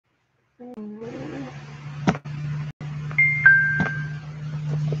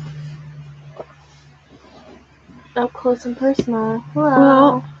Up close and personal. Hello.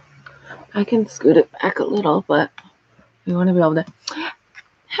 Well, I can scoot it back a little, but we want to be able to.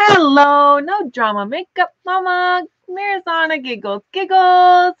 Hello, no drama, makeup mama, Mirzana, giggles.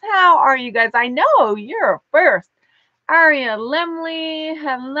 How are you guys? I know you're first. Aria Lemley,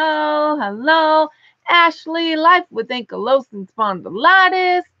 hello. Ashley, life with ankylosing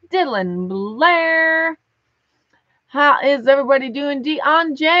spondylitis. Dylan Blair. How is everybody doing?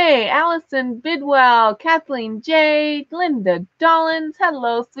 Dion J, Allison Bidwell, Kathleen J, Linda Dollins,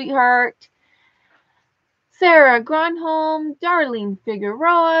 hello, sweetheart. Sarah Gronholm, Darlene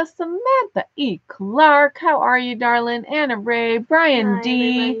Figueroa, Samantha E. Clark, how are you, darling? Anna Ray, Brian Hi,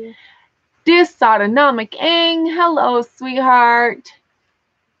 D, everybody. Dysautonomic Ang, hello, sweetheart.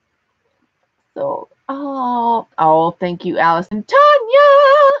 So, oh, thank you, Allison.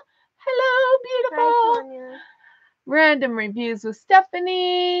 Tanya, hello, beautiful. Hi, Tanya. Random reviews with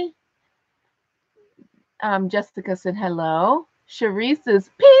Stephanie. Jessica said hello. Sharice's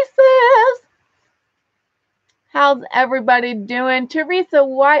pieces. How's everybody doing? Teresa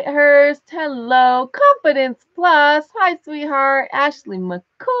Whitehurst, hello. Confidence Plus, hi, sweetheart. Ashley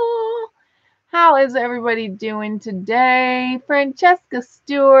McCool, how is everybody doing today? Francesca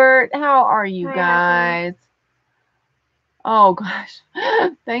Stewart, how are you guys? Oh gosh,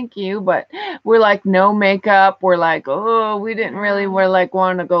 thank you. But we're like no makeup. We're like, oh, we didn't really. We're like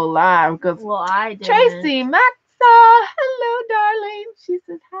want to go live because. Well, I did. Tracy Maxa, hello, darling. She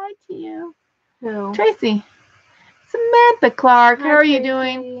says hi to you. Who? Tracy. Samantha Clark, Hi, how are you Tracy.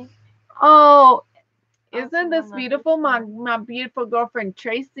 doing? Oh, isn't Awesome, this I love beautiful? this My beautiful girlfriend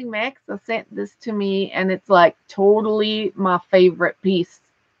Tracy Maxa sent this to me, and it's like totally my favorite piece.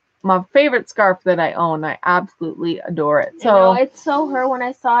 My favorite scarf that I own. I absolutely adore it. So it's so her. When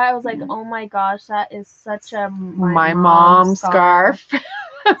I saw it, I was like, oh my gosh, that is such a my mom's scarf.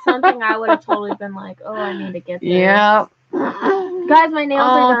 Something I would have totally been like, oh, I need to get this. Yeah. Guys, my nails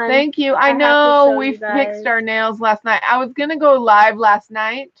are done. Thank you. I know we fixed our nails last night. I was gonna go live last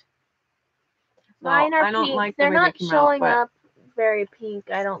night. Mine are I don't pink. like they're the way not they came showing out, up very pink,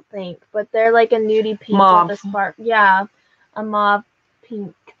 I don't think, but they're like a nudie pink mauve. with a spark. Yeah, a mauve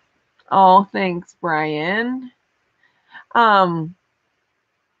pink. Oh, thanks, Brian. I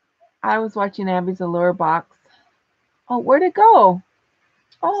was watching Abby's Allure box. Oh, where'd it go?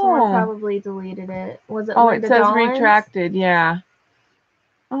 Oh, Someone probably deleted it. Was it? Oh, Linda it says Dollins? retracted. Yeah.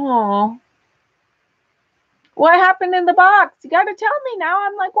 Oh. What happened in the box? You got to tell me now.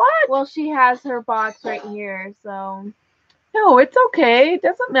 I'm like, what? Well, she has her box right here, so. No, it's okay. It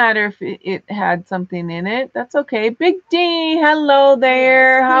doesn't matter if it had something in it. That's okay. Big D, hello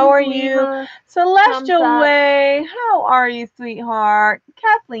there. Yes, how are you? Celestial Way, how are you, sweetheart?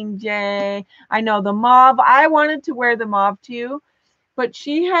 Kathleen J. I know the mauve. I wanted to wear the mauve too, but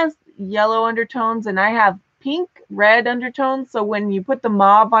she has yellow undertones and I have pink, red undertones. So when you put the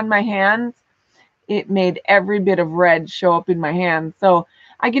mauve on my hands, it made every bit of red show up in my hands. So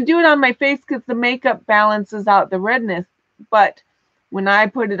I can do it on my face because the makeup balances out the redness. But when I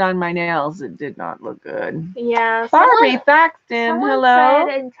put it on my nails, it did not look good. Yeah. Barbie Thaxton, hello.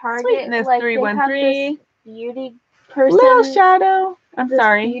 Said in Target, Sweetness like, 313. Beauty person. Little Shadow. I'm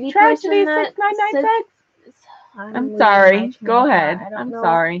sorry. Tragedy 6996. I'm sorry. Go ahead. I'm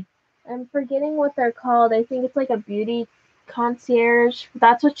sorry. I'm forgetting what they're called. I think it's like a beauty concierge.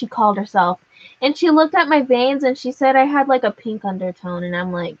 That's what she called herself. And she looked at my veins and she said I had like a pink undertone, and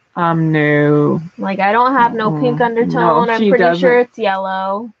I'm like, no. Like, I don't have no pink undertone. No, I'm pretty sure it's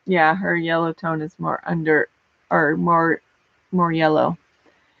yellow. Yeah, her yellow tone is more more yellow.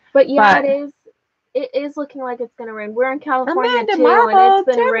 But yeah, it is looking like it's gonna rain. We're in California Amanda too, Marble, and it's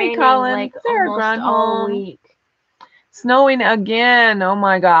been Tammy raining Collins, like Sarah almost all week. Snowing again. Oh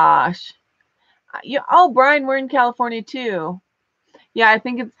my gosh. Brian, we're in California too. Yeah, I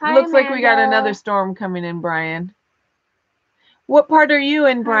think it looks like we got another storm coming in, Brian. What part are you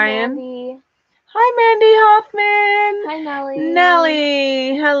in, Brian? Hi, Mandy Hoffman. Hi, Nellie.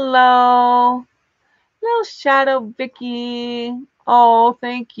 Nellie, hello. Little Shadow Vicky. Oh,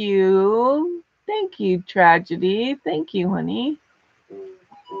 thank you. Thank you, Tragedy. Thank you, honey.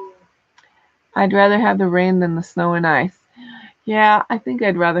 I'd rather have the rain than the snow and ice. Yeah, I think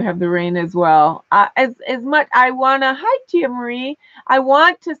I'd rather have the rain as well. As much I wanna. Hi, Tia Marie. I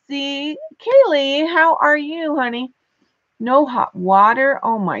want to see Kaylee. How are you, honey? No hot water.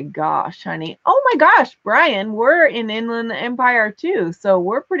 Oh my gosh, honey. Oh my gosh, Brian. We're in Inland Empire too, so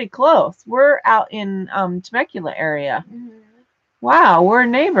we're pretty close. We're out in Temecula area. Wow, we're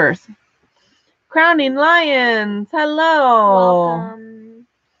neighbors. Crowning Lions. Hello. Welcome.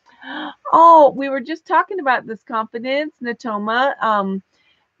 Oh, we were just talking about this confidence, Natoma.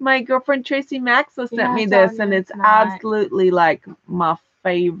 My girlfriend Tracy Maxwell sent me this, and it's absolutely like my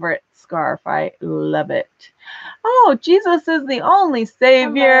favorite scarf. I love it. Oh, Jesus is the only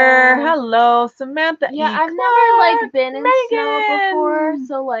Savior. Hello, Samantha. Yeah, E. I've never like been in snow before,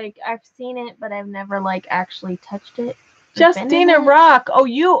 so like I've seen it, but I've never like actually touched it. Justina Rock.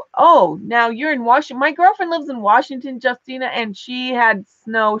 Now you're in Washington. My girlfriend lives in Washington, Justina, and she had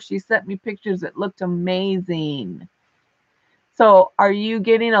snow. She sent me pictures. It looked amazing. So are you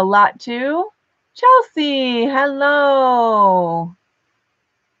getting a lot too? Chelsea, hello.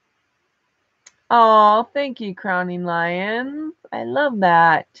 Oh, thank you, Crowning Lions. I love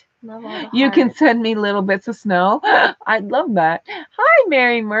that. You can send me little bits of snow. I'd love that. Hi,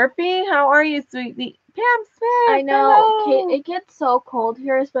 Mary Murphy. How are you, sweetie? Pam Smith. I know, Kate, it gets so cold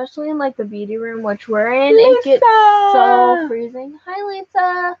here, especially in like the beauty room, which we're in. Lisa. It gets so freezing. Hi,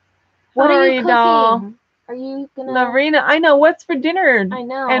 Lisa. What are you cooking? Doll. Are you gonna? Lorena, I know. What's for dinner? I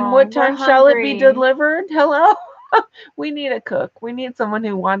know. And what time shall it be delivered? Hello. We need a cook. We need someone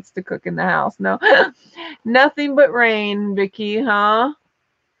who wants to cook in the house. No, nothing but rain, Vicky, huh?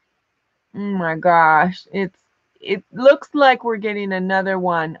 Oh my gosh, it looks like we're getting another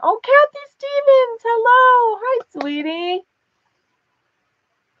one. Oh, Kathy Stevens, hello. Hi, sweetie.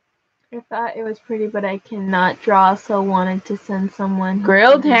 I thought it was pretty, but I cannot draw, so wanted to send someone.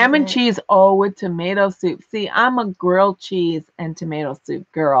 Grilled ham and cheese, with tomato soup. See, I'm a grilled cheese and tomato soup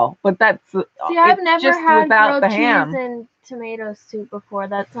girl, but that's I've never just had grilled cheese and tomato soup before.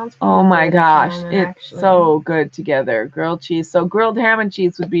 That sounds pretty oh my good gosh, moment, it's actually. So good together. Grilled cheese. So grilled ham and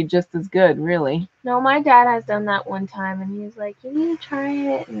cheese would be just as good, really. No, my dad has done that one time, and he was like, "You need to try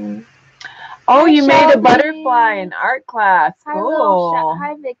it." And oh, you made a butterfly in art class. Cool.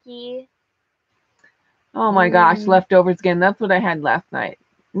 Hi, Vicky. Oh my gosh, leftovers again. That's what I had last night.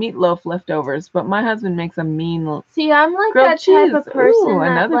 Meatloaf leftovers, but my husband makes a mean. See, I'm like grilled that cheese. type of person Ooh,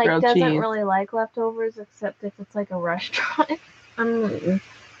 that like doesn't cheese. really like leftovers, except if it's like a restaurant. I'm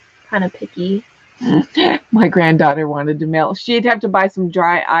kind of picky. My granddaughter wanted to melt. She'd have to buy some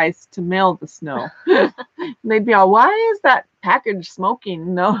dry ice to melt the snow. They'd be all, why is that package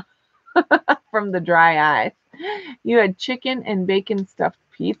smoking? No, from the dry ice. You had chicken and bacon stuffed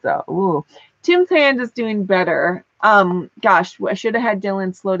pizza. Ooh. Tim's hand is doing better. Gosh, I should have had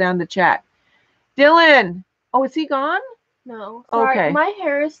Dylan slow down the chat. Dylan! Oh, is he gone? No. Sorry, okay. My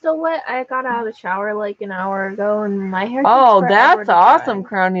hair is still wet. I got out of the shower like an hour ago, and my hair. Oh, that's awesome,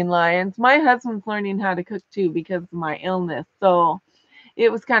 Crowning Lions. My husband's learning how to cook too because of my illness, so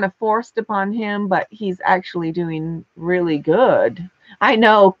it was kind of forced upon him, but he's actually doing really good. I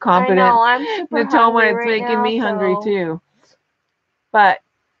know, confident. I know, I'm super hungry Natoma, it's right making now, me hungry too. But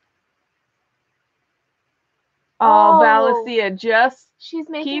Valencia, just she's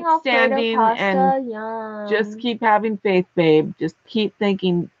making keep Alfredo standing pasta. and Yum. just keep having faith, babe. Just keep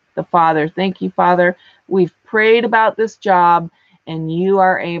thanking the Father. Thank you, Father. We've prayed about this job and you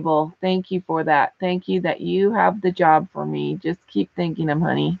are able. Thank you for that. Thank you that you have the job for me. Just keep thanking him,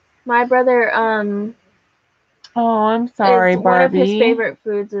 honey. My brother, oh, I'm sorry, Barbie. One of his favorite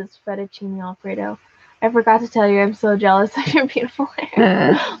foods is fettuccine Alfredo. I forgot to tell you, I'm so jealous of your beautiful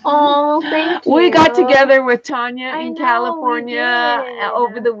hair. Oh, thank you. We got together with Tanya in California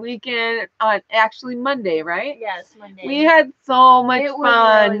over the weekend on actually Monday, right? Yes, Monday. We had so much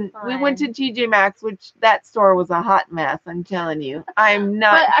fun. Really fun. We went to TJ Maxx, which that store was a hot mess, I'm telling you. I'm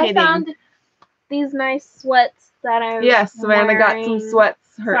not kidding. I found these nice sweats that I Yes, Savannah got some sweats.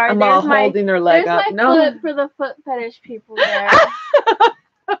 I'm all holding her leg up. No, foot for the foot fetish people there.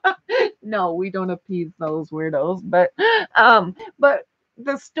 No, we don't appease those weirdos, but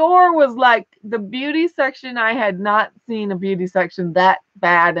the store was like the beauty section. I had not seen a beauty section that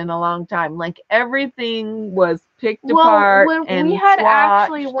bad in a long time. Like everything was picked apart. When we had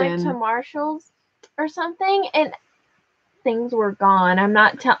actually went to Marshall's or something, and things were gone. I'm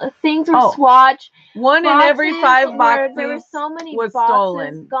not telling. Things were swatched. One in every 5 boxes. There were so many was boxes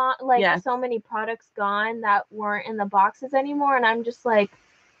stolen. Gone. Like so many products gone that weren't in the boxes anymore, and I'm just like.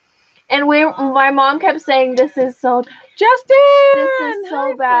 And my mom kept saying, "This is so, Justin, this is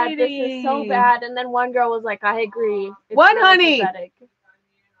so bad. Sweetie. This is so bad." And then one girl was like, "I agree." It's what, really honey? pathetic.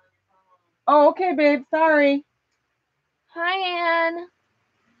 Oh, okay, babe. Sorry. Hi, Ann.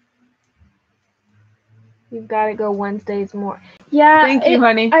 We've got to go Wednesdays more. Yeah. Thank you,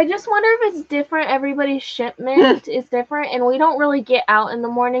 honey. I just wonder if it's different. Everybody's shipment is different, and we don't really get out in the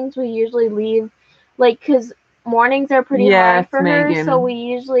mornings. We usually leave, because mornings are pretty hard for her, so we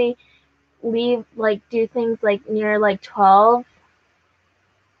usually leave, do things near 12.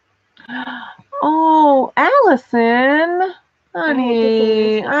 Oh, Allison,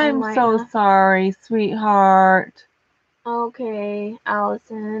 Honey, I'm right so sorry, sweetheart. Okay,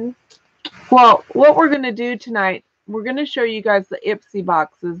 Allison. Well, what we're going to do tonight, we're going to show you guys the Ipsy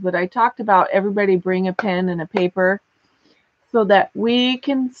boxes, but I talked about everybody bring a pen and a paper so that we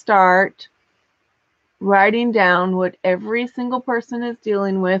can start writing down what every single person is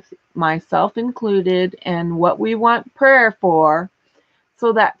dealing with, myself included, and what we want prayer for,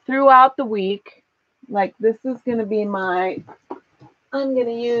 so that throughout the week, like this is going to be I'm going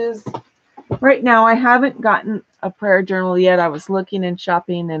to use, right now I haven't gotten a prayer journal yet. I was looking and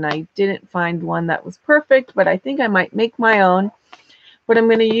shopping and I didn't find one that was perfect, but I think I might make my own. But I'm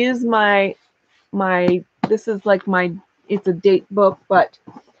going to use this is like it's a date book, but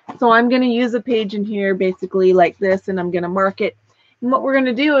so I'm going to use a page in here basically like this, and I'm going to mark it. And what we're going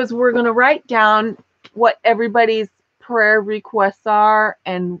to do is we're going to write down what everybody's prayer requests are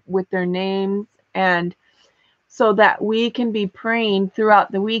and with their names, and so that we can be praying throughout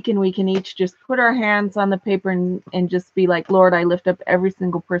the week, and we can each just put our hands on the paper and just be like, Lord, I lift up every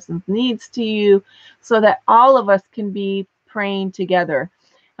single person's needs to you, so that all of us can be praying together.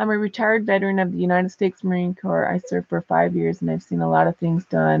 I'm a retired veteran of the United States Marine Corps. I served for 5 years, and I've seen a lot of things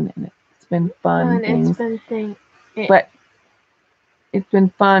done, and it's been fun things. But it's been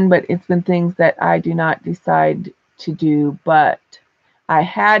fun, but it's been things that I do not decide to do, but I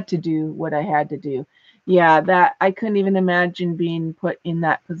had to do what I had to do. Yeah, that I couldn't even imagine being put in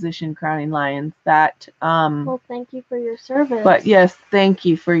that position, crowning lions. Well, thank you for your service. But yes, thank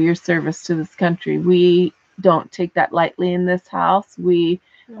you for your service to this country. We don't take that lightly in this house. We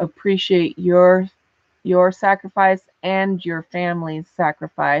appreciate your sacrifice and your family's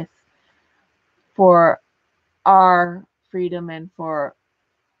sacrifice for our freedom and for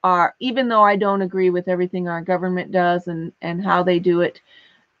even though I don't agree with everything our government does and how they do it,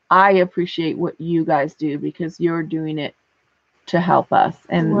 I appreciate what you guys do because you're doing it to help us,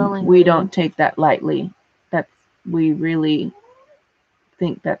 and willingly. We don't take that lightly. We really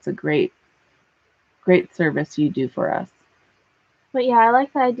think that's a great service you do for us. But yeah, I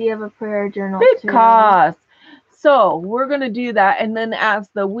like the idea of a prayer journal because so we're going to do that, and then as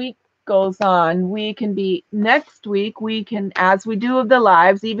the week goes on, we can be next week, we can, as we do of the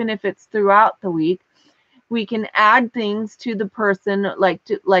lives, even if it's throughout the week, we can add things to the person, like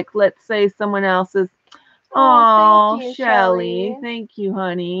let's say someone else is, oh, Shelly, thank you,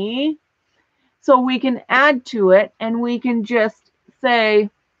 honey. So we can add to it, and we can just say,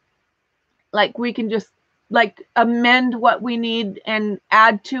 like, we can just like amend what we need and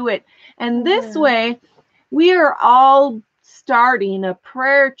add to it. And this way, we are all starting a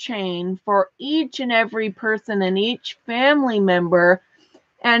prayer chain for each and every person and each family member.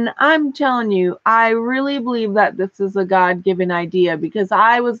 And I'm telling you, I really believe that this is a God-given idea, because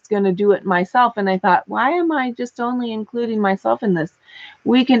I was going to do it myself. And I thought, why am I just only including myself in this?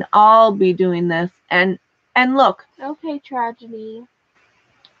 We can all be doing this. And look. Okay, Tragedy.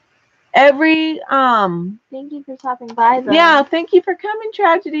 Thank you for stopping by, though. Yeah, thank you for coming,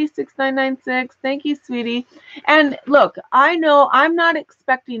 Tragedy 6996. Thank you, sweetie. And look, I know I'm not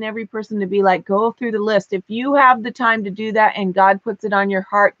expecting every person to be like, go through the list. If you have the time to do that and God puts it on your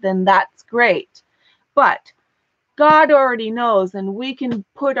heart, then that's great. But God already knows, and we can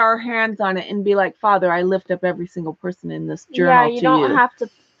put our hands on it and be like, Father, I lift up every single person in this journal to you. Yeah, you don't have to.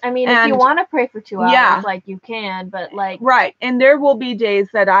 I mean, if you want to pray for 2 hours, like, you can, but like... Right, and there will be days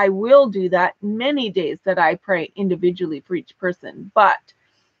that I will do that, many days that I pray individually for each person,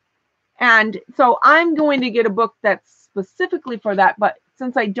 and so I'm going to get a book that's specifically for that, but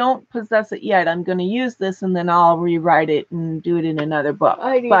since I don't possess it yet, I'm going to use this, and then I'll rewrite it and do it in another book.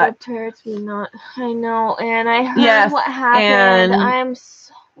 I need a prayer to be not... I know, and I heard what happened. I'm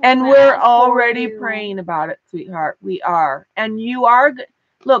so... And we're already praying about it, sweetheart. We are. And you are...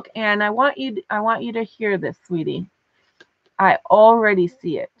 Look, Anne, I want you to hear this, sweetie. I already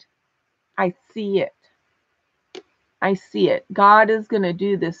see it. I see it. I see it. God is going to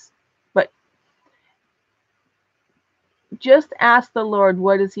do this. But just ask the Lord,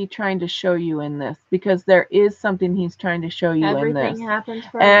 what is he trying to show you in this? Because there is something he's trying to show you in this. Everything happens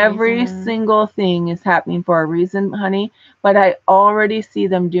for a reason. Every single thing is happening for a reason, honey. But I already see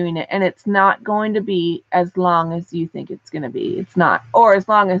them doing it. And it's not going to be as long as you think it's going to be. It's not. Or as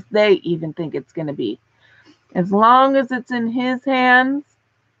long as they even think it's going to be. As long as it's in his hands,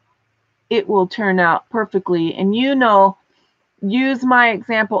 it will turn out perfectly. And use my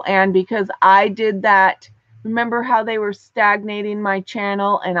example, Anne, because I did that. Remember how they were stagnating my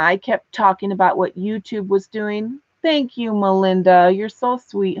channel and I kept talking about what YouTube was doing? Thank you, Melinda. You're so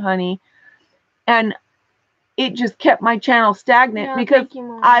sweet, honey. And it just kept my channel stagnant because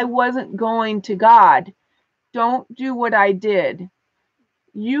I wasn't going to God. don't do what I did.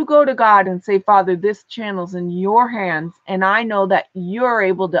 You go to God and say, Father, this channel's in your hands, and I know that you're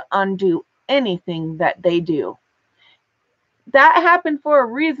able to undo anything that they do. That happened for a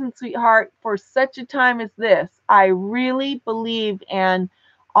reason, sweetheart, for such a time as this. I really believe, and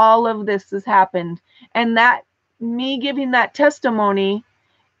all of this has happened. And that me giving that testimony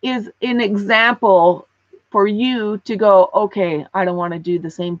is an example for you to go, okay, I don't want to do the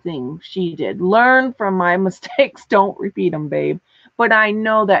same thing she did. Learn from my mistakes. Don't repeat them, babe. But I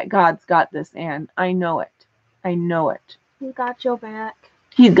know that God's got this, and I know it. I know it. He got your back.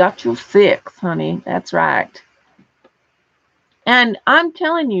 He's got your six, honey. That's right. And I'm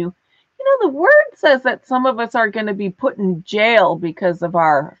telling you, the word says that some of us are going to be put in jail because of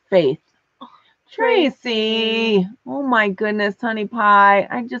our faith. Tracy, oh my goodness, honey pie.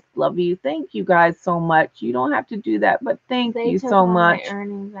 I just love you. Thank you guys so much. You don't have to do that, but thank you so much. My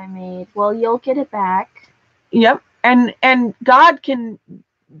earnings I made. Well, you'll get it back. Yep. And God can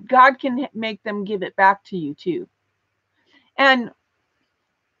make them give it back to you too. And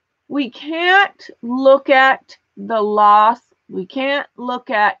we can't look at the loss. We can't look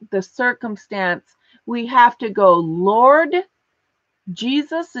at the circumstance. We have to go, Lord,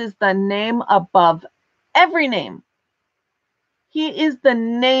 Jesus is the name above every name. He is the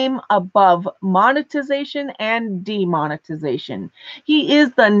name above monetization and demonetization. He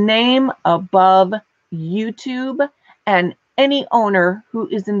is the name above YouTube and any owner who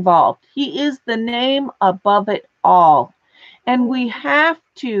is involved. He is the name above it all. And we have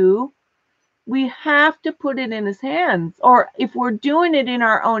to put it in his hands. Or if we're doing it in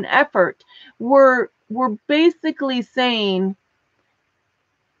our own effort, we're basically saying,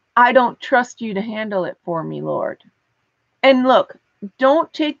 I don't trust you to handle it for me, Lord. And look,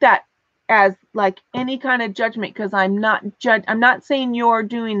 don't take that as like any kind of judgment, because I'm not saying you're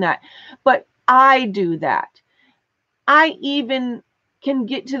doing that, but I do that. I even can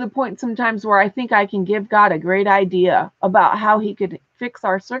get to the point sometimes where I think I can give God a great idea about how he could fix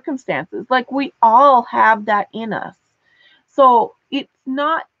our circumstances. Like, we all have that in us. So it's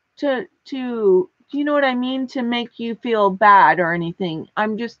not to you know what I mean, to make you feel bad or anything.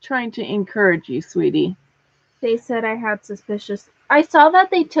 I'm just trying to encourage you, sweetie. They said I had suspicious. I saw that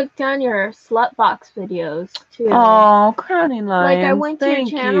they took down your slut box videos too. Oh, Crowning Lions. Like, I went to your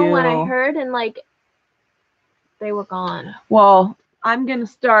channel when I heard, and like, they were gone. Well, I'm gonna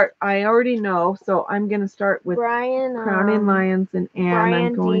start. I already know, so I'm gonna start with Brian. Crowning Lions and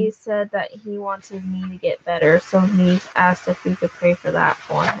Anne. Brian D said that he wants his knee to get better, so he asked if we could pray for that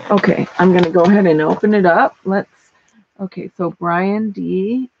for him. Okay, I'm gonna go ahead and open it up. Okay, so Brian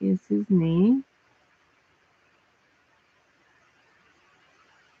D is his knee.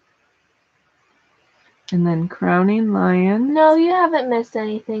 And then Crowning Lion. No, you haven't missed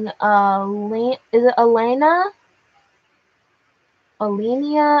anything. Is it Elena?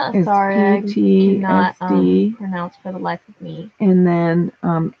 Alenia? Sorry, I cannot pronounce for the life of me. And then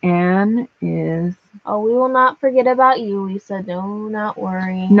Anne is. Oh, we will not forget about you, Lisa. Do not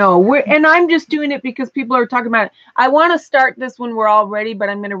worry. No, and I'm just doing it because people are talking about it. I want to start this when we're all ready, but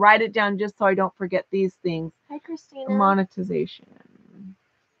I'm going to write it down just so I don't forget these things. Hi, Christina. Monetization.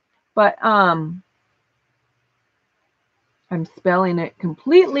 But I'm spelling it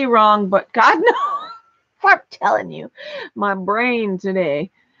completely wrong, but God knows. I'm telling you, my brain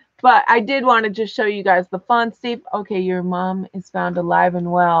today. But I did want to just show you guys the fun. Steve, okay, your mom is found alive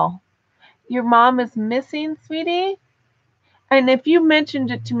and well. Your mom is missing, sweetie? And if you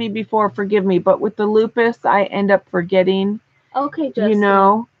mentioned it to me before, forgive me, but with the lupus, I end up forgetting. Okay, Justin. You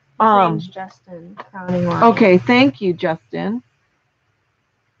know. His name's Justin. Okay, thank you, Justin.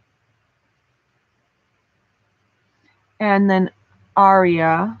 And then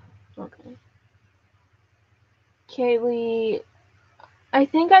Aria. Okay. Kaylee, I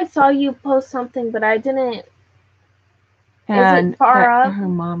think I saw you post something, but I didn't. And is it far up? Her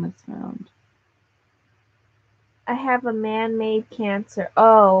mom is found. I have a man-made cancer.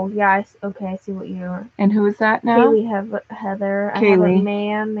 Oh, yeah. Okay, I see what you're. And who is that now? Heather. I have a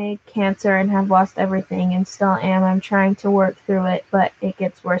man-made cancer and have lost everything and still am. I'm trying to work through it, but it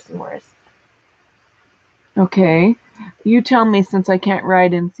gets worse and worse. Okay. You tell me, since I can't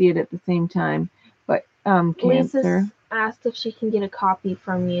write and see it at the same time. But cancer. Lisa asked if she can get a copy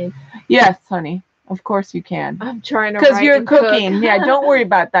from you. Yes, honey. Of course you can. I'm trying to write. Because you're cooking. Yeah, don't worry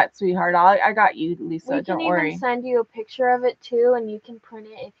about that, sweetheart. I got you, Lisa. Don't worry. We can even send you a picture of it too, and you can print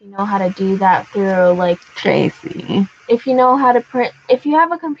it if you know how to do that through like Tracy. If you know how to print, if you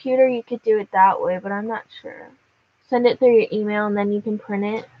have a computer, you could do it that way, but I'm not sure. Send it through your email, and then you can print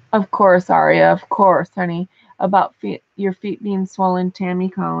it. Of course, Aria. Of course, honey. About your feet being swollen, Tammy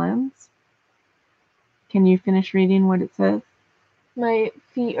Collins. Can you finish reading what it says? My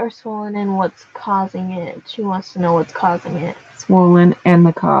feet are swollen and what's causing it. She wants to know what's causing it. Swollen and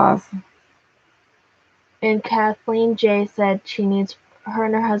the cause. And Kathleen J said her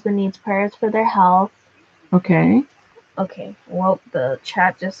and her husband needs prayers for their health. Okay. Okay. Well, the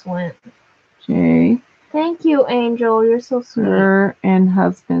chat just went. J. Thank you, Angel. You're so sweet. Her and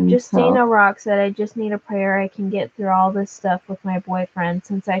husband. Justina Rock said, I just need a prayer I can get through all this stuff with my boyfriend.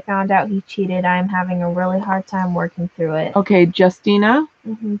 Since I found out he cheated, I'm having a really hard time working through it. Okay, Justina?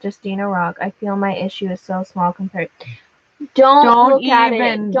 Justina Rock. I feel my issue is so small compared. Don't look at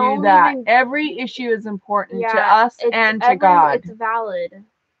it. Don't do that. Every issue is important to us and to God. It's valid.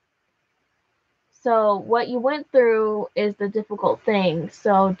 So what you went through is the difficult thing.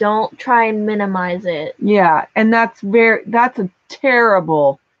 So don't try and minimize it. Yeah, and that's a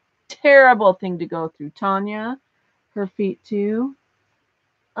terrible, terrible thing to go through. Tanya, her feet too.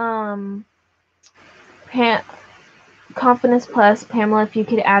 Confidence Plus, Pamela, if you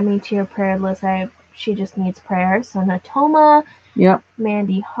could add me to your prayer list, she just needs prayer. So Natoma. Yep.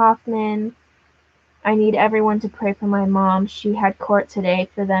 Mandy Hoffman. I need everyone to pray for my mom. She had court today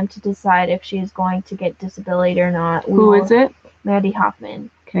for them to decide if she's going to get disability or not. Who is it? Mandy Hoffman.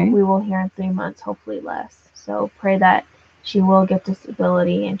 Okay. We will hear in 3 months, hopefully less. So pray that she will get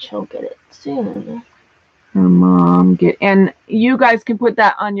disability and she'll get it soon. Her mom and you guys can put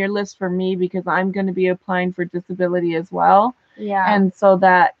that on your list for me because I'm going to be applying for disability as well. Yeah.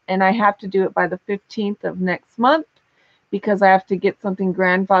 And I have to do it by the 15th of next month because I have to get something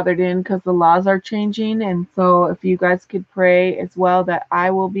grandfathered in because the laws are changing. And so if you guys could pray as well that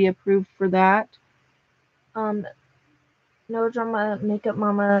I will be approved for that. No Drama Makeup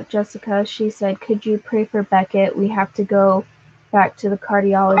Mama Jessica, she said, could you pray for Beckett? We have to go back to the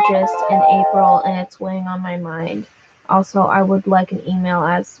cardiologist in April and it's weighing on my mind. Also, I would like an email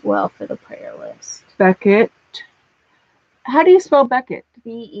as well for the prayer list. Beckett. How do you spell Beckett?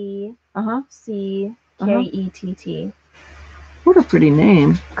 Beckett. What a pretty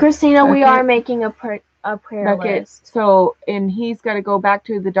name. Christina, Beckett. We are making a prayer Beckett. list. So, and he's got to go back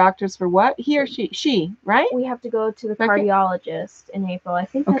to the doctors for what? He or she? She, right? We have to go to the cardiologist in April. I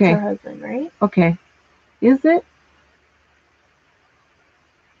think that's her husband, right? Okay. Is it?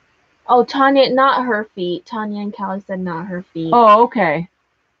 Oh, Tanya, not her feet. Tanya and Callie said not her feet. Oh, okay.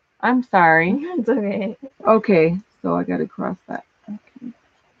 I'm sorry. It's okay. Okay, so I got to cross that. Okay.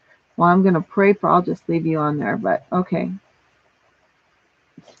 Well, I'm going to pray I'll just leave you on there, but okay.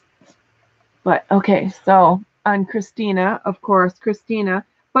 But, okay, so on Christina, of course, Christina.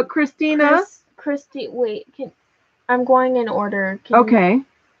 But Christina. Wait, I'm going in order. Okay.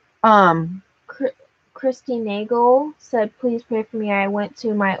 Christy Nagel said, please pray for me. I went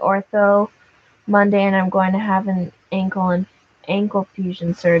to my ortho Monday and I'm going to have an ankle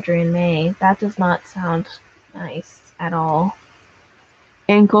fusion surgery in May. That does not sound nice at all.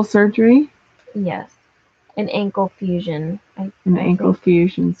 Ankle surgery? Yes. An ankle fusion. Ankle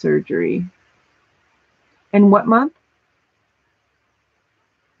fusion surgery. In what month?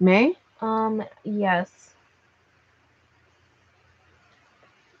 May? Yes.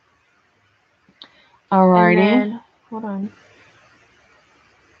 Alrighty. Hold on.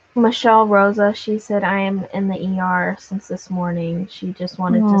 Michelle Rosa, she said, I am in the ER since this morning. She just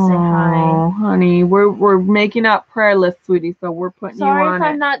wanted to say hi. Oh, honey, we're making out prayer lists, sweetie, so we're putting you on it. Sorry if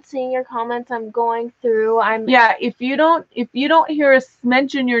I'm not seeing your comments. I'm going through. Yeah, if you don't hear us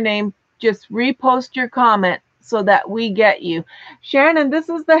mention your name, just repost your comment so that we get you. Shannon, this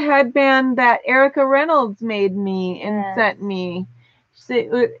is the headband that Erica Reynolds made me and sent me.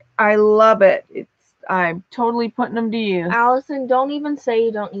 I love it. I'm totally putting them to use. Allison, don't even say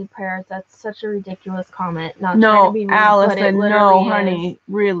you don't need prayers. That's such a ridiculous comment. Not no, trying to be mean, Allison, no, honey,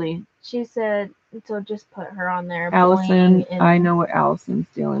 really. She said, so just put her on there. Allison, I know what Allison's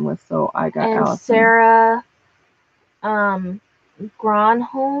dealing with, so I got Allison. Sarah,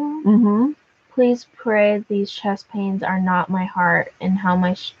 Gronholm. Please pray these chest pains are not my heart and how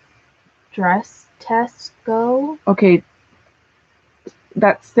my stress tests go. Okay,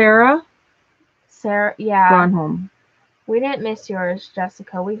 that's Sarah. Sarah, yeah. Gronholm. We didn't miss yours,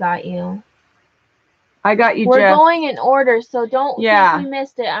 Jessica. We got you. I got you, We're Jess. going in order, so don't think we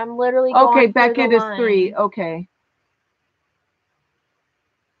missed it. I'm literally going Okay, Beckett is 3. Okay.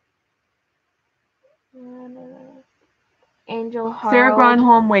 Angel Harold. Sarah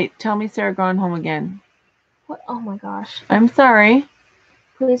Gronholm. Wait, tell me Sarah Gronholm again. What? Oh my gosh. I'm sorry.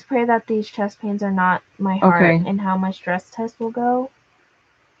 Please pray that these chest pains are not my heart and how my stress test will go.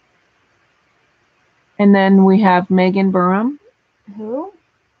 And then we have Megan Burham. Who?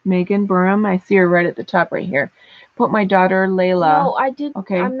 Megan Burham. I see her right at the top right here. Put my daughter Layla. No, I did.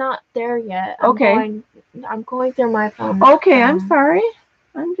 Okay. I'm not there yet. Okay. I'm going through my phone. Okay, I'm sorry.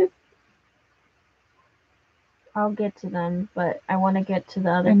 I'll get to them, but I want to get to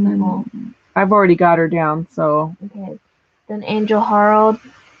the other people. I've already got her down, so. Okay. Then Angel Harold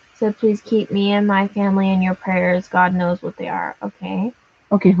said, please keep me and my family in your prayers. God knows what they are. Okay.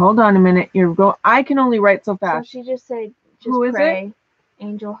 Okay, hold on a minute. I can only write so fast. So she just said, who is pray. It?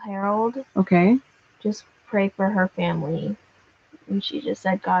 Angel Harold. Okay. Just pray for her family. And she just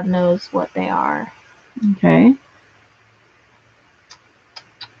said, God knows what they are. Okay.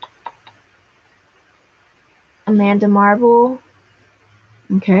 Amanda Marble.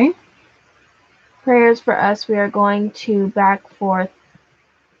 Okay. Prayers for us. We are going to back forth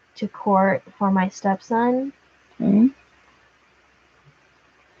to court for my stepson. Okay.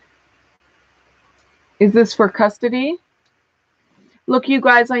 Is this for custody? Look, you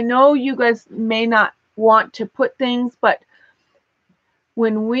guys, I know you guys may not want to put things, but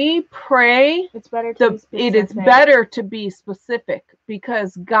when we pray, it is better to be specific,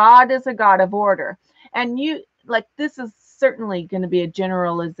 because God is a God of order. And this is certainly going to be a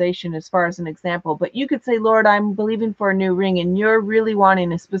generalization as far as an example, but you could say, Lord, I'm believing for a new ring, and you're really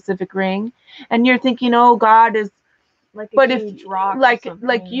wanting a specific ring, and you're thinking, oh, God is huge rock,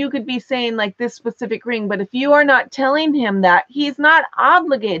 you could be saying like this specific ring, but if you are not telling him that, he's not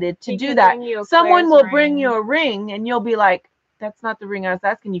obligated to do that. Someone will bring you a ring and you'll be like, that's not the ring I was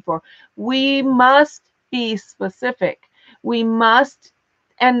asking you for. We must be specific. We must,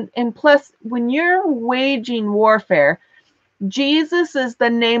 and plus, when you're waging warfare, Jesus is the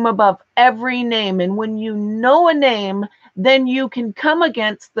name above every name. And when you know a name, then you can come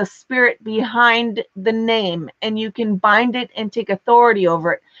against the spirit behind the name, and you can bind it and take authority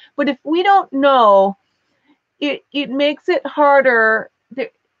over it. But if we don't know, it makes it harder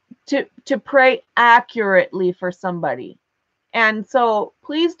to pray accurately for somebody. And so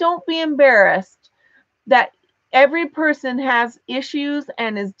please don't be embarrassed that every person has issues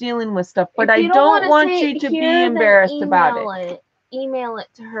and is dealing with stuff, but I don't want you to be embarrassed about it. Email it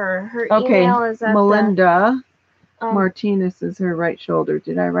to her. Her email is at Melinda Martinez is her right shoulder.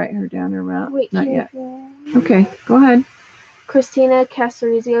 Did I write her down or not? Wait, not yet. Okay, go ahead. Christina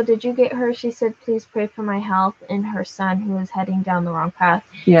Casarizio, did you get her? She said, please pray for my health and her son who is heading down the wrong path.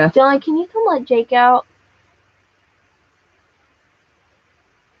 Yeah. Dylan, can you come let Jake out?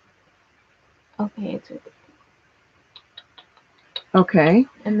 Okay, it's okay. Okay.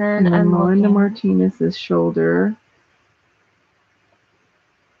 And then Melinda Martinez's shoulder.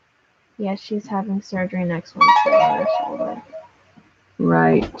 Yeah, she's having surgery next Wednesday on her shoulder.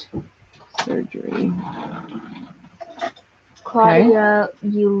 Right. Surgery. Claudia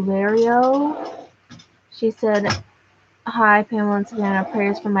Ulerio. She said, hi, Pamela and Savannah.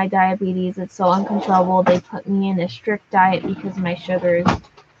 Prayers for my diabetes. It's so uncontrollable. They put me in a strict diet because my sugars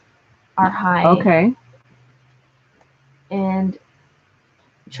are high. Okay. And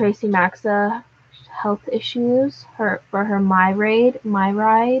Tracy Maxa, health issues. For her myriad.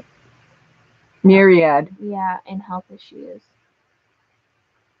 Yeah, and health issues.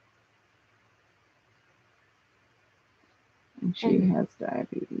 And she has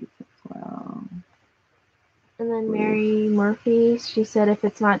diabetes as well. And then Mary Murphy, she said, if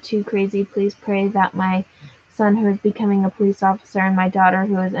it's not too crazy, please pray that my son who is becoming a police officer and my daughter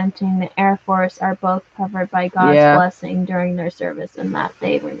who is entering the Air Force are both covered by God's blessing during their service and that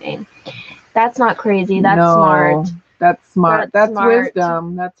they remain. That's not crazy. That's smart. That's smart. That's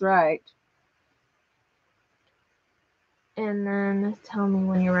wisdom. That's right. And then tell me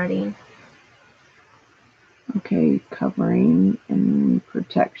when you're ready. Okay, covering and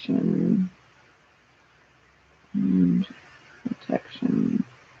protection. And protection.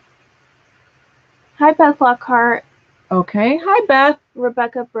 Hi, Beth Lockhart. Okay. Hi, Beth.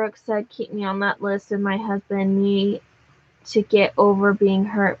 Rebecca Brooks said, keep me on that list of my husband need to get over being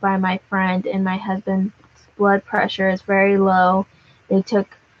hurt by my friend, and my husband's blood pressure is very low. They took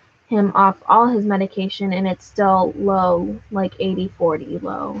him off all his medication and it's still low, like 80-40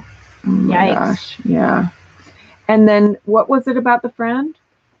 low. Oh my gosh. Yeah. And then what was it about the friend?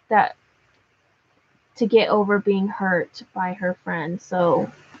 That to get over being hurt by her friend.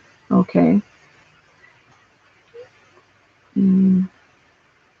 So okay.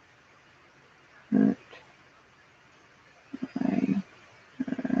 Hurt by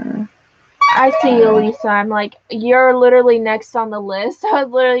her. I see you, Lisa. I'm like, you're literally next on the list. I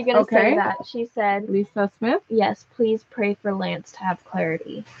was literally going to say that. She said, Lisa Smith? Yes, please pray for Lance to have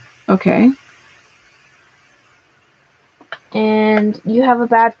clarity. Okay. And you have a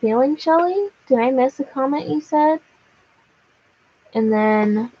bad feeling, Shelly? Did I miss a comment you said? And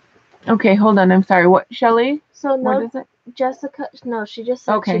then Okay, hold on. I'm sorry. What, Shelly? So no, what is it? Jessica. No, she just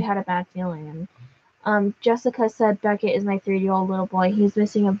said she had a bad feeling. And Jessica said Beckett is my 3-year-old little boy. He's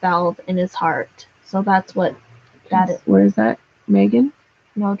missing a valve in his heart. So that's what that is. Where is that? Megan?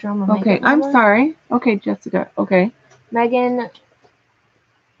 No drama. Okay, I'm sorry. Okay, Jessica. Okay. Megan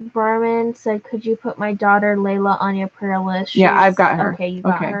Berman said, could you put my daughter Layla on your prayer list? Yeah, I've got her. Okay, you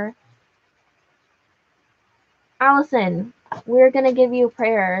got her. Allison, we're going to give you a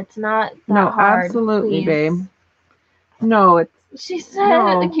prayer. It's not that hard. Absolutely, please. Babe. No, it's... She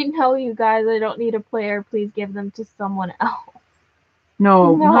said, you guys, I don't need a prayer. Please give them to someone else.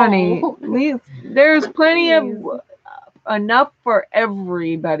 No. Honey. There's plenty of... enough for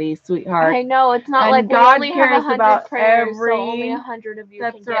everybody, sweetheart. I know, it's not like God we only cares have 100 prayers, so only 100 of you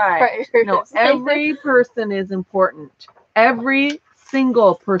can get prayers. No, every person is important. Every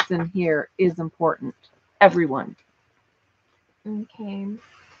single person here is important. Everyone. Okay.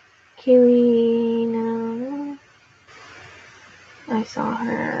 Kaylee, I saw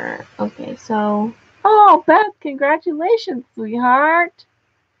her. Okay, so... Oh, Beth, congratulations, sweetheart.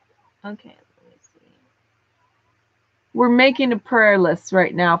 Okay. We're making a prayer list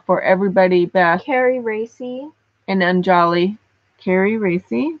right now for everybody, Beth. Carrie Racy. And Anjali. Carrie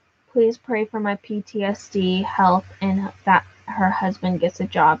Racy. Please pray for my PTSD, health, and that her husband gets a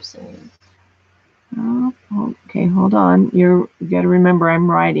job soon. Oh, okay, hold on. You got to remember I'm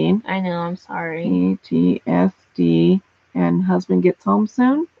writing. I know, I'm sorry. PTSD and husband gets home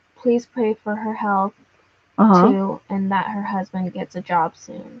soon. Please pray for her health, too, and that her husband gets a job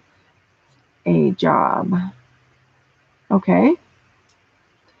soon. A job. Okay.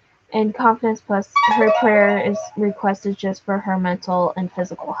 And Confidence Plus, her prayer request is just for her mental and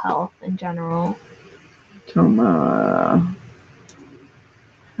physical health in general.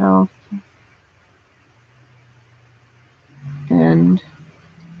 Health. And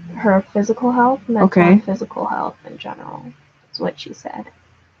her physical health, mental and physical health in general. That's what she said.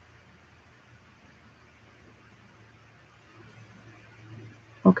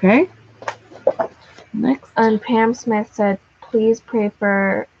 Okay. Next. And Pam Smith said, please pray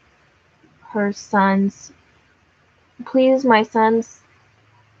for her sons. Please, my sons,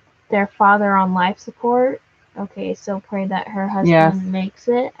 their father on life support. Okay, so pray that her husband makes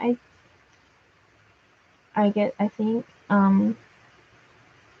it. I think.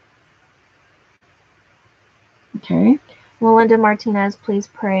 Okay. Melinda Martinez, please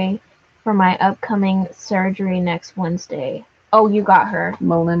pray for my upcoming surgery next Wednesday. Oh, you got her.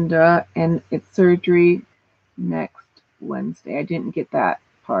 Melinda, and it's surgery next Wednesday. I didn't get that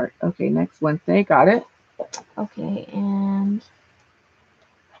part. Okay, next Wednesday. Got it. Okay, and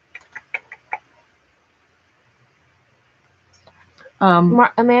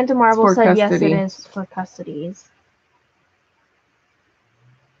Amanda Marble said yes, it is for custodies.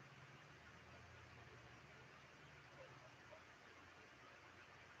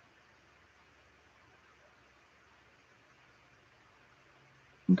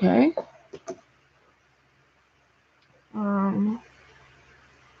 Okay.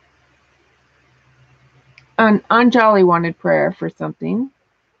 Anjali wanted prayer for something.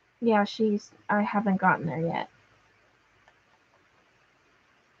 Yeah, I haven't gotten there yet.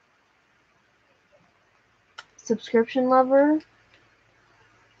 Subscription Lover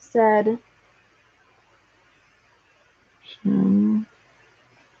said,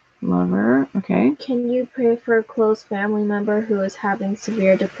 Lover, okay. Can you pray for a close family member who is having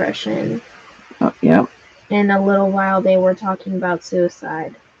severe depression? Oh, yep. In a little while, they were talking about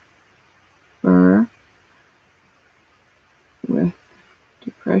suicide. With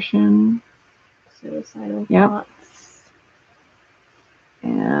depression. Suicidal thoughts.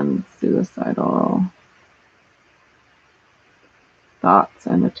 And suicidal thoughts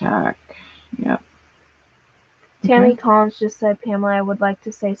and attack. Yep. Tammy Collins just said, Pamela, I would like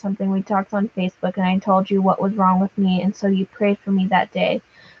to say something. We talked on Facebook and I told you what was wrong with me, and so you prayed for me that day.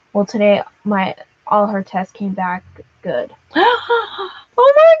 Well, today all her tests came back good. Oh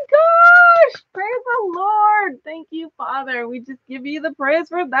my gosh! Praise the Lord! Thank you, Father. We just give you the praise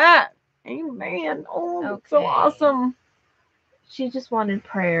for that. Amen. Oh, that's so awesome. She just wanted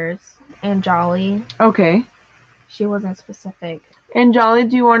prayers. And Jolly. Okay. She wasn't specific. And Jolly,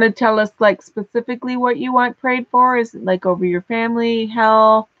 do you want to tell us like specifically what you want prayed for? Is it like over your family,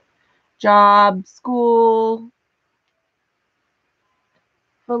 health, job, school?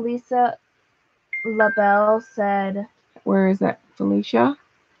 Felisa LaBelle said... Where is that? Felicia?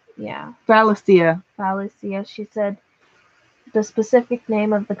 Yeah. Felicia. She said, the specific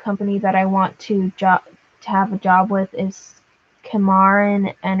name of the company that I want to have a job with is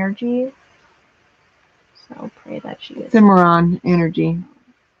Cimarron Energy. So pray that she gets Cimarron Energy.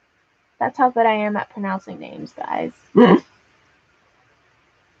 That's how good I am at pronouncing names, guys.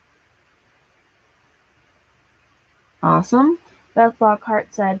 Awesome. Beth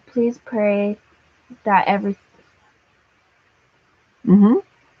Lockhart said, please pray that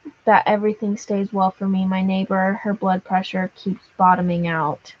that everything stays well for me. My neighbor, her blood pressure keeps bottoming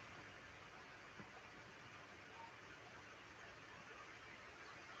out.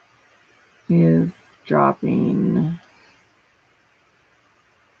 Is dropping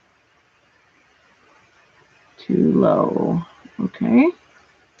too low. Okay.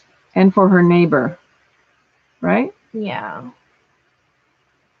 And for her neighbor, right? Yeah.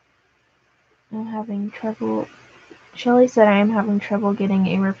 I'm having trouble. Shelly said I am having trouble getting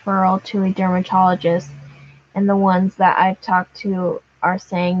a referral to a dermatologist, and the ones that I've talked to are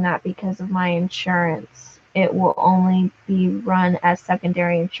saying that because of my insurance, it will only be run as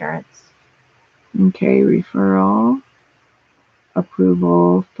secondary insurance. Okay, referral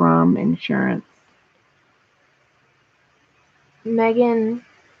approval from insurance. Megan.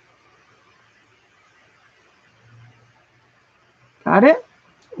 Got it?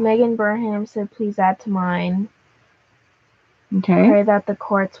 Megan Burnham said, please add to mine. Okay. Pray that the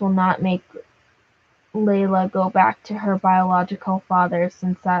courts will not make Layla go back to her biological father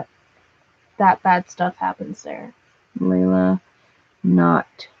since that bad stuff happens there. Layla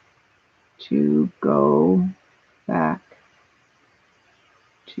not to go back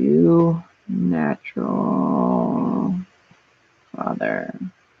to natural father.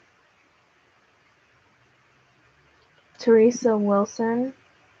 Teresa Wilson.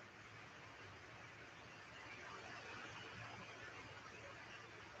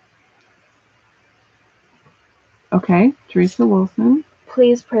 Okay, Teresa Wilson.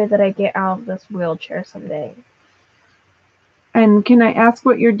 Please pray that I get out of this wheelchair someday. And can I ask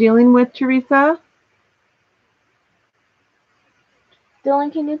what you're dealing with, Teresa?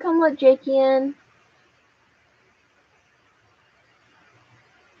 Dylan, can you come let Jakey in?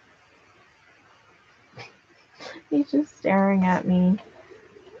 He's just staring at me.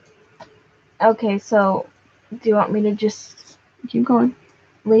 Okay, so do you want me to just keep going?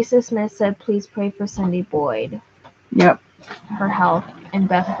 Lisa Smith said, please pray for Cindy Boyd. Yep. For health and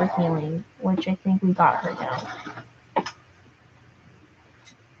Beth for healing, which I think we got her down.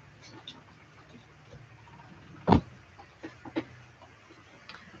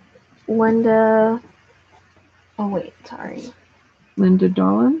 Linda. Oh, wait, sorry. Linda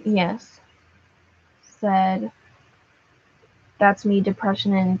Dolan? Yes. Said, that's me,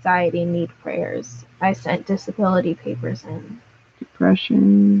 depression and anxiety, need prayers. I sent disability papers in.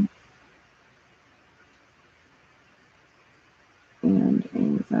 Depression and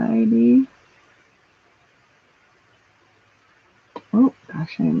anxiety. Oh,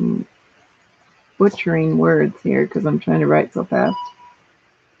 gosh, I'm butchering words here because I'm trying to write so fast.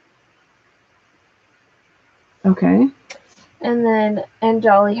 Okay. And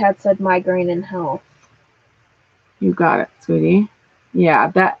Dolly had said migraine and health. You got it, sweetie.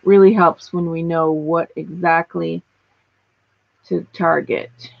 Yeah, that really helps when we know what exactly to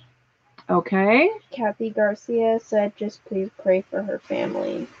target. Okay. Kathy Garcia said, just please pray for her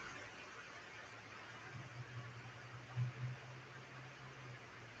family.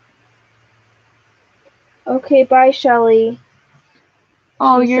 Okay, bye, Shelly.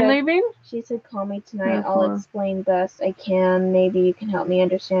 Oh, you're leaving? She said, call me tonight. I'll explain best I can. Maybe you can help me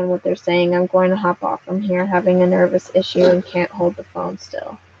understand what they're saying. I'm going to hop off from here, having a nervous issue and can't hold the phone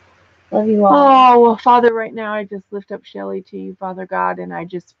still. Love you all. Oh, well, Father, right now I just lift up Shelly to you, Father God, and I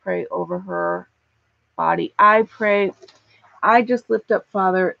just pray over her body. I just lift up,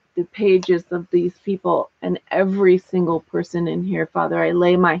 Father, the pages of these people and every single person in here, Father. I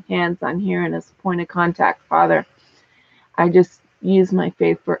lay my hands on here and as a point of contact, Father. I just use my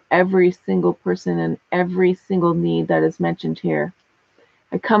faith for every single person and every single need that is mentioned here.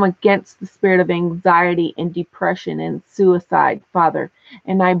 I come against the spirit of anxiety and depression and suicide, Father,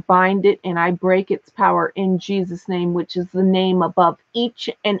 and I bind it and I break its power in Jesus' name, which is the name above each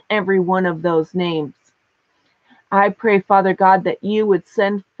and every one of those names. I pray, Father God, that you would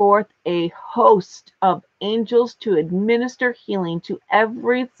send forth a host of angels to administer healing to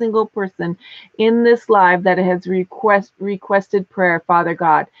every single person in this live that has requested prayer, Father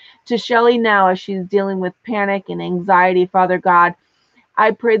God. To Shelly now, as she's dealing with panic and anxiety, Father God,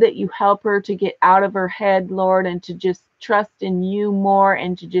 I pray that you help her to get out of her head, Lord, and to just trust in you more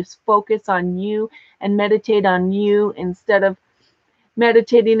and to just focus on you and meditate on you instead of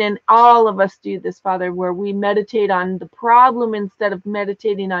meditating. And all of us do this, Father, where we meditate on the problem instead of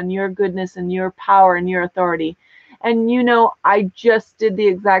meditating on your goodness and your power and your authority. And I just did the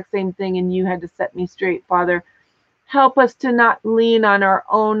exact same thing and you had to set me straight, Father. Help us to not lean on our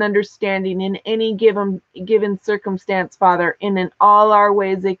own understanding in any given circumstance, Father, and in all our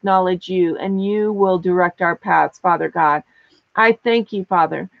ways acknowledge you, and you will direct our paths, Father God. I thank you,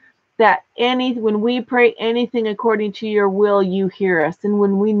 Father, that when we pray anything according to your will, you hear us. And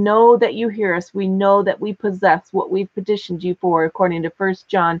when we know that you hear us, we know that we possess what we've petitioned you for, according to 1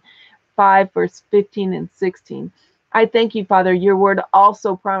 John 5, verse 15 and 16. I thank you, Father. Your word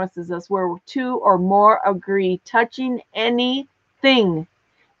also promises us where two or more agree touching anything,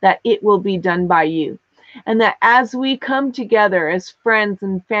 that it will be done by you. And that as we come together as friends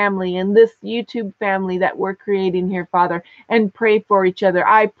and family in this YouTube family that we're creating here, Father, and pray for each other,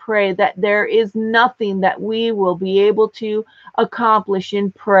 I pray that there is nothing that we will be able to accomplish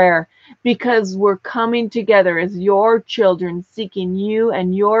in prayer, because we're coming together as your children, seeking you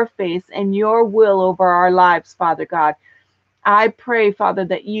and your face and your will over our lives, Father God. I pray, Father,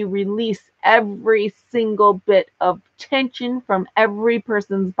 that you release every single bit of tension from every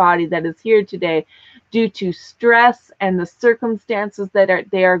person's body that is here today due to stress and the circumstances that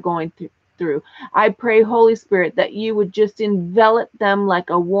they are going through. I pray, Holy Spirit, that you would just envelop them like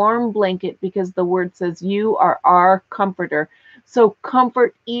a warm blanket, because the word says you are our comforter. So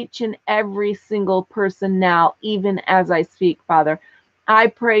comfort each and every single person now, even as I speak, Father. I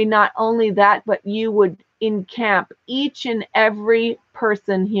pray not only that, but you would encamp each and every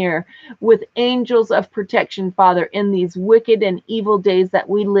person here with angels of protection, Father, in these wicked and evil days that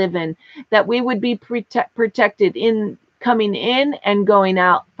we live in, that we would be protected in coming in and going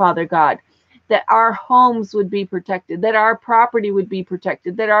out, Father God, that our homes would be protected, that our property would be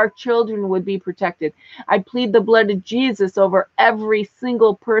protected, that our children would be protected. I plead the blood of Jesus over every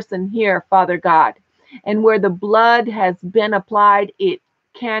single person here, Father God. And where the blood has been applied, it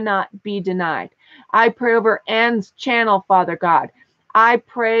cannot be denied. I pray over Anne's channel, Father God. I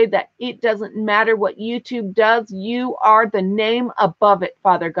pray that it doesn't matter what YouTube does. You are the name above it,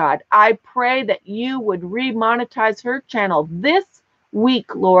 Father God. I pray that you would remonetize her channel this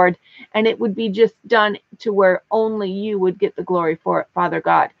week, Lord, and it would be just done to where only you would get the glory for it, Father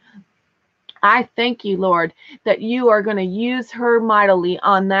God. I thank you, Lord, that you are going to use her mightily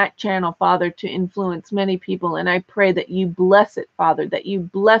on that channel, Father, to influence many people. And I pray that you bless it, Father, that you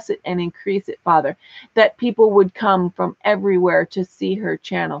bless it and increase it, Father, that people would come from everywhere to see her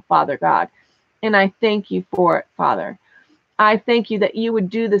channel, Father God. And I thank you for it, Father. I thank you that you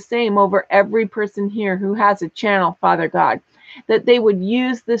would do the same over every person here who has a channel, Father God, that they would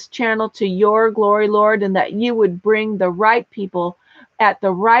use this channel to your glory, Lord, and that you would bring the right people at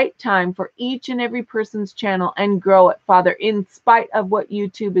the right time for each and every person's channel and grow it, Father, in spite of what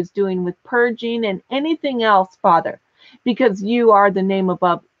YouTube is doing with purging and anything else, Father, because you are the name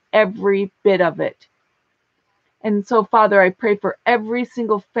above every bit of it. And so, Father, I pray for every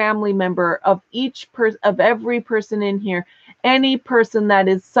single family member of every person in here, any person that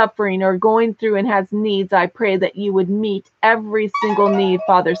is suffering or going through and has needs. I pray that you would meet every single need,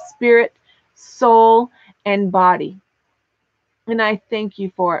 Father, spirit, soul, and body. And I thank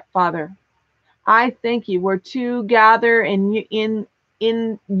you for it, Father. I thank you. We're to gather in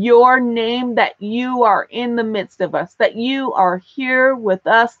your name, that you are in the midst of us, that you are here with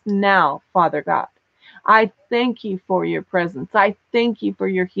us now, Father God. I thank you for your presence. I thank you for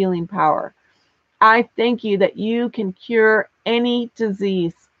your healing power. I thank you that you can cure any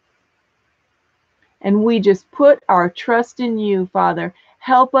disease. And we just put our trust in you, Father.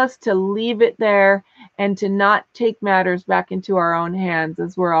 Help us to leave it there and to not take matters back into our own hands,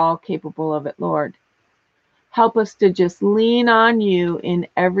 as we're all capable of it, Lord. Help us to just lean on you in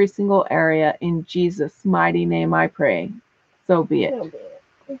every single area. In Jesus' mighty name I pray. So be it.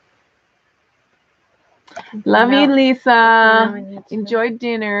 Love you, Lisa. Enjoy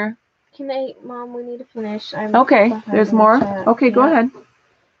dinner. Mom, we need to finish. Okay, there's more? Okay, go ahead.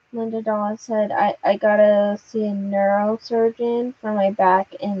 Linda Dawn said, I gotta see a neurosurgeon for my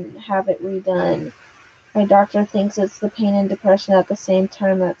back and have it redone. My doctor thinks it's the pain and depression at the same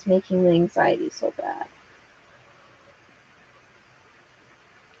time that's making the anxiety so bad.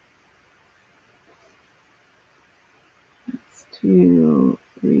 It's to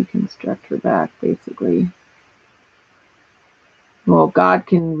reconstruct her back, basically. Well, God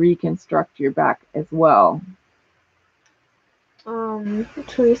can reconstruct your back as well.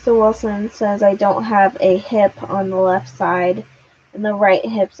 Teresa Wilson says, I don't have a hip on the left side, and the right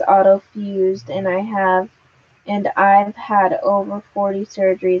hip's auto-fused, and I've had over 40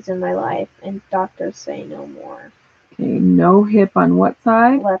 surgeries in my life, and doctors say no more. Okay, no hip on what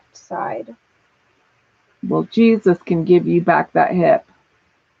side? Left side. Well, Jesus can give you back that hip.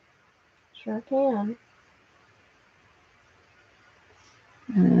 Sure can.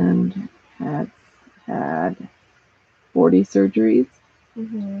 And has had 40 surgeries.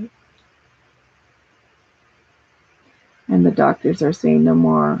 Mm-hmm. And the doctors are saying no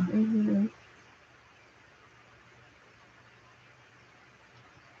more. Mm-hmm.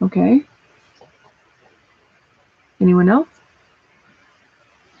 Okay. Anyone else?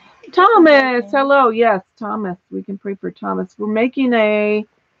 Thomas, hello. Yes, Thomas. We can pray for Thomas. We're making a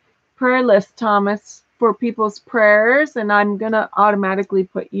prayer list, Thomas, for people's prayers, and I'm going to automatically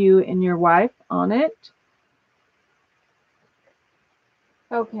put you and your wife on it.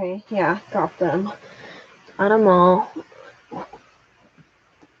 Okay, yeah, got them. Got them all.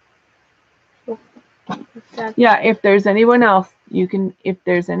 Yeah, if there's anyone else, you can, if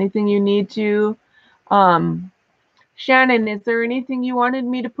there's anything you need to, Shannon, is there anything you wanted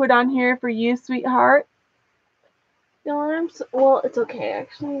me to put on here for you, sweetheart? No, well, it's okay,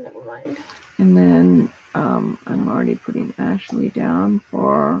 actually, never mind. And then I'm already putting Ashley down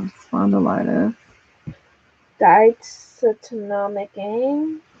for spondylitis.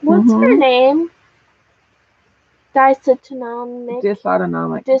 Dysautonomic. What's her name? Dysautonomic.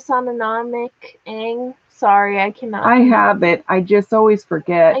 Sorry, I cannot. I have it. I just always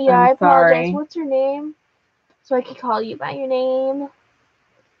forget. Yeah, I apologize. What's her name? So I can call you by your name.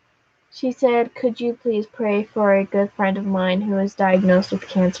 She said, could you please pray for a good friend of mine who was diagnosed with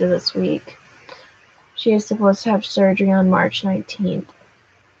cancer this week? She is supposed to have surgery on March 19th.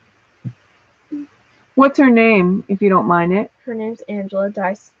 What's her name, if you don't mind it? Her name's Angela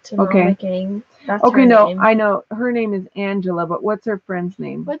Dysautonomic. That's okay, no, name. I know. Her name is Angela, but what's her friend's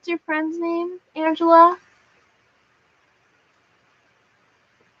name? What's your friend's name, Angela?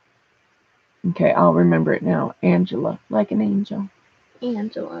 Okay, I'll remember it now. Angela, like an angel.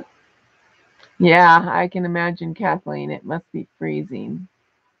 Angela. Yeah, I can imagine, Kathleen. It must be freezing.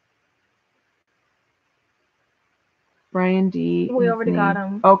 Brian D. We already got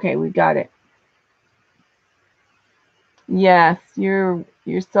him. Okay, we got it. Yes, you're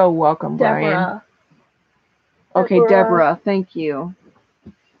so welcome, Brian. Okay, Deborah, thank you.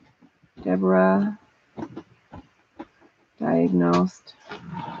 Deborah, diagnosed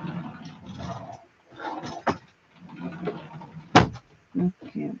with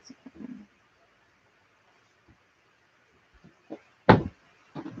cancer.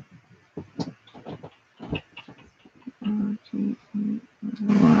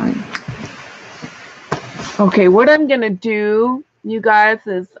 Okay, what I'm gonna do, you guys,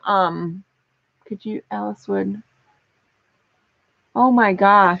 is could you, Alice Wood? Oh my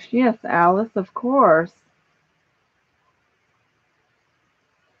gosh, yes, Alice, of course.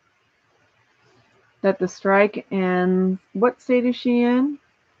 That the strike ends. What state is she in?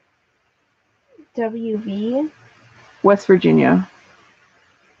 WV. West Virginia.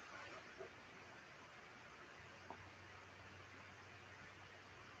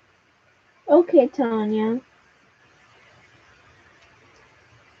 Okay, Tanya.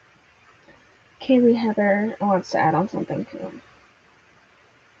 Kaylee Heather wants to add on something too.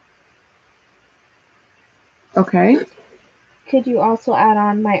 Okay. Could you also add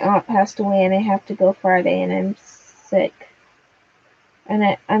on, my aunt passed away and I have to go Friday and I'm sick.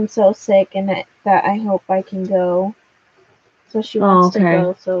 And I'm so sick and that I hope I can go. So she wants to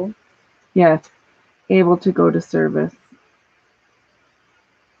go, so. Yes, able to go to service.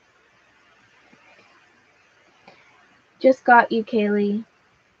 Just got you, Kaylee.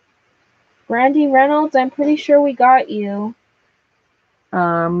 Brandy Reynolds, I'm pretty sure we got you.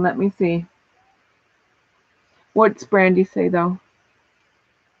 Let me see. What's Brandy say, though?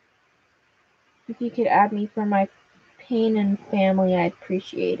 If you could add me for my pain and family, I'd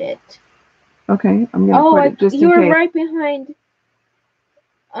appreciate it. Okay, I'm going to put it just in case. You were right behind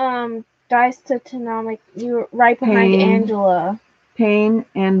Dysautonomic. You were right behind Angela. Pain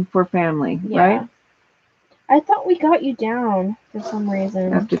and for family, right? I thought we got you down for some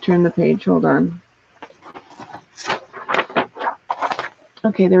reason. I have to turn the page. Hold on.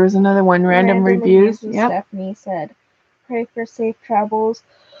 Okay, there was another one. Random reviews. Yep. Stephanie said, pray for safe travels.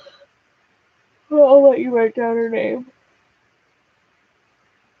 I'll let you write down her name.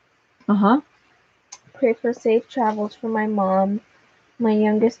 Uh-huh. Pray for safe travels for my mom, my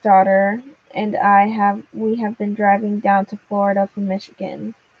youngest daughter, and we have been driving down to Florida from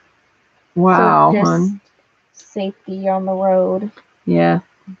Michigan. Wow, so just safety on the road. Yeah,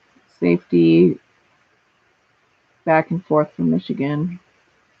 safety back and forth from Michigan.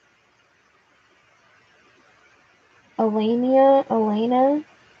 Elena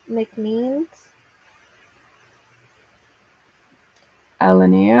McMeans.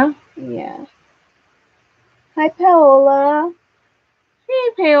 Elenia? Yeah. Hi, Paola. Hey,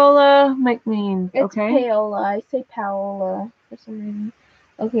 Paola McMeans. It's Paola. I say Paola for some reason.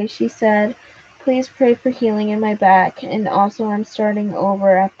 Okay, she said, Please pray for healing in my back, and also I'm starting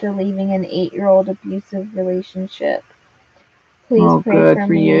over after leaving an 8-year-old abusive relationship. Please pray for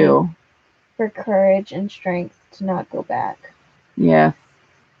me you. For courage and strength to not go back. Yes.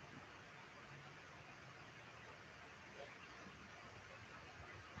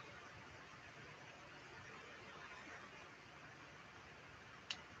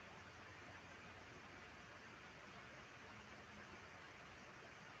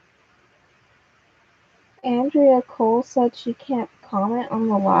 Andrea Cole said she can't comment on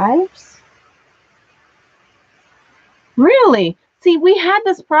the lives. Really? See, we had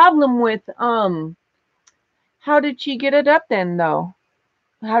this problem with how did she get it up then though?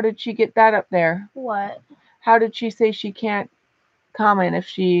 How did she get that up there? What? How did she say she can't comment if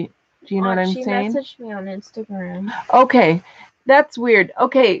she, do you know what I'm saying? She messaged me on Instagram. Okay, that's weird.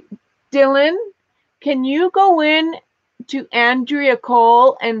 Okay, Dylan, can you go in to Andrea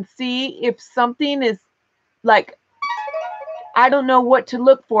Cole and see if something is like, I don't know what to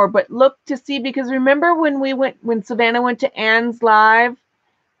look for, but look to see, because remember when Savannah went to Anne's live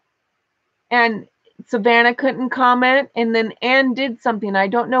and Savannah couldn't comment, and then Anne did something. I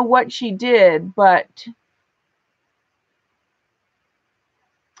don't know what she did, but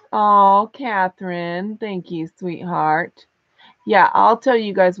oh, Catherine, thank you, sweetheart. Yeah, I'll tell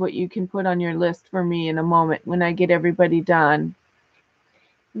you guys what you can put on your list for me in a moment when I get everybody done.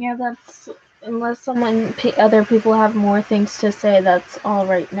 Yeah, that's, unless other people have more things to say, that's all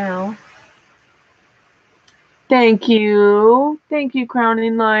right now. Thank you. Thank you,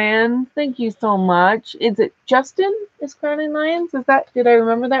 Crowning Lions. Thank you so much. Is it Justin is Crowning Lions? Did I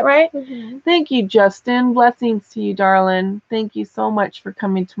remember that right? Mm-hmm. Thank you, Justin. Blessings to you, darling. Thank you so much for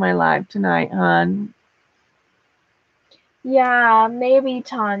coming to my live tonight, hon. Yeah, maybe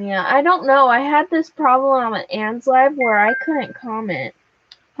Tanya. I don't know. I had this problem on Anne's live where I couldn't comment.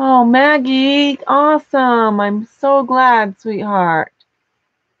 Oh, Maggie. Awesome. I'm so glad, sweetheart.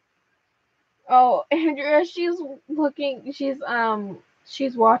 Oh, Andrea, she's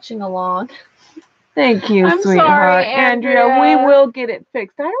watching along. Thank you, I'm sweetheart. sorry, Andrea, we will get it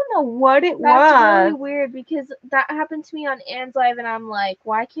fixed. I don't know what it was. That's really weird, because that happened to me on Anne's live, and I'm like,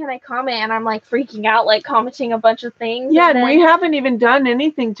 why can't I comment? And I'm like freaking out, like commenting a bunch of things. Yeah, and we haven't even done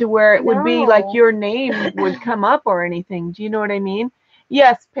anything to where it would be like No. your name would come up or anything. Do you know what I mean?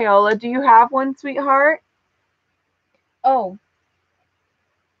 Yes, Paola, do you have one, sweetheart? Oh.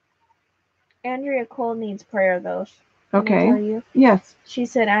 Andrea Cole needs prayer, though. Can I tell you? Yes. She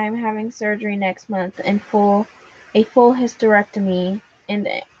said, I am having surgery next month and a full hysterectomy, and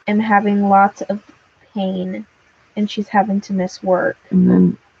am having lots of pain, and she's having to miss work. And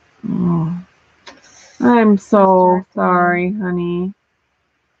then, oh, I'm so sorry, honey.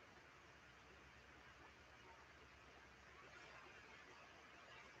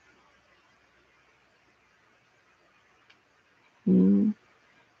 And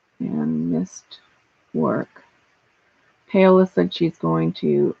missed work. Paola said she's going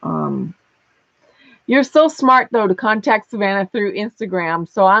to, you're so smart, though, to contact Savannah through Instagram.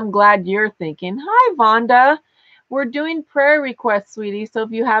 So I'm glad you're thinking. Hi, Vonda. We're doing prayer requests, sweetie. So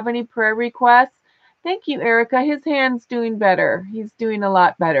if you have any prayer requests, thank you, Erica. His hand's doing better. He's doing a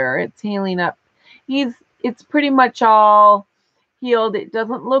lot better. It's healing up. It's pretty much all healed. It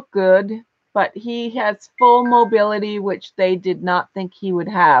doesn't look good, but he has full mobility, which they did not think he would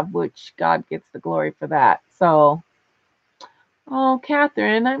have, which God gets the glory for that. So, oh,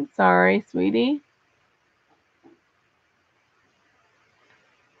 Catherine, I'm sorry, sweetie.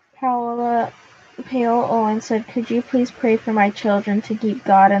 Paola Pale Owen said, could you please pray for my children to keep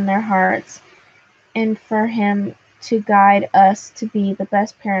God in their hearts, and for him to guide us to be the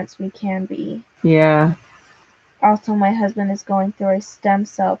best parents we can be? Yeah. Also, my husband is going through a stem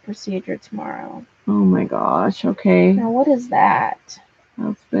cell procedure tomorrow. Oh my gosh, okay. Now, what is that?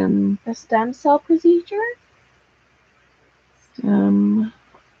 That's been a stem cell procedure? Stem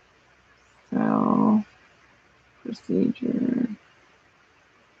cell procedure.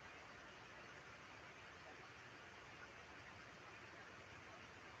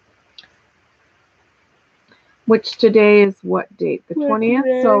 Which today is what date? The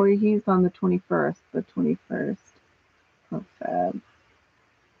 20th? So he's on the 21st. The 21st of Feb.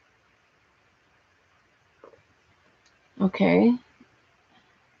 Okay.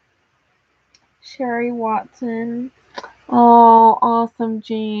 Sherry Watson. Oh, awesome,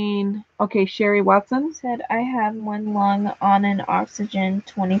 Jean. Okay, Sherry Watson said, I have one lung on an oxygen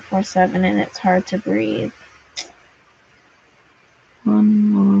 24/7 and it's hard to breathe.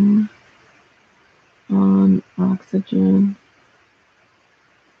 One lung on oxygen.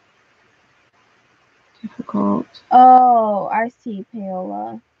 Difficult. Oh, I see,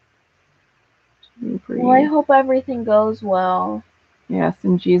 Paola. Well, I hope everything goes well. Yes,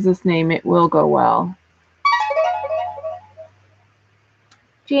 in Jesus' name it will go well.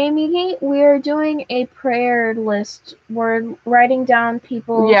 Jamie, we're doing a prayer list. We're writing down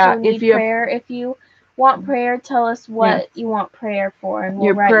people who need prayer. If you want prayer, tell us what you want prayer for, and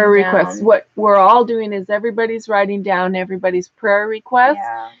we'll write prayer requests. What we're all doing is everybody's writing down everybody's prayer requests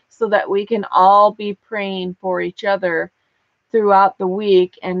so that we can all be praying for each other throughout the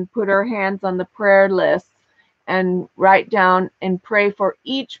week and put our hands on the prayer list and write down and pray for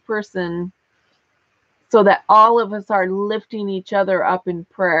each person so that all of us are lifting each other up in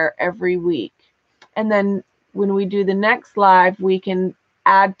prayer every week. And then when we do the next live, we can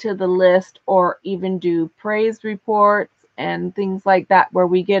add to the list or even do praise reports and things like that where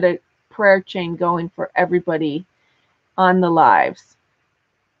we get a prayer chain going for everybody on the lives.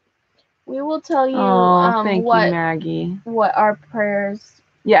 We will tell you thank you, Maggie. What our prayers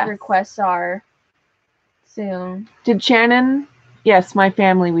requests are soon. Did Shannon? Yes, my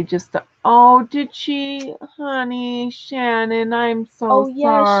family. We just. Oh, did she, honey? Shannon, I'm so sorry. Oh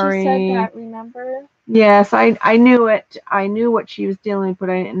yeah, she said that. Remember? Yes, I knew it. I knew what she was dealing with,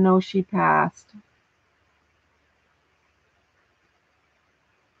 but I didn't know she passed.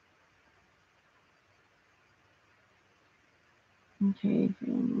 Okay,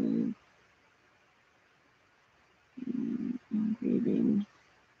 family. I'm grieving.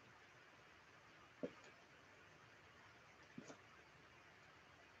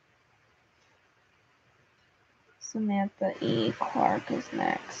 Samantha E. Clark is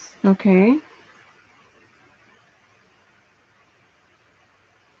next. Okay.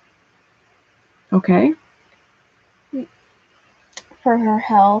 Okay. For her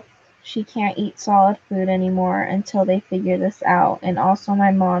health, she can't eat solid food anymore until they figure this out. And also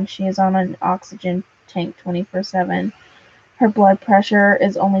my mom, she is on an oxygen tank 24/7. Her blood pressure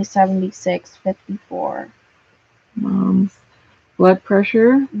is only 76/54. Mom's blood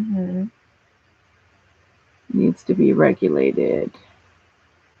pressure needs to be regulated.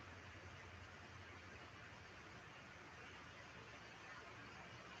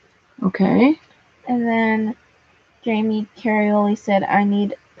 Okay. And then Jamie Carioli said, I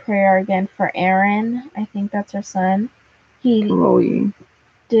need prayer again for Aaron. I think that's her son. He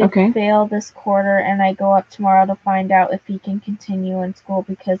did fail this quarter, and I go up tomorrow to find out if he can continue in school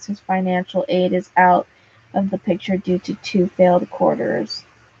because his financial aid is out of the picture due to 2 failed quarters.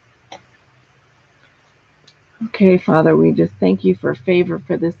 Okay, Father, we just thank you for favor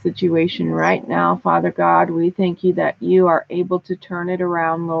for this situation right now, Father God. We thank you that you are able to turn it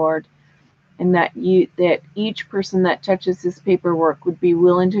around, Lord, and that each person that touches this paperwork would be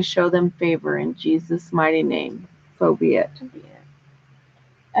willing to show them favor in Jesus' mighty name. So be it.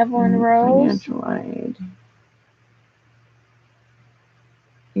 Evelyn Rose. Financial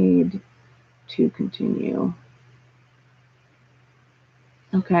aid to continue.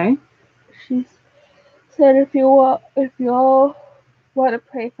 Okay. She said, if you all want to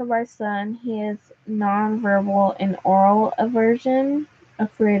pray for my son, he is nonverbal and oral aversion,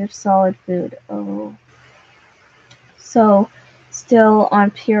 afraid of solid food. Oh. So, still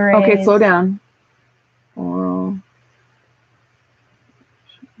on purees. Okay, slow down. Oral.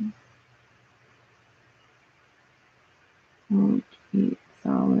 Won't eat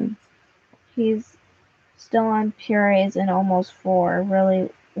solids. He's still on purees and almost 4. Really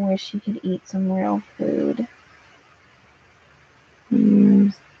wish he could eat some real food.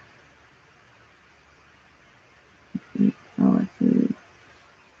 Years. Eat solid food.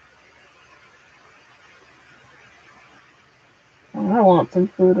 I want some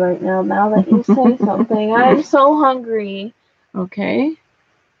food right now that you say something. I'm so hungry. Okay.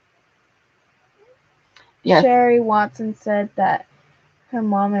 Yes. Sherry Watson said that her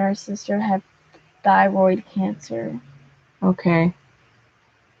mom and her sister have thyroid cancer. Okay.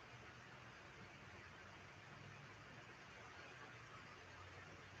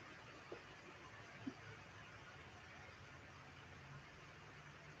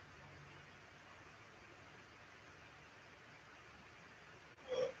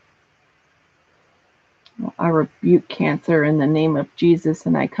 I rebuke cancer in the name of Jesus,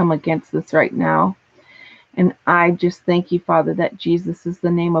 and I come against this right now. And I just thank you, Father, that Jesus is the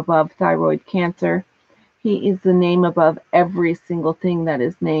name above thyroid cancer. He is the name above every single thing that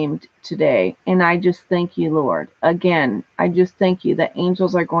is named today. And I just thank you, Lord. Again, I just thank you that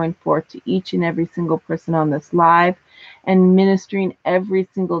angels are going forth to each and every single person on this live and ministering every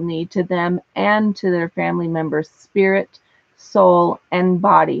single need to them and to their family members' spirit, soul, and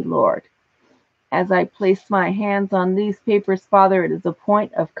body, Lord. As I place my hands on these papers, Father, it is a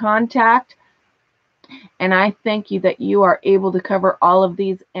point of contact And I thank you that you are able to cover all of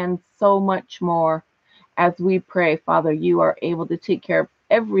these and so much more. As we pray, Father, you are able to take care of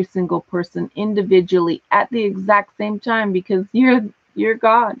every single person individually at the exact same time, because you're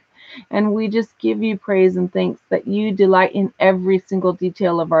God. And we just give you praise and thanks that you delight in every single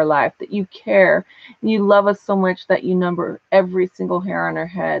detail of our life, that you care, and you love us so much that you number every single hair on our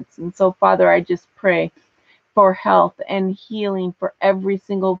heads. And so, Father, I just pray for health and healing for every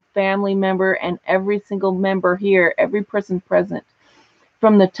single family member and every single member here, every person present,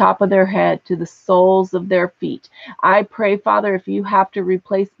 from the top of their head to the soles of their feet. I pray, Father, if you have to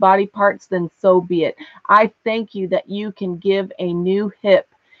replace body parts, then so be it. I thank you that you can give a new hip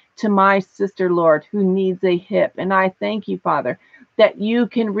to my sister, Lord, who needs a hip. And I thank you, Father, that you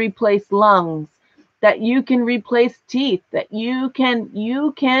can replace lungs, that you can replace teeth, that you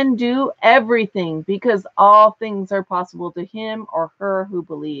can do everything, because all things are possible to him or her who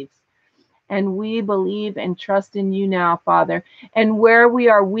believes. And we believe and trust in you now, Father. And where we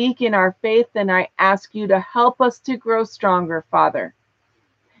are weak in our faith, then I ask you to help us to grow stronger, Father.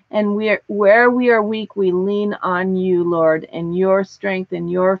 And where we are weak, we lean on you, Lord, and your strength and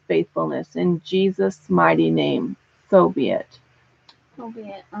your faithfulness. In Jesus' mighty name, so be it. So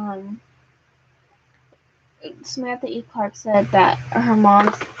be it. Samantha E. Clark said that her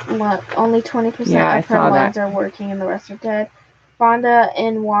mom's only 20% of her lungs are working and the rest are dead. Vonda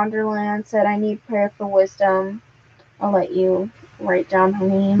in Wonderland said, I need prayer for wisdom. I'll let you write down her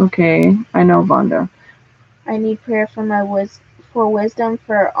name. Okay, I know Vonda. I need prayer for wisdom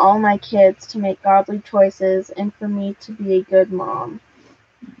for all my kids to make godly choices and for me to be a good mom.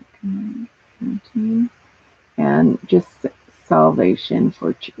 And just salvation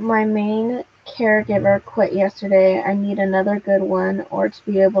for my main caregiver quit yesterday. I need another good one or to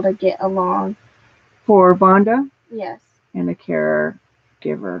be able to get along. For Vonda? Yes. And a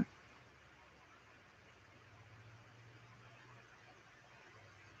caregiver.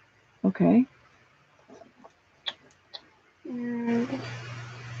 Okay.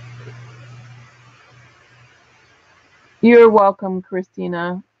 You're welcome,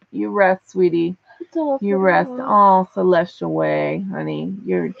 Christina. You rest, sweetie. You rest all celestial way, honey.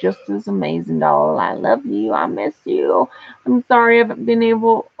 You're just as amazing, doll. I love you. I miss you. I'm sorry I haven't been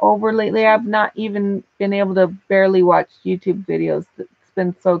able over lately. I've not even been able to barely watch YouTube videos. It's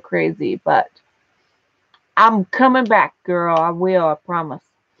been so crazy, but I'm coming back, girl. I will, I promise.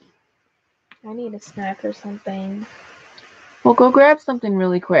 I need a snack or something. Well, go grab something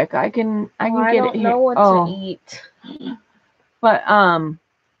really quick. I can get it here. I don't know what to eat. But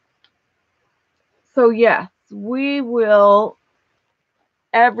so yes, we will.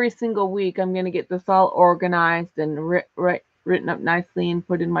 Every single week, I'm going to get this all organized and written up nicely and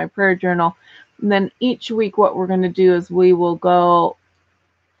put in my prayer journal. And then each week, what we're going to do is we will go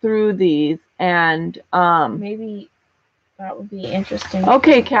through these and maybe that would be interesting.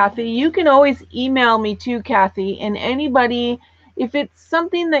 Okay, Kathy, you can always email me too, Kathy. And anybody, if it's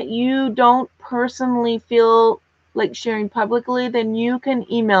something that you don't personally feel like sharing publicly, then you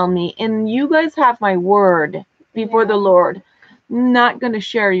can email me. And you guys have my word before the Lord. I'm not going to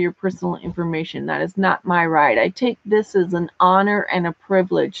share your personal information. That is not my right. I take this as an honor and a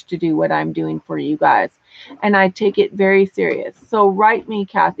privilege to do what I'm doing for you guys. And I take it very serious. So write me,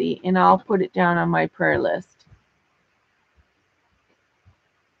 Kathy, and I'll put it down on my prayer list.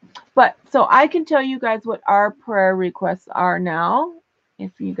 But so I can tell you guys what our prayer requests are now.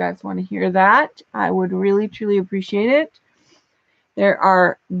 If you guys want to hear that, I would really, truly appreciate it. There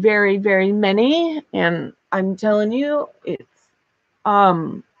are very, very many, and I'm telling you, it's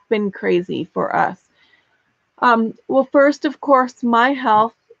been crazy for us. Well, first, of course, my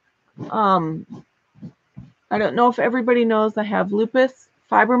health. I don't know if everybody knows I have lupus,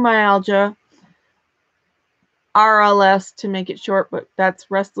 fibromyalgia, RLS to make it short, but that's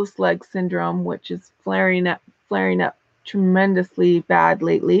restless leg syndrome, which is flaring up tremendously bad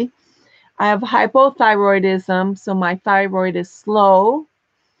lately. I have hypothyroidism, so my thyroid is slow.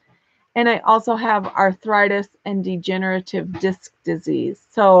 And I also have arthritis and degenerative disc disease.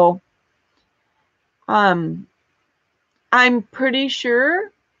 So I'm pretty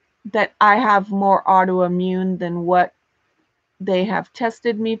sure that I have more autoimmune than what they have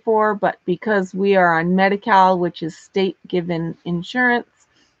tested me for, but because we are on Medi-Cal, which is state-given insurance,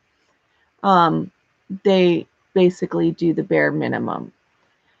 they basically do the bare minimum.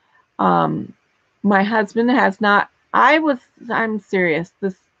 My husband has not. I'm serious.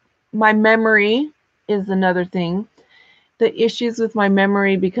 My memory is another thing. The issues with my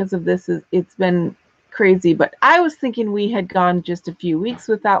memory because of this it's been crazy. But I was thinking we had gone just a few weeks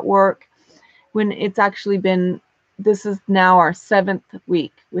without work, when it's actually been. This is now our 7th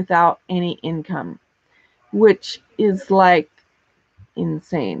week without any income. which is like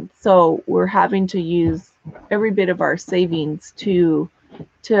insane. So we're having to use every bit of our savings to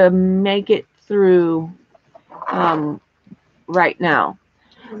make it through right now.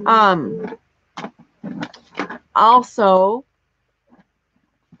 Also,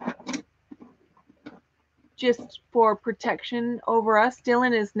 just for protection over us,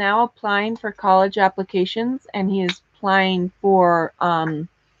 Dylan is now applying for college applications, and he is applying for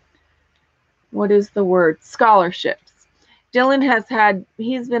what is the word? Scholarships. Dylan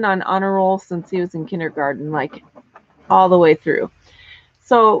he's been on honor roll since he was in kindergarten, like all the way through.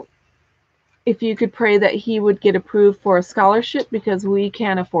 So if you could pray that he would get approved for a scholarship, because we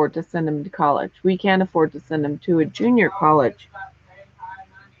can't afford to send him to college. We can't afford to send him to a junior college.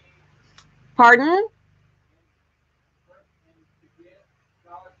 Pardon?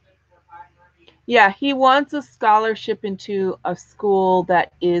 Yeah, he wants a scholarship into a school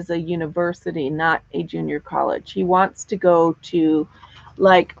that is a university, not a junior college. He wants to go to,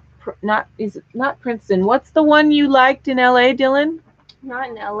 like, not Princeton. What's the one you liked in LA, Dylan? Not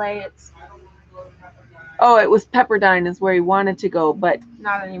in LA. It was Pepperdine is where he wanted to go, but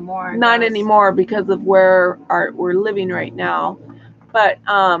not anymore. Not anymore because of where we're living right now. But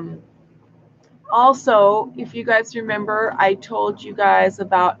also, if you guys remember, I told you guys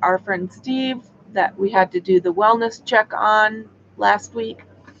about our friend Steve that we had to do the wellness check on last week.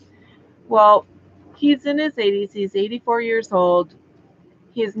 Well, he's in his 80s. He's 84 years old.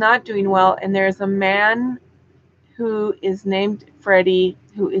 He's not doing well, and there's a man who is named Freddie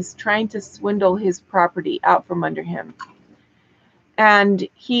who is trying to swindle his property out from under him. And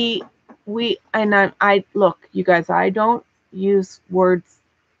I look, you guys, I don't use words.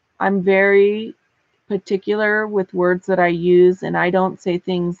 I'm very particular with words that I use, and I don't say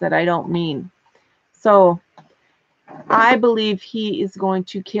things that I don't mean. So I believe he is going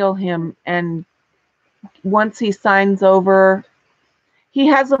to kill him, and once he signs over, he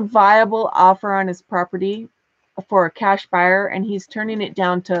has a viable offer on his property for a cash buyer, and he's turning it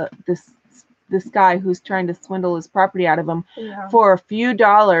down to this guy who's trying to swindle his property out of him for a few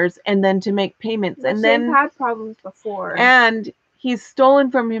dollars, and then to make payments. And then they've had problems before. And he's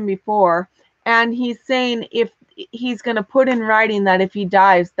stolen from him before, and he's saying if he's going to put in writing that if he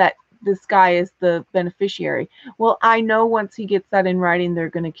dies, that this guy is the beneficiary. Well, I know once he gets that in writing, they're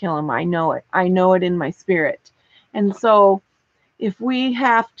going to kill him. I know it. I know it in my spirit. And so if we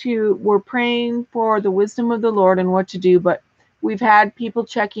have to, we're praying for the wisdom of the Lord and what to do, but we've had people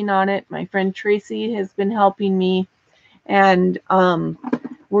checking on it. My friend Tracy has been helping me, and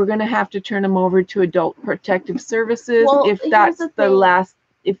we're going to have to turn him over to Adult Protective Services if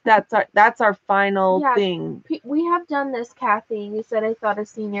that's that's our final thing. We have done this, Kathy. You said I thought a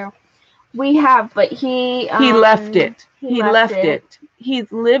senior. We have, but he left it. He left it.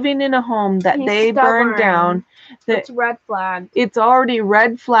 He's living in a home that they burned down. It's red flagged. It's already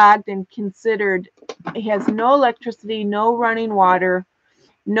red flagged and considered. He has no electricity, no running water,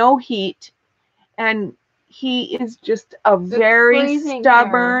 no heat, and he is just a very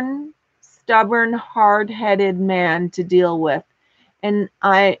stubborn, hard-headed man to deal with. And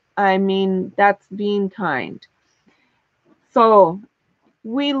I mean, that's being kind. So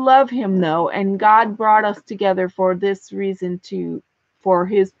we love him though, and God brought us together for this reason, for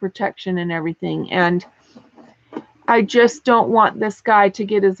his protection and everything. And I just don't want this guy to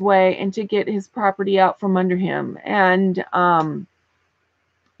get his way and to get his property out from under him. And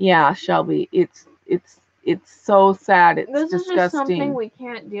yeah, Shelby, it's so sad. It's disgusting. This is just something we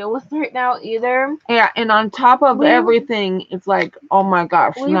can't deal with right now either. Yeah, and on top of everything, it's like, oh my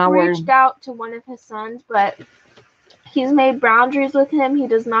gosh. We've reached out to one of his sons, but he's made boundaries with him. He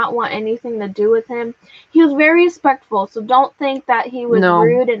does not want anything to do with him. He was very respectful, so don't think that he was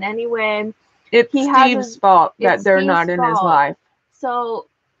rude in any way. It's Steve's fault that they're not in his life. So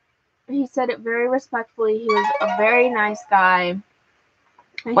he said it very respectfully. He was a very nice guy.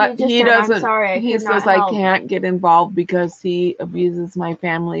 And but he doesn't. I'm sorry, he says I can't get involved because he abuses my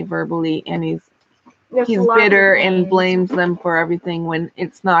family verbally, and he's bitter and blames them for everything when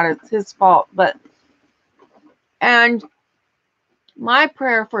it's not. It's his fault. And my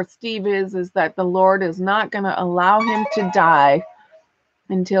prayer for Steve is that the Lord is not going to allow him to die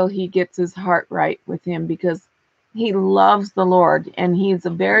until he gets his heart right with him, because he loves the Lord, and he has a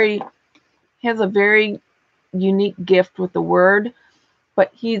very unique gift with the word,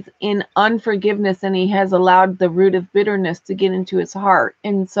 but he's in unforgiveness, and he has allowed the root of bitterness to get into his heart.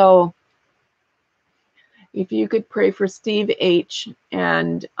 And so if you could pray for Steve H.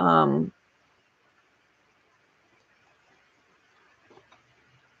 and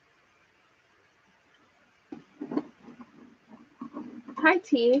hi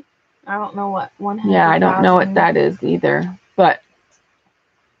T. I don't know what 100,000. Yeah, I don't know what that is either. But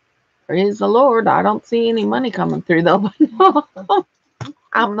praise the Lord, I don't see any money coming through though.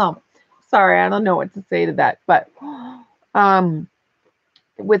 I don't know. Sorry, I don't know what to say to that. But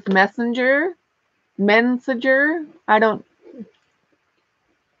with Messenger, I don't.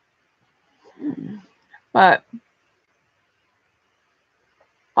 But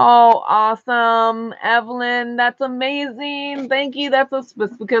oh, awesome, Evelyn, that's amazing. Thank you. That's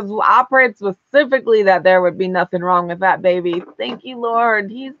because I prayed specifically that there would be nothing wrong with that baby. Thank you, Lord.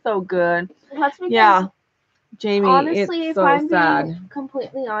 He's so good. That's because, yeah, Jamie. Honestly, it's if so I'm sad. being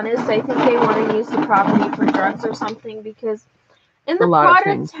completely honest, I think they want to use the property for drugs or something because in the part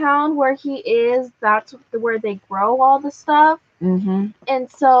of town where he is, that's where they grow all the stuff. Mm-hmm. And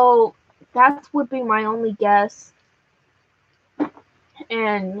so that would be my only guess.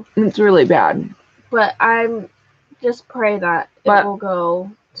 And it's really bad. But I'm just pray that it will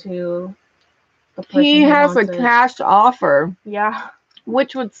go to the person he has a cash offer. Yeah.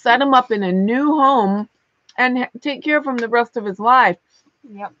 Which would set him up in a new home and take care of him the rest of his life.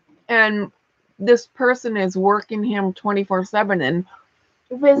 Yep. And this person is working him 24/7, and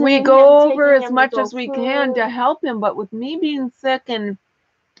we go over as much as we can to help him. But with me being sick and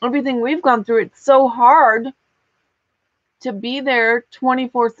everything we've gone through, it's so hard to be there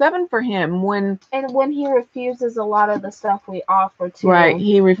 24/7 for him when he refuses a lot of the stuff we offer too. Right,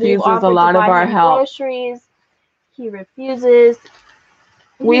 he refuses a lot of our help. Groceries, he refuses.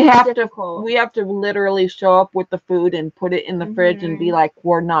 We have to literally show up with the food and put it in the fridge and be like,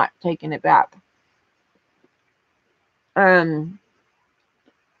 we're not taking it back.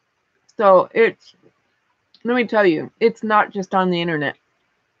 So let me tell you, it's not just on the internet.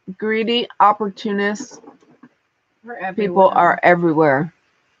 Greedy, opportunists, people are everywhere.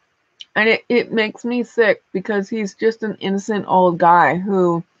 And it makes me sick because he's just an innocent old guy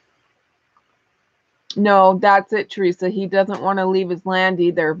who, no, that's it, Teresa. He doesn't want to leave his land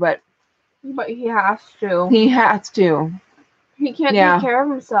either, but he has to. He has to. He can't take care of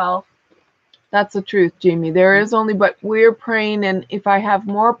himself. That's the truth, Jamie. There is only, but we're praying, and if I have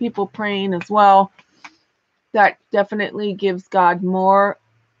more people praying as well, that definitely gives God more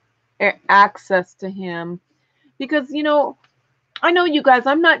access to him. Because, I know you guys,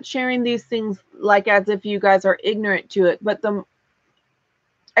 I'm not sharing these things like as if you guys are ignorant to it, but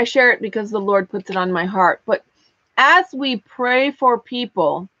I share it because the Lord puts it on my heart. But as we pray for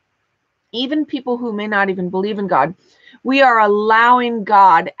people, even people who may not even believe in God, we are allowing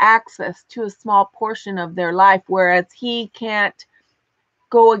God access to a small portion of their life, whereas he can't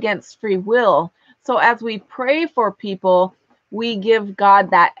go against free will. So as we pray for people, we give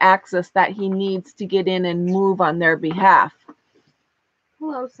God that access that he needs to get in and move on their behalf.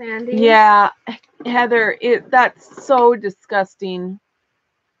 Hello, Sandy. Yeah, Heather, that's so disgusting.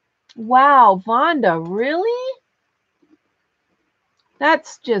 Wow, Vonda, really?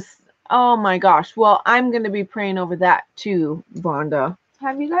 That's just, oh my gosh. Well, I'm going to be praying over that too, Vonda.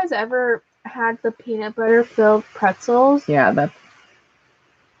 Have you guys ever had the peanut butter filled pretzels? Yeah,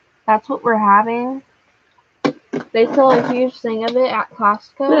 that's what we're having. They sell a huge thing of it at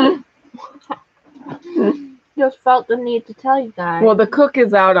Costco. Just felt the need to tell you guys. Well, the cook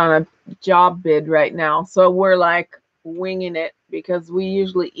is out on a job bid right now, so we're like winging it because we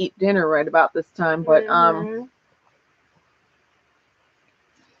usually eat dinner right about this time. But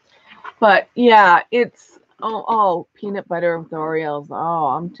yeah, it's peanut butter with Oreos. Oh,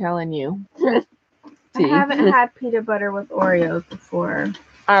 I'm telling you. I haven't had peanut butter with Oreos before.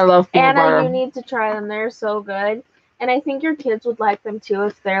 I love peanut butter. Anna, you need to try them. They're so good. And I think your kids would like them too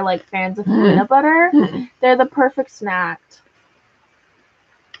if they're like fans of peanut butter. They're the perfect snack.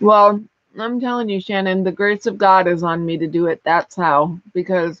 Well, I'm telling you, Shannon, the grace of God is on me to do it. That's how.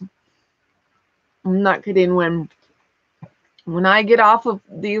 Because I'm not kidding. When I get off of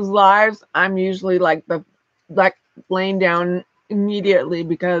these lives, I'm usually like laying down immediately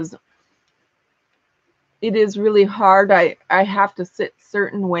because it is really hard. I have to sit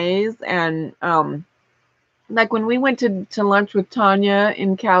certain ways, and like when we went to lunch with Tanya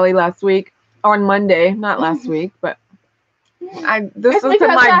in Cali last week, or on Monday, not last week, but this is in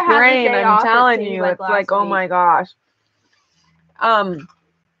my brain. I'm telling you, it's like, oh my gosh.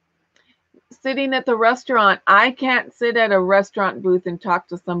 Sitting at the restaurant, I can't sit at a restaurant booth and talk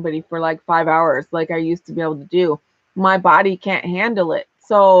to somebody for like 5 hours like I used to be able to do. My body can't handle it.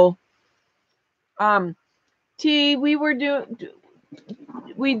 So, we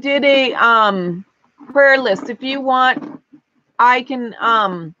did a prayer list. If you want, I can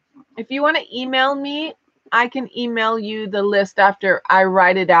if you want to email me, I can email you the list after I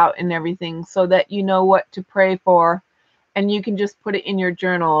write it out and everything so that you know what to pray for. and you can just put it in your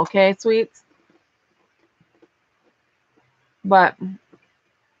journal, okay, sweets? But,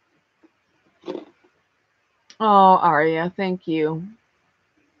 oh, Aria, thank you.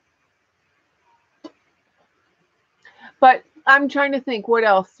 But I'm trying to think what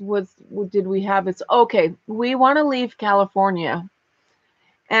else did we have? It's okay. We want to leave California,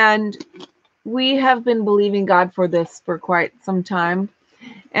 and we have been believing God for this for quite some time.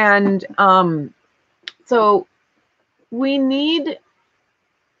 And so we need,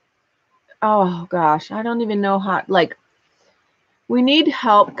 oh gosh, I don't even know how, like, we need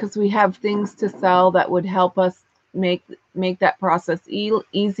help because we have things to sell that would help us make that process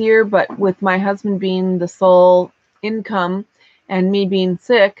easier. But with my husband being the sole income and me being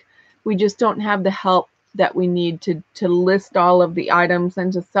sick, we just don't have the help that we need to list all of the items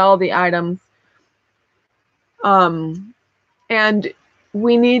and to sell the items. And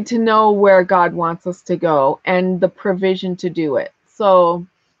we need to know where God wants us to go and the provision to do it. So,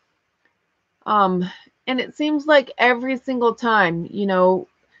 and it seems like every single time, you know,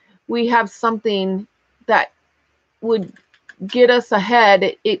 we have something that would get us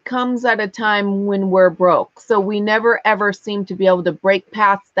ahead, it comes at a time when we're broke. So we never ever seem to be able to break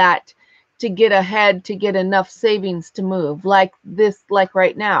past that to get ahead, to get enough savings to move like this, like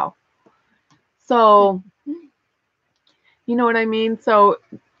right now. So, you know what I mean? So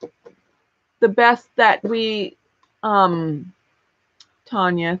the best that we, Tanya,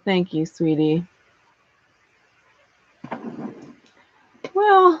 thank you, sweetie.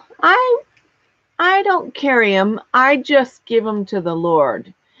 Well, I don't carry them. I just give them to the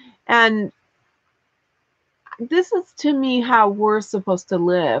Lord. And this is, to me, how we're supposed to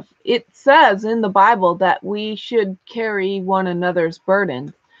live. It says in the Bible that we should carry one another's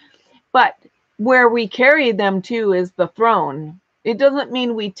burdens. But where we carry them to is the throne. It doesn't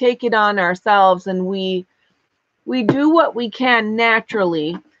mean we take it on ourselves and we do what we can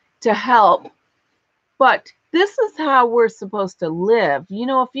naturally to help. But this is how we're supposed to live. You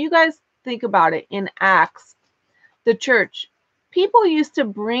know, if you guys think about it, in Acts, the church, people used to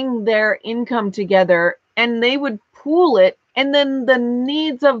bring their income together and they would pool it, and then the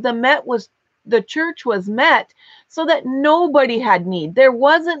needs of the church was met, so that nobody had need. There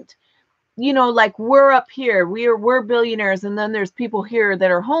wasn't, you know, like we're up here, we're billionaires, and then there's people here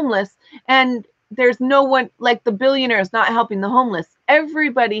that are homeless, and there's no one, like the billionaires not helping the homeless.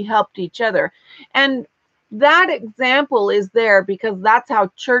 Everybody helped each other. And that example is there because that's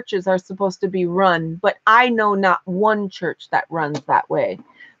how churches are supposed to be run. But I know not one church that runs that way.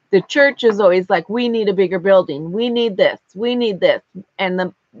 The church is always like, we need a bigger building. We need this. We need this. And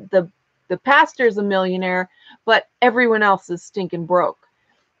the pastor's a millionaire, but everyone else is stinking broke.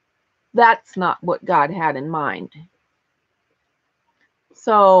 That's not what God had in mind.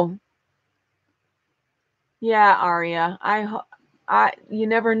 So, yeah, Aria, you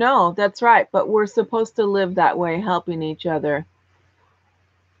never know. That's right. But we're supposed to live that way, helping each other.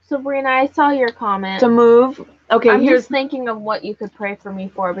 Sabrina, I saw your comment. To move. Okay, I'm just thinking of what you could pray for me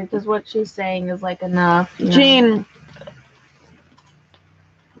for, because what she's saying is like enough. Jean,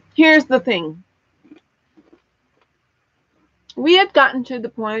 here's the thing. We had gotten to the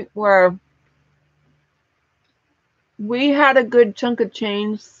point where we had a good chunk of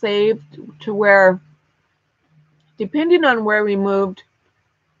change saved to where, depending on where we moved,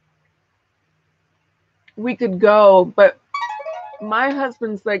 we could go. But my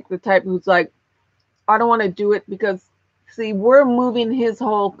husband's like the type who's like, I don't want to do it because, see, we're moving his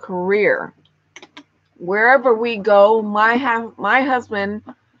whole career. Wherever we go, my husband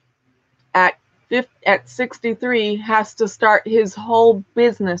at 63 has to start his whole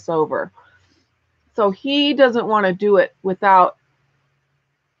business over. So he doesn't want to do it without,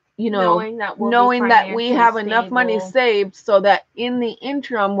 you know, knowing that we have enough money saved, so that in the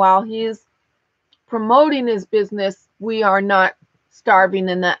interim, while he's promoting his business, we are not starving,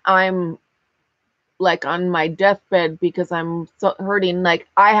 and that I'm like on my deathbed because I'm so hurting. Like,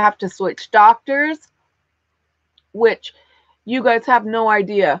 I have to switch doctors, which you guys have no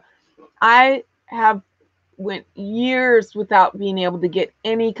idea. I have went years without being able to get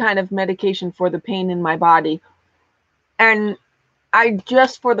any kind of medication for the pain in my body. And I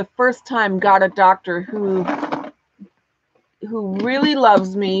just, for the first time, got a doctor who really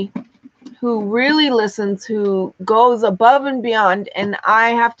loves me, who really listens, who goes above and beyond. And I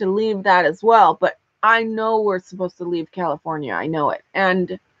have to leave that as well. But I know we're supposed to leave California. I know it.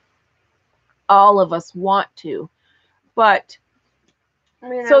 And all of us want to. But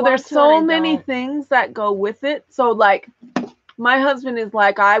so there's so many things that go with it. So like, my husband is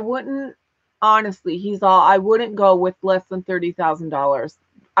like, I wouldn't, honestly, he's all, I wouldn't go with less than $30,000.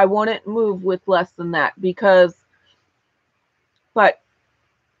 I wouldn't move with less than that, because but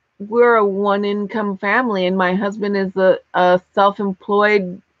we're a one-income family, and my husband is a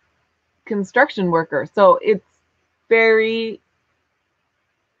self-employed construction worker. So it's very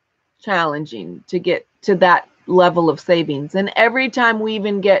challenging to get to that level of savings. And every time we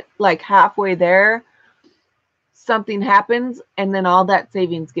even get like halfway there, something happens and then all that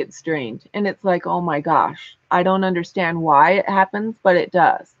savings gets drained. And it's like, oh my gosh, I don't understand why it happens, but it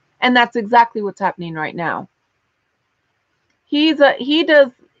does. And that's exactly what's happening right now.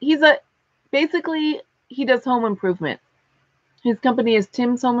 Basically he does home improvement. His company is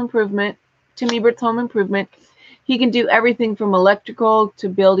Tim Ebates Home Improvement. He can do everything from electrical to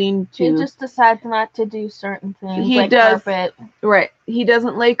building to... He just decides not to do certain things, carpet. Right. He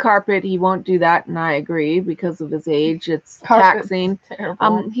doesn't lay carpet. He won't do that, and I agree, because of his age. It's taxing.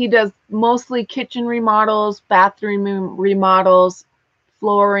 He does mostly kitchen remodels, bathroom remodels,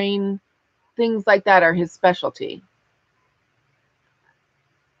 flooring, things like that are his specialty.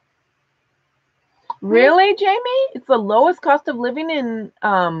 Really, Jamie? It's the lowest cost of living in...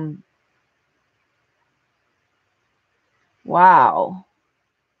 Wow.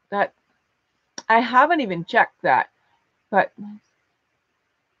 That... I haven't even checked that, but...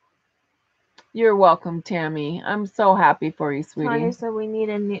 You're welcome, Tammy. I'm so happy for you, sweetie. Tanya said we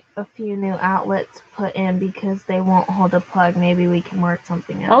need a few new outlets put in because they won't hold a plug. Maybe we can work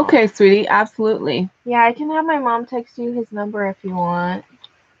something out. Okay, sweetie. Absolutely. Yeah, I can have my mom text you his number if you want.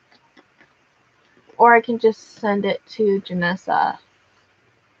 Or I can just send it to Janessa.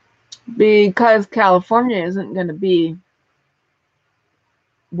 Because California isn't going to be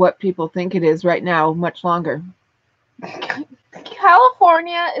what people think it is right now much longer.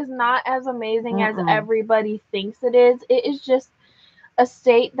 California is not as amazing as everybody thinks it is. It is just a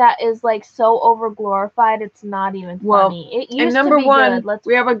state that is like so overglorified. It's not even funny. It used to be good.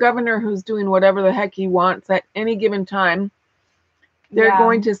 We have a governor who's doing whatever the heck he wants at any given time. They're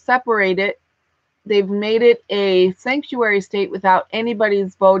going to separate it. They've made it a sanctuary state without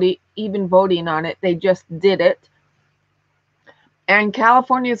anybody's even voting on it. They just did it. And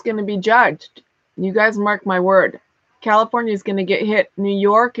California is going to be judged. You guys mark my word. California is going to get hit. New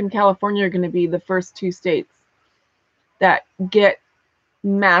York and California are going to be the first two states that get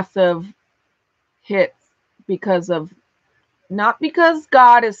massive hits because of, not because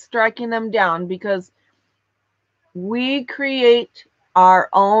God is striking them down, because we create our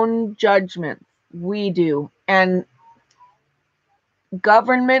own judgments. We do. And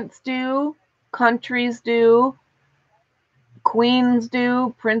governments do, countries do, queens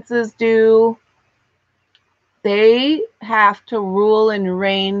do, princes do. They have to rule and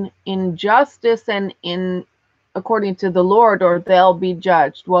reign in justice and in according to the Lord, or they'll be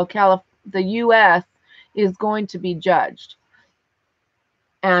judged. Well, the U.S. is going to be judged.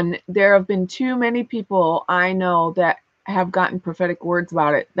 And there have been too many people I know that have gotten prophetic words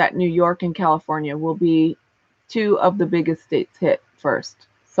about it, that New York and California will be two of the biggest states hit first.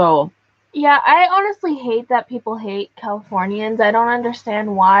 So... Yeah, I honestly hate that people hate Californians. I don't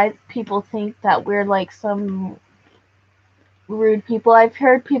understand why people think that we're like some rude people. I've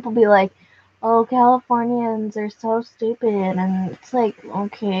heard people be like, oh, Californians are so stupid. And it's like,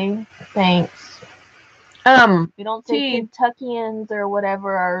 okay, thanks. We don't say Kentuckians or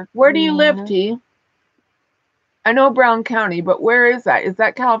whatever are... Where do you live, T? I know Brown County, but where is that? Is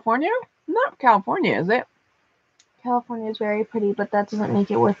that California? Not California, is it? California is very pretty, but that doesn't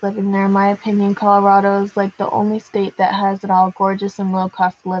make it worth living there. In my opinion, Colorado is like the only state that has it all, gorgeous and low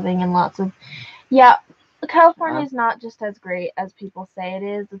cost of living and lots of... Yeah, California is not just as great as people say it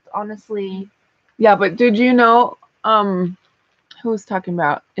is. It's honestly... Yeah, but did you know, who's talking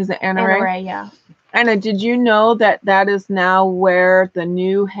about? Is it Anna Ray? Anna Ray, yeah. Anna, did you know that that is now where the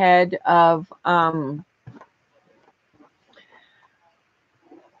new head of,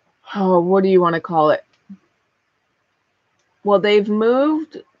 what do you want to call it? Well, they've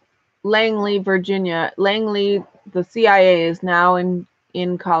moved Langley, Virginia. Langley, the CIA is now in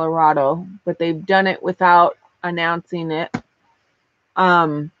Colorado, but they've done it without announcing it.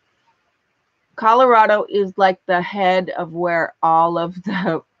 Colorado is like the head of where all of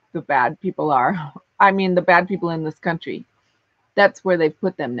the bad people are. I mean, the bad people in this country. That's where they've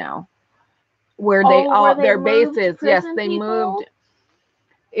put them now. Where their bases. Yes, they moved.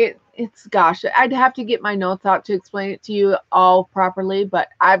 It's gosh, I'd have to get my notes out to explain it to you all properly, but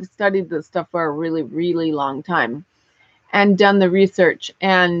I've studied this stuff for a really, really long time and done the research.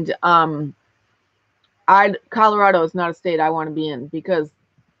 And Colorado is not a state I want to be in because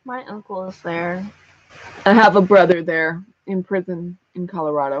my uncle is there. I have a brother there in prison in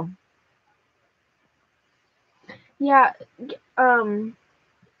Colorado. Yeah.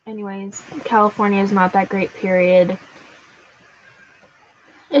 Anyways, California is not that great, period.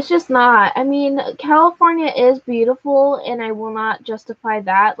 It's just not. I mean, California is beautiful, and I will not justify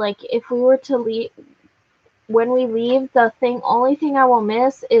that. Like, if we were to leave, when we leave, only thing I will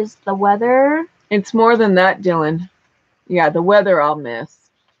miss is the weather. It's more than that, Dylan. Yeah, the weather I'll miss.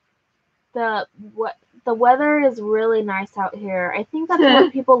 The weather is really nice out here. I think that's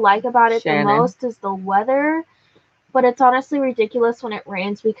what people like about it the most is the weather. But it's honestly ridiculous when it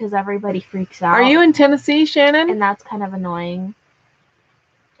rains because everybody freaks out. Are you in Tennessee, Shannon? And that's kind of annoying.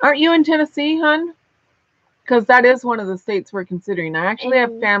 Aren't you in Tennessee, hon? Because that is one of the states we're considering. I actually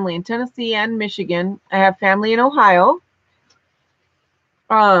have family in Tennessee and Michigan. I have family in Ohio.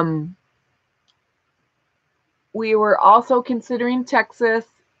 We were also considering Texas,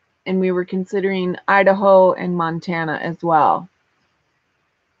 and we were considering Idaho and Montana as well.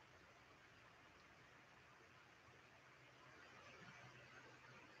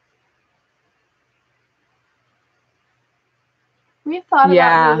 We've thought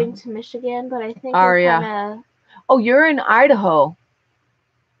about moving to Michigan, but I think we're kind of... Oh, you're in Idaho.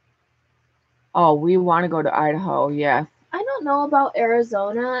 Oh, we want to go to Idaho, yes. I don't know about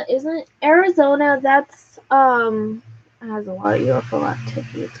Arizona. Isn't Arizona, that's, it has a lot of UFO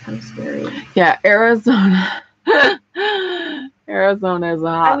activity. It's kind of scary. Yeah, Arizona. Arizona is a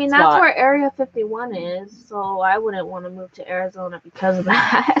hot I mean, that's where Area 51 is, so I wouldn't want to move to Arizona because of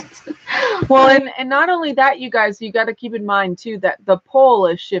that. Well, and not only that, you guys, you got to keep in mind, too, that the pole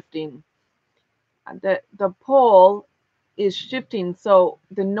is shifting. The pole is shifting, so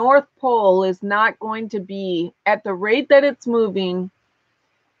the North Pole is not going to be at the rate that it's moving.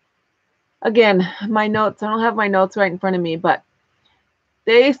 Again, my notes, I don't have my notes right in front of me, but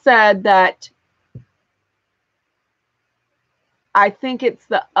they said that I think it's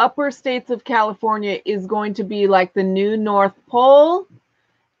the upper states of California is going to be like the new North Pole,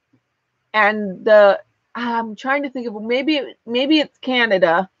 and I'm trying to think of, maybe it's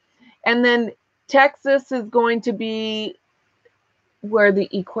Canada, and then Texas is going to be where the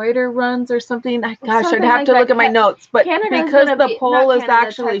equator runs or something. Gosh, I'd have to look at my notes, but because the pole is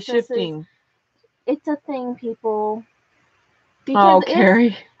actually shifting. It's a thing, people. Because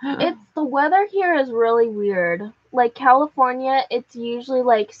Carrie. It's the weather here is really weird. Like California, it's usually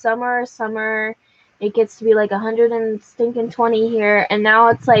like summer. It gets to be like 120 here, and now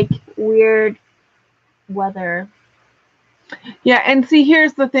it's like weird weather. Yeah, and see,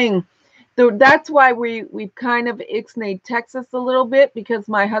 here's the thing. That's why we've kind of ixnayed Texas a little bit, because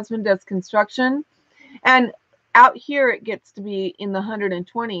my husband does construction, and out here it gets to be in the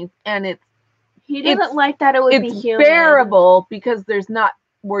 120s, and he doesn't like that it would be humid. It's bearable because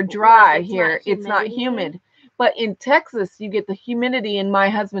we're dry here. It's not humid. But in Texas, you get the humidity, and my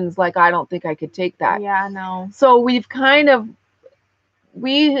husband's like, I don't think I could take that. Yeah, no. So we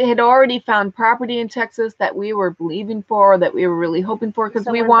had already found property in Texas that we were believing for, that we were really hoping for, because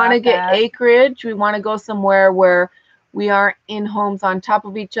we want to get acreage. We want to go somewhere where we aren't in homes on top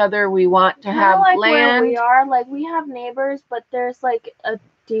of each other. We want to have land. Where we are, like, we have neighbors, but there's like a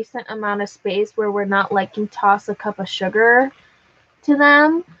decent amount of space where we're not like can toss a cup of sugar to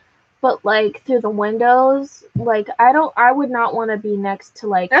them. But like through the windows, like I would not want to be next to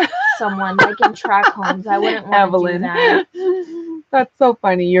like someone like in tract homes. I wouldn't want to do that. That's so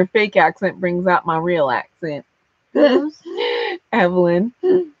funny. Your fake accent brings out my real accent. Evelyn.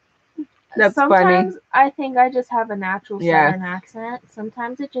 That's Sometimes funny. I think I just have a natural Southern accent.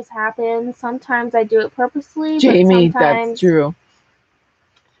 Sometimes it just happens. Sometimes I do it purposely. Jamie, that's true.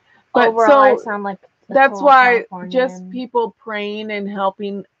 But overall, I sound like that's why just people praying and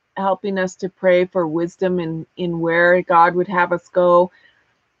helping us to pray for wisdom in where God would have us go.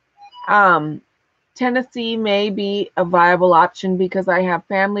 Tennessee may be a viable option because I have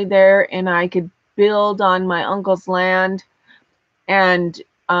family there, and I could build on my uncle's land. And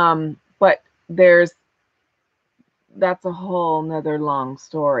but that's a whole nother long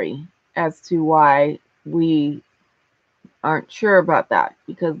story as to why we aren't sure about that,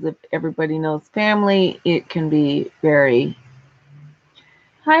 because if everybody knows family, it can be very...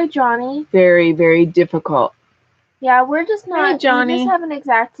 Hi, Johnny. Very, very difficult. Yeah, we're just not... Hey, Johnny. We just haven't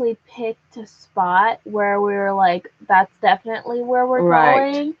exactly picked a spot where we were like, that's definitely where we're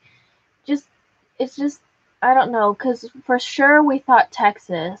going. It's just, I don't know, because for sure we thought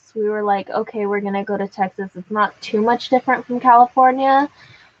Texas. We were like, okay, we're going to go to Texas. It's not too much different from California.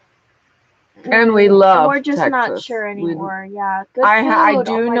 And we love We're just Texas. Not sure anymore. Yeah. Good food. I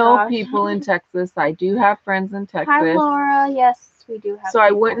do know people in Texas. I do have friends in Texas. Hi, Laura. Yes, we do have. So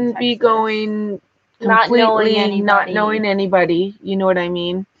I wouldn't be going completely not knowing anybody. You know what I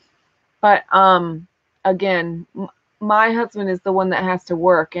mean? But again, my husband is the one that has to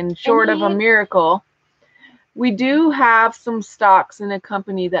work, and short of a miracle, We do have some stocks in a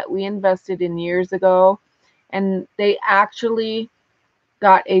company that we invested in years ago, and they actually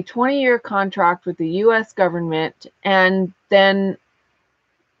got a 20-year contract with the U.S. government, and then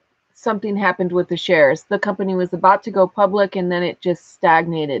something happened with the shares. The company was about to go public, and then it just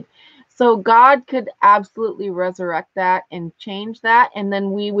stagnated. So God could absolutely resurrect that and change that, and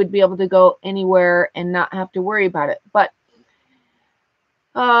then we would be able to go anywhere and not have to worry about it. But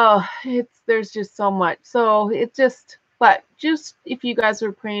there's just so much. So but just if you guys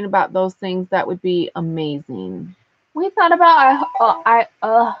were praying about those things, that would be amazing. We thought about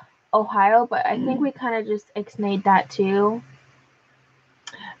Ohio, but I think we kind of just ixnayed that too.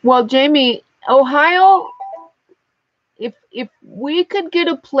 Well, Jamie, Ohio, if we could get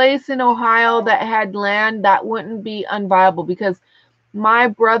a place in Ohio that had land, that wouldn't be unviable, because my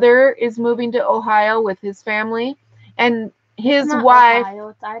brother is moving to Ohio with his family, and his wife. Ohio,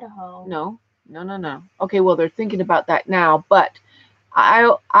 it's Idaho. No. Okay, well, they're thinking about that now, but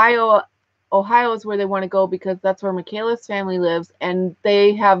Ohio is where they want to go, because that's where Michaela's family lives, and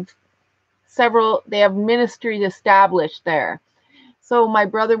they have ministries established there. So my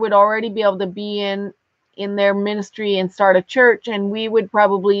brother would already be able to be in their ministry and start a church, and we would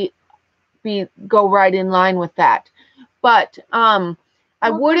probably go right in line with that. But I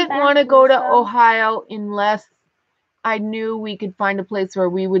wouldn't want to go to Ohio unless I knew we could find a place where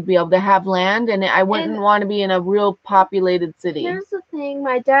we would be able to have land, and I wouldn't want to be in a real populated city. Here's the thing,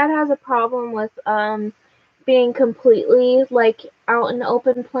 my dad has a problem with being completely like out in the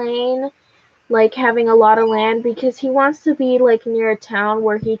open plain, like having a lot of land, because he wants to be like near a town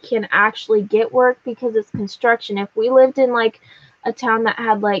where he can actually get work, because it's construction. If we lived in like a town that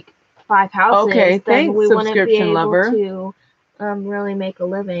had like 5 houses, then we wouldn't be able to really make a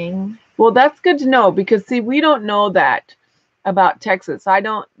living. Well, that's good to know, because see, we don't know that about Texas.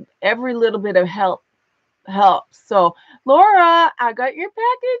 Every little bit of help helps. So, Laura, I got your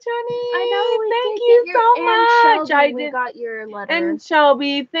package, honey. I know. Thank you so much. Shelby, we got your letter. And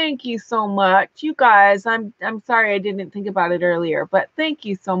Shelby, thank you so much. You guys, I'm sorry I didn't think about it earlier, but thank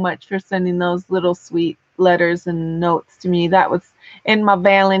you so much for sending those little sweet letters and notes to me. That was in my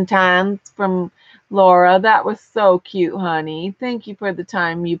Valentine's from Laura. That was so cute, honey. Thank you for the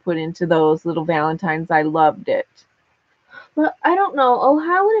time you put into those little Valentines. I loved it. But I don't know.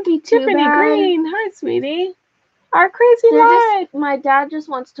 Ohio wouldn't be too Tiffany bad. Green. Hi, sweetie. Our crazy life. My dad just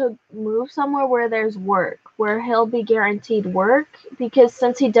wants to move somewhere where there's work, where he'll be guaranteed work, because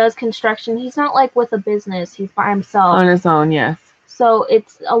since he does construction, he's not like with a business. He's by himself. On his own, yes. So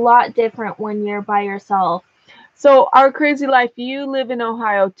it's a lot different when you're by yourself. So our crazy life, you live in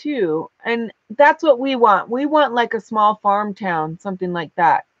Ohio too, and that's what we want. We want like a small farm town, something like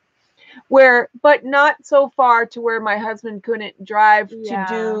that. But not so far to where my husband couldn't drive to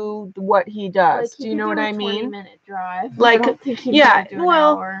do what he does. Do you know what I mean? 20-minute drive. Like, he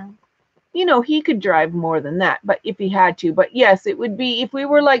could drive more than that, but if he had to. But yes, it would be, if we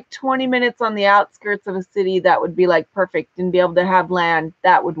were like 20 minutes on the outskirts of a city, that would be like perfect, and be able to have land,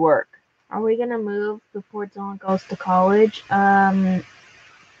 that would work. Are we gonna move before Dylan goes to college?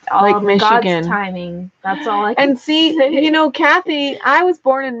 Like Michigan. God's timing. That's all I can And see, Kathy, I was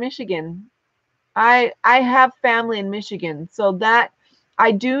born in Michigan. I have family in Michigan, so that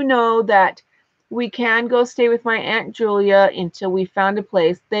I do know that we can go stay with my Aunt Julia until we found a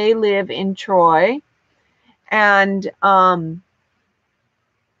place. They live in Troy, and I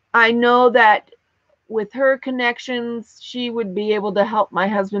know that with her connections, she would be able to help my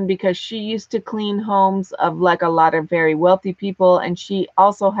husband, because she used to clean homes of like a lot of very wealthy people, and she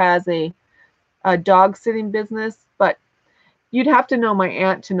also has a dog sitting business. But you'd have to know my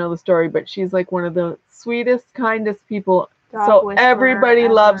aunt to know the story, but she's like one of the sweetest, kindest people. So everybody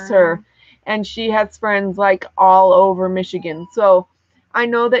loves her, and she has friends like all over Michigan. So I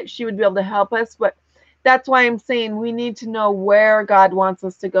know that she would be able to help us, but that's why I'm saying we need to know where God wants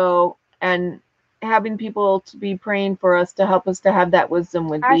us to go, and having people to be praying for us to help us to have that wisdom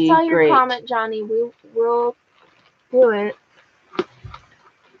would be great. I saw your comment, Johnny. We will do it.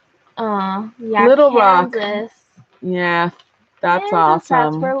 Little Kansas. Rock. Yeah, that's Kansas,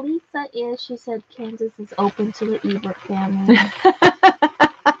 awesome. That's where Lisa is. She said Kansas is open to the Ebert family.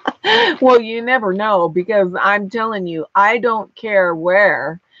 Well, you never know, because I'm telling you, I don't care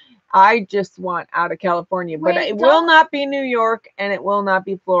where. I just want out of California. But it will not be New York, and it will not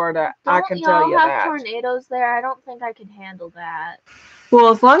be Florida. I can tell you that. Don't y'all have tornadoes there? I don't think I can handle that. Well,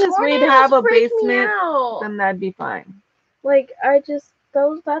 as long as we'd have a basement, then that'd be fine. Like, that's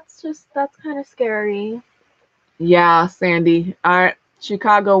kind of scary. Yeah, Sandy.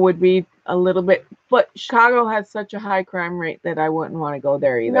 Chicago would be a little bit. But Chicago has such a high crime rate that I wouldn't want to go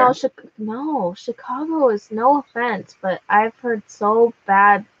there either. No, Chicago is, no offense, but I've heard such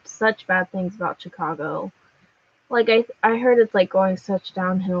bad things about Chicago. Like, I heard it's like going such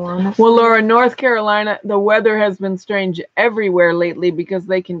downhill, honestly. Well, Laura, North Carolina, the weather has been strange everywhere lately because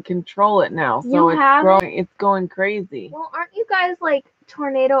they can control it now. So it's going crazy. Well, aren't you guys like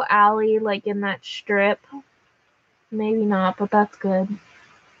Tornado Alley, like in that strip? Maybe not, but that's good.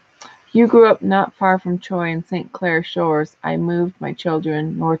 You grew up not far from Troy and St. Clair Shores. I moved my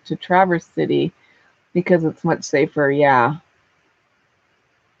children north to Traverse City because it's much safer. Yeah.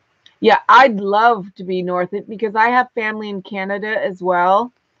 Yeah, I'd love to be north because I have family in Canada as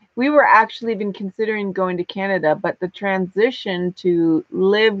well. We were actually even considering going to Canada, but the transition to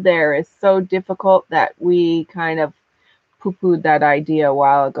live there is so difficult that we kind of poo-pooed that idea a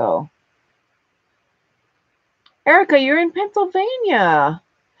while ago. Erica, you're in Pennsylvania.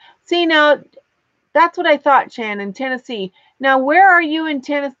 See, now, that's what I thought, Shannon, Tennessee. Now, where are you in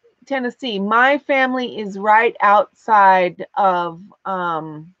Tennessee? My family is right outside of...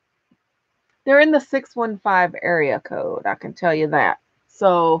 they're in the 615 area code, I can tell you that.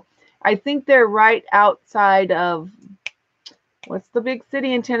 So I think they're right outside of, what's the big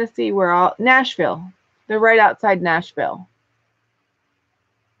city in Tennessee? Nashville. They're right outside Nashville.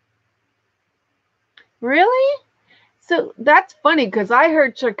 Really? So that's funny because I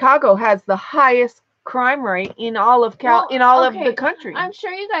heard Chicago has the highest crime rate in all of of the country. I'm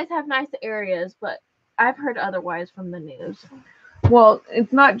sure you guys have nice areas, but I've heard otherwise from the news. Well,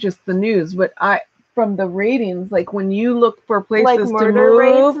 it's not just the news, but from the ratings, like when you look for places like to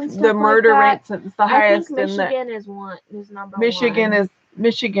move, the murder rates is the highest. I think Michigan is number one.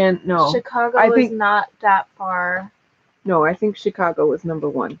 Michigan, no. Chicago is not that far. No, I think Chicago was number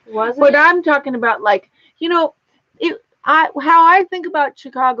one. Was it? But I'm talking about how I think about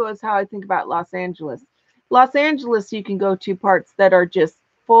Chicago is how I think about Los Angeles. Los Angeles, you can go to parts that are just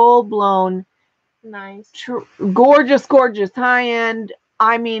full-blown, nice, gorgeous, high-end,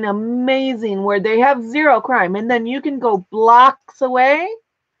 I mean, amazing, where they have zero crime. And then you can go blocks away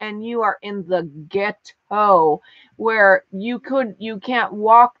and you are in the ghetto where you can't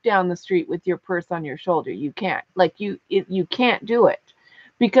walk down the street with your purse on your shoulder. You can't. You can't do it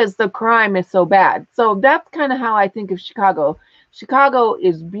because the crime is so bad. So that's kind of how I think of Chicago. Chicago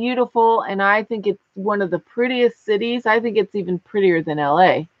is beautiful, and I think it's one of the prettiest cities. I think it's even prettier than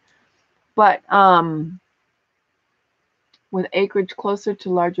LA. But with acreage closer to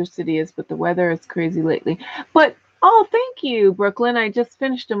larger cities, but the weather is crazy lately. But oh, thank you, Brooklyn. I just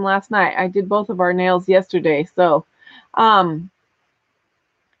finished them last night. I did both of our nails yesterday. So,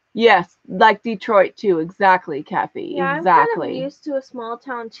 yes, like Detroit too. Exactly, Kathy. Yeah, exactly. I'm kind of used to a small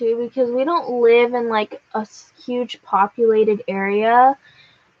town too because we don't live in like a huge populated area,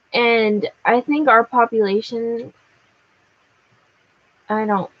 and I think our population,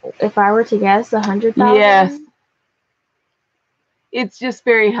 if I were to guess, 100,000. Yes. It's just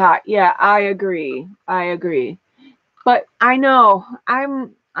very hot. Yeah, I agree. But I know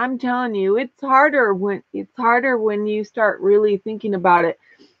I'm telling you, it's harder when you start really thinking about it.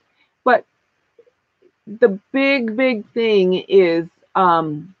 But the big thing is,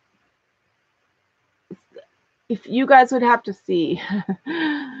 if you guys would have to see,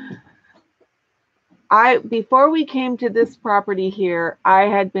 before we came to this property here, I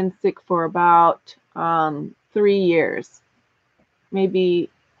had been sick for about 3 years. Maybe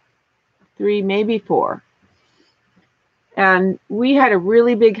 3, maybe 4. And we had a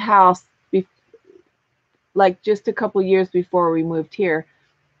really big house, like just a couple years before we moved here.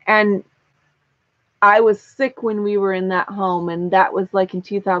 And I was sick when we were in that home. And that was like in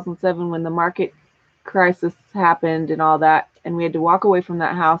 2007 when the market crisis happened and all that. And we had to walk away from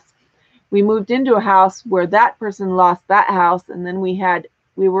that house. We moved into a house where that person lost that house. And then we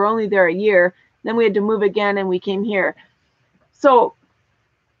were only there a year. Then we had to move again and we came here. So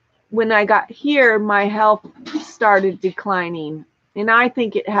when I got here, my health started declining. And I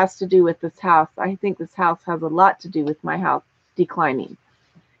think it has to do with this house. I think this house has a lot to do with my health declining.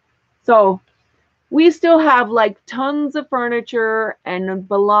 So we still have like tons of furniture and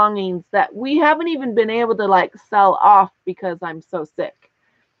belongings that we haven't even been able to like sell off because I'm so sick.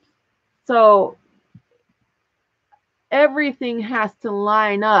 So everything has to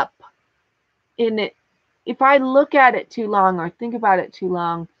line up in it. If I look at it too long or think about it too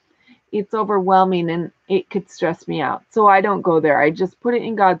long, it's overwhelming and it could stress me out. So I don't go there. I just put it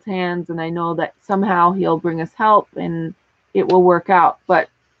in God's hands and I know that somehow he'll bring us help and it will work out. But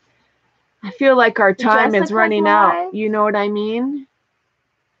I feel like our time is running out. You know what I mean?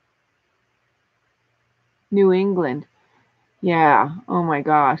 New England. Yeah. Oh my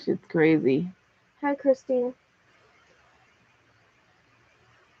gosh, it's crazy. Hi, Christine.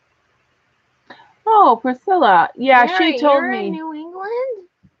 Oh, Priscilla. Yeah, Mary, she told you're me. in New England?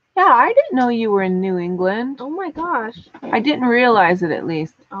 Yeah, I didn't know you were in New England. Oh my gosh. I didn't realize it, at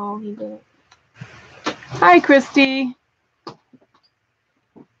least. Oh, he didn't. Hi, Christy.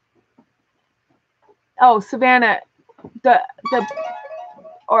 Oh, Savannah,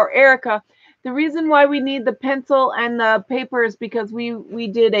 or Erica. The reason why we need the pencil and the paper is because we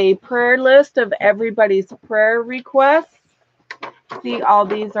did a prayer list of everybody's prayer requests. See, all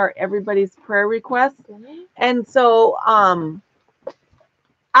these are everybody's prayer requests. And so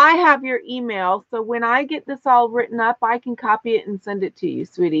I have your email. So when I get this all written up, I can copy it and send it to you,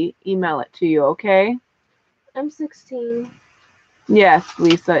 sweetie. Email it to you, okay? I'm 16. Yes,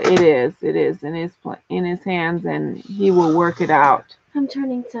 Lisa, it is. It is in his hands, and he will work it out. I'm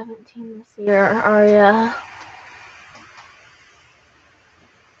turning 17 this year, Aria.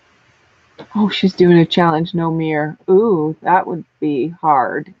 Oh, she's doing a challenge, no mirror. Ooh, that would be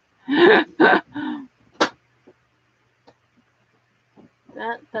hard. That's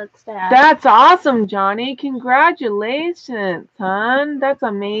sad. That's awesome, Johnny. Congratulations, hon. That's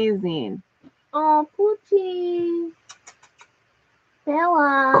amazing. Oh, Poochie.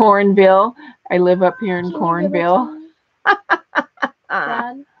 Bella. Cornville. I live up here in Cornville.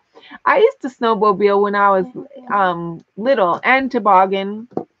 Dad? I used to snowmobile when I was little, and toboggan.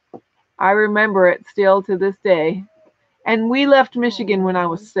 I remember it still to this day. And we left Michigan when I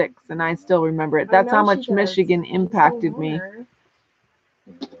was 6, and I still remember it. That's how much Michigan impacted me.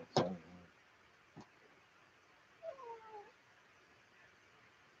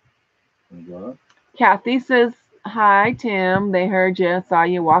 Kathy says, hi, Tim. They heard you, saw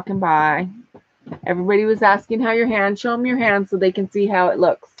you walking by. Everybody was asking how your hand. Show them your hand so they can see how it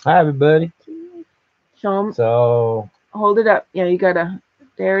looks. Hi, everybody. Show them. So, hold it up. Yeah, you gotta.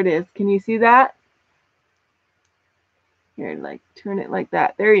 There it is. Can you see that? Here, like, turn it like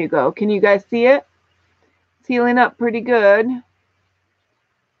that. There you go. Can you guys see it? It's healing up pretty good.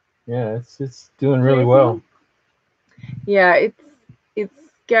 Yeah, it's doing really well. Yeah, it's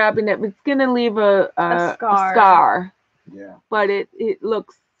scabbing it. It's gonna leave a scar. Yeah. But it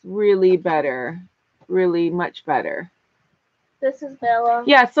looks really better. Really much better. This is Bella.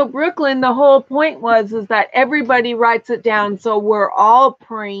 Yeah, so Brooklyn, the whole point is that everybody writes it down, so we're all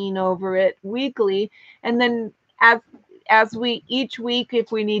praying over it weekly, and then as we each week,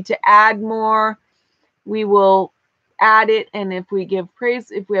 if we need to add more, we will add it. And if we have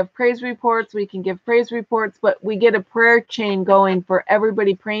praise reports, we can give praise reports, but we get a prayer chain going for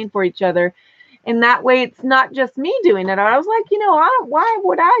everybody praying for each other. And that way it's not just me doing it. I was like, why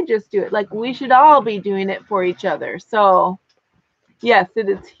would I just do it? Like, we should all be doing it for each other. So yes, it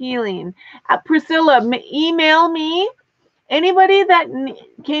is healing. Priscilla, email me. Anybody that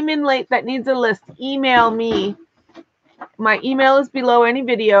came in late that needs a list, email me. My email is below any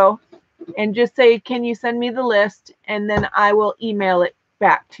video. And just say, can you send me the list? And then I will email it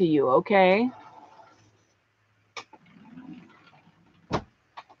back to you, okay?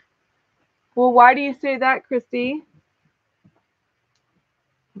 Well, why do you say that, Christy?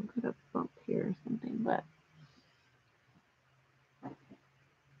 I'm going to bump here or something, but...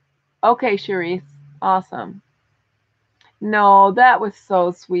 Okay, Sharice. Awesome. No, that was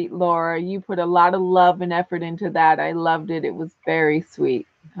so sweet, Laura. You put a lot of love and effort into that. I loved it. It was very sweet,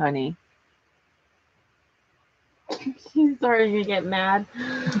 honey. She's starting to get mad.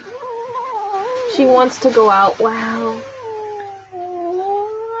 She wants to go out. Wow.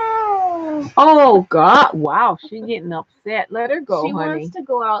 Oh, God. Wow, she's getting upset. Let her go, honey. She wants to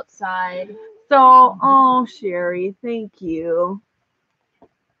go outside. So, oh, Sherry, thank you.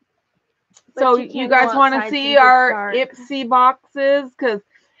 So you guys want to see our Ipsy boxes? Because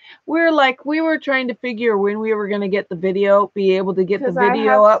we were trying to figure when we were going to get the video, be able to get the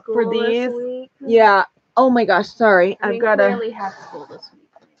video up for these. Yeah. Oh my gosh, sorry. I've got to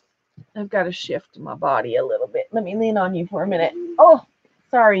shift my body a little bit. Let me lean on you for a minute. Oh,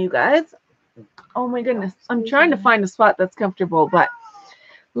 sorry, you guys. Oh my goodness. I'm trying to find a spot that's comfortable, but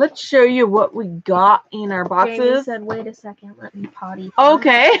let's show you what we got in our boxes. Jamie said, wait a second, let me potty first.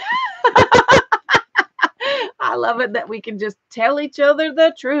 Okay. I love it that we can just tell each other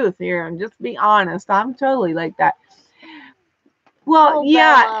the truth here and just be honest. I'm totally like that. Well,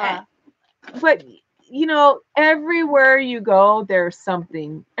 yeah, but everywhere you go, there's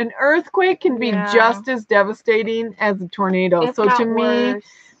something. An earthquake can be just as devastating as a tornado. So to me,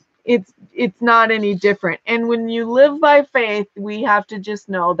 it's not any different. And when you live by faith, we have to just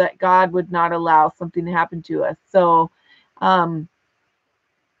know that God would not allow something to happen to us. So,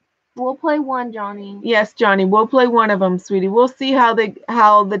 We'll play one, Johnny. Yes, Johnny, we'll play one of them, sweetie. We'll see how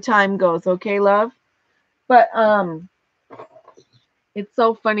the time goes, okay, love? But it's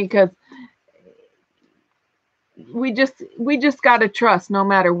so funny because we just gotta trust no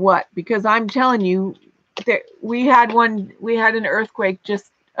matter what, because I'm telling you, we had an earthquake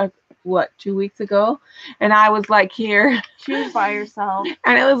just 2 weeks ago, and I was like here. She was by herself.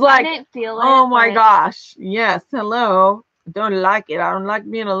 And it was like, I didn't feel it. Oh my gosh. Yes, hello. Don't like it. I don't like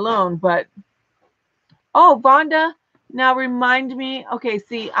being alone, but oh, Vonda, now remind me. Okay,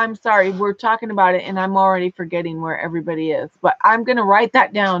 see, I'm sorry. We're talking about it and I'm already forgetting where everybody is. But I'm gonna write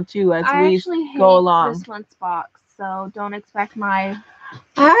that down too as we go along. This month's box, so don't expect my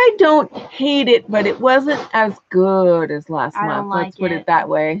I don't hate it, but it wasn't as good as last month. Let's put it that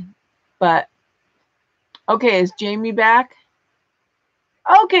way. But okay, is Jamie back?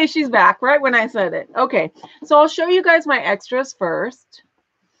 Okay, she's back right when I said it. Okay, so I'll show you guys my extras first.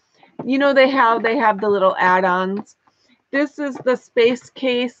 You know they have the little add-ons. This is the space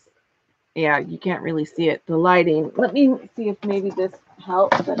case. Yeah, you can't really see it. The lighting. Let me see if maybe this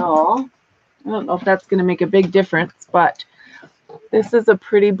helps at all. I don't know if that's going to make a big difference, but this is a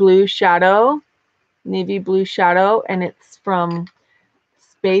pretty blue shadow, navy blue shadow, and it's from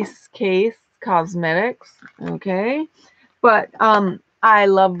Space Case Cosmetics. Okay, but I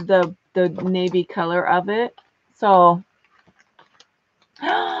love the navy color of it. So,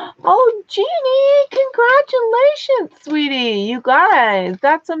 oh, Jeannie, congratulations, sweetie. You guys,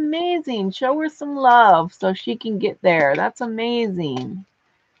 that's amazing. Show her some love so she can get there. That's amazing.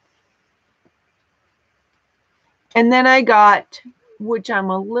 And then I got, which I'm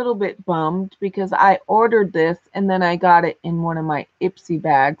a little bit bummed because I ordered this and then I got it in one of my Ipsy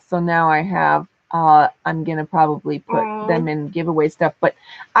bags. So now I have, I'm going to probably put them in giveaway stuff. But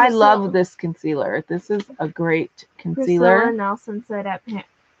I love this concealer. This is a great concealer. Priscilla Nelson said,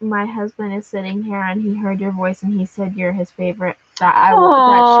 my husband is sitting here and he heard your voice and he said you're his favorite that she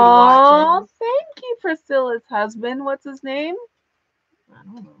watches. Thank you, Priscilla's husband. What's his name? I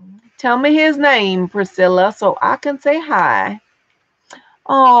don't know. Tell me his name, Priscilla, so I can say hi.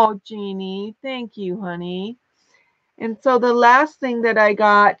 Oh, Jeannie, thank you, honey. And so the last thing that I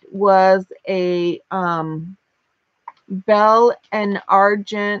got was a Belle and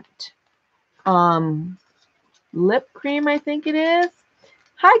Argent lip cream, I think it is.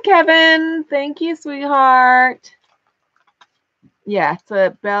 Hi, Kevin. Thank you, sweetheart. Yeah, it's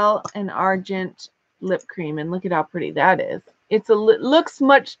a Belle and Argent lip cream, and look at how pretty that is. It looks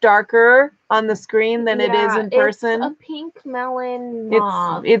much darker on the screen than it is in person. It's a pink melon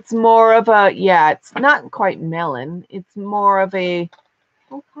mauve. It's more of a, it's not quite melon. It's more of a,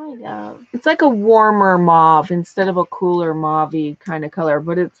 what kind of? It's like a warmer mauve instead of a cooler mauve-y kind of color,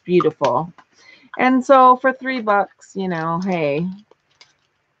 but it's beautiful. And so for $3, you know, hey,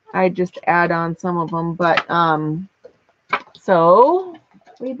 I just add on some of them. But so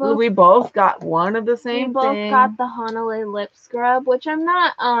we both got one of the same thing. We both got the Honolulu lip scrub, which I'm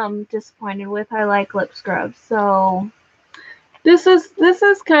not disappointed with. I like lip scrubs. So this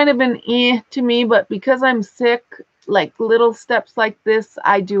is kind of an to me, but because I'm sick, like little steps like this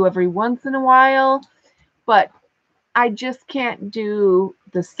I do every once in a while, but I just can't do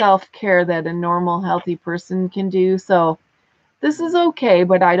the self-care that a normal healthy person can do. So this is okay,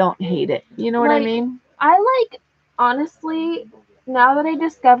 but I don't hate it. You know what I mean? I like, honestly, now that I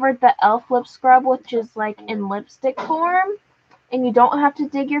discovered the e.l.f. lip scrub, which is like in lipstick form, and you don't have to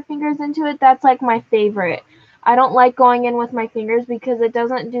dig your fingers into it, that's like my favorite. I don't like going in with my fingers because it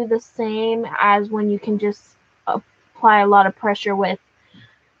doesn't do the same as when you can just apply a lot of pressure with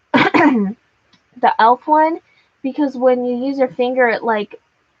the e.l.f. one, because when you use your finger, it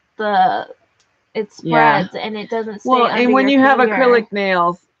spreads and it doesn't stay under your finger. And when you have acrylic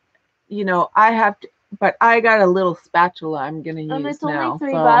nails, you know, I have to, but I got a little spatula I'm going to use now. It's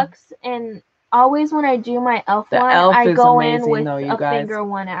only $3, and always when I do my e.l.f. one, I go in with a finger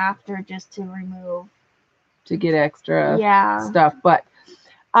one after just to remove. To get extra stuff. But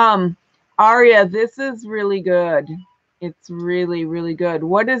Aria, this is really good. It's really, really good.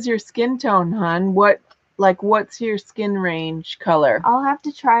 What is your skin tone, hon? What's your skin range color? I'll have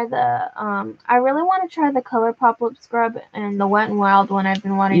to try the I really want to try the ColourPop lip scrub and the Wet n Wild one I've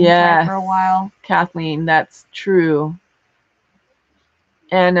been wanting to try for a while. Kathleen, that's true.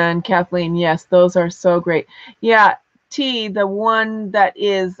 Anna and Kathleen, yes, those are so great. Yeah, T, the one that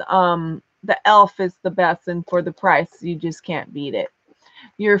is the e.l.f. is the best, and for the price, you just can't beat it.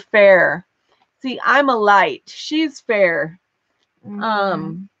 You're fair. See, I'm a light. She's fair.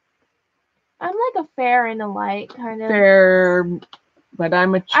 I'm like a fair and a light kind of. Fair, but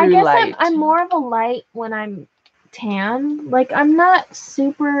I'm a true light. I'm more of a light when I'm tan. Like, I'm not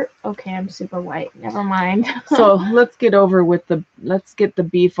super... Okay, I'm super white. Never mind. So let's get the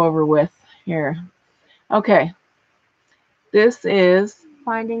beef over with here. Okay. This is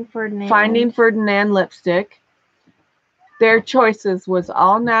Finding Ferdinand lipstick. Their choices was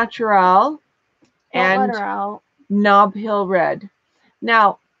All Natural and Nob Hill Red.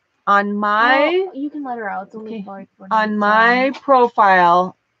 Now, on my... you can let her out. It's only on my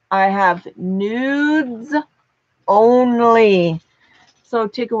profile, I have nudes only. So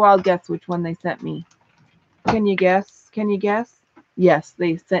take a wild guess which one they sent me. Can you guess? Yes,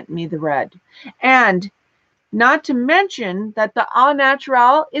 they sent me the red. And not to mention that the Au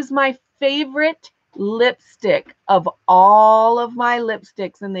Naturel is my favorite lipstick of all of my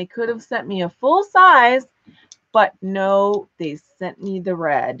lipsticks. And they could have sent me a full size, but no, they sent me the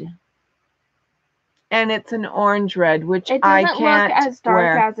red. And it's an orange red, which I can't wear. It doesn't look as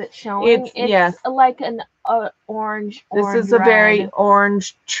dark as it's showing. It's like an orange This is a very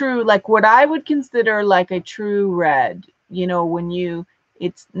orange, true, like what I would consider like a true red. You know, when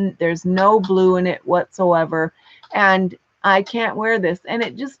there's no blue in it whatsoever. And I can't wear this. And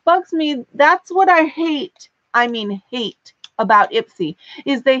it just bugs me. That's what I hate. I mean, hate about Ipsy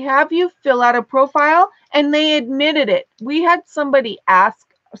is they have you fill out a profile and they admitted it. We had somebody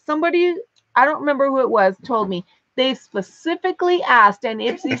I don't remember who it was, told me they specifically asked, and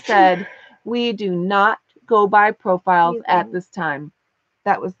Ipsy said, we do not go by profiles at this time.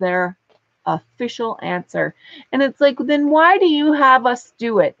 That was their official answer. And it's like, then why do you have us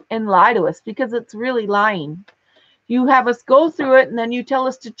do it and lie to us? Because it's really lying. You have us go through it and then you tell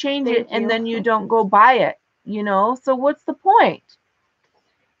us to change it and then you don't go buy it, you know? So what's the point?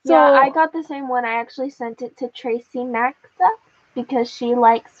 So, yeah, I got the same one. I actually sent it to Tracy Maxa because she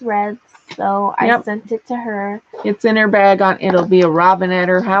likes reds. So I sent it to her. It's in her bag. It'll be a Robin at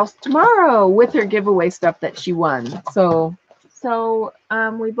her house tomorrow with her giveaway stuff that she won. So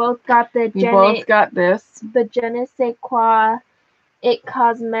we both got the the Je ne sais quoi It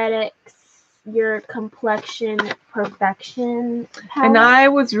Cosmetics Your Complexion Perfection palette. And I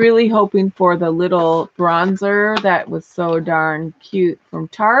was really hoping for the little bronzer that was so darn cute from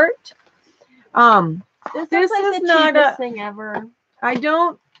Tarte. This is like the cheapest thing ever. I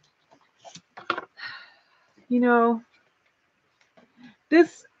don't, you know,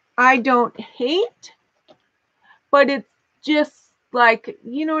 this I don't hate, but it's just like,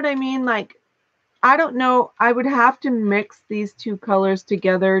 you know what I mean? Like, I don't know. I would have to mix these two colors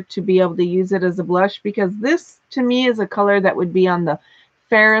together to be able to use it as a blush, because this to me is a color that would be on the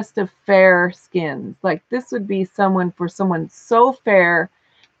fairest of fair skins. Like, this would be for someone so fair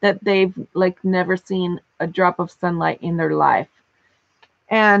that they've like never seen a drop of sunlight in their life.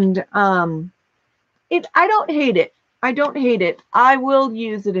 And I don't hate it. I don't hate it. I will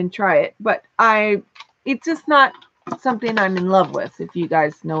use it and try it, but it's just not something I'm in love with, if you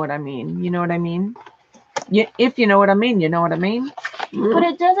guys know what I mean. You know what I mean? If you know what I mean, you know what I mean? But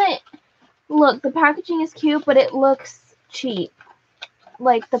it doesn't look, the packaging is cute, but it looks cheap.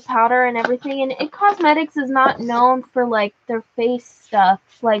 Like the powder and everything. And It Cosmetics is not known for like their face stuff,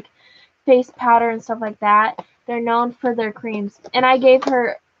 like face powder and stuff like that. They're known for their creams. And I gave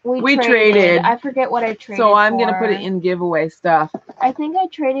her, we traded. I forget what I traded So I'm going to put it in giveaway stuff. I think I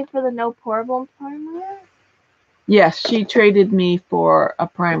traded for the No Problem primer. Yes, she traded me for a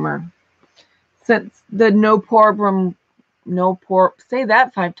primer. Since the say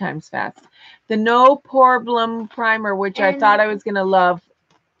that 5 times fast. The No Problem primer, which I thought I was going to love,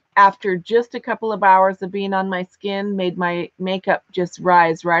 after just a couple of hours of being on my skin, made my makeup just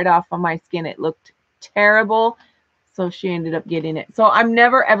rise right off on my skin. It looked terrible. So she ended up getting it. So I'm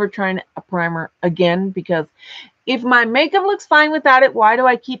never ever trying a primer again, because if my makeup looks fine without it, why do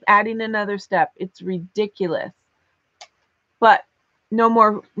I keep adding another step? It's ridiculous. But no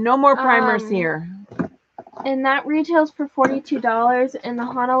more primers here. And that retails for $42, and the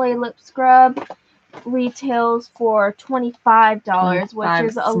Honolulu lip scrub retails for $25, which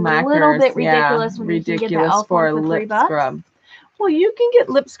is a little bit ridiculous when you can get the elf for a lip scrub. Well, you can get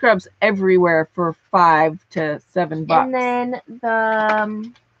lip scrubs everywhere for $5 to $7. And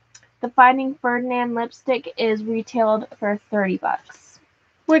then the Finding Ferdinand lipstick is retailed for $30.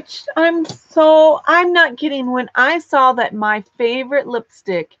 Which I'm not kidding. When I saw that my favorite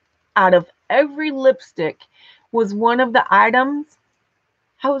lipstick out of every lipstick was one of the items,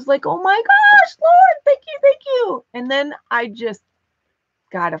 I was like, oh my gosh, Lord, thank you. And then I just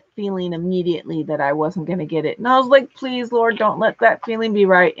got a feeling immediately that I wasn't going to get it. And I was like, please, Lord, don't let that feeling be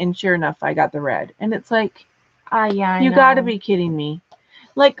right. And sure enough, I got the red. And it's like, yeah, you got to be kidding me.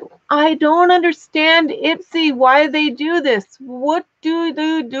 Like, I don't understand Ipsy, why they do this. What do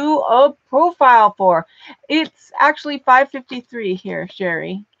they do a profile for? It's actually 5:53 here,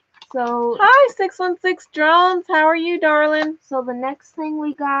 Sherry. So hi, 616 Drones. How are you, darling? So the next thing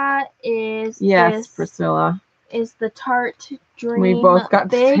we got is this, Priscilla. Is the Tarte Dream we both got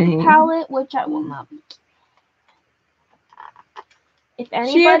Big palette, which I will not. If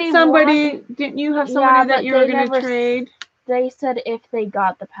anybody she had somebody, didn't you have somebody that you were going to trade? They said if they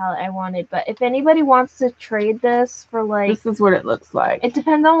got the palette I wanted, but if anybody wants to trade this for like... This is what it looks like. It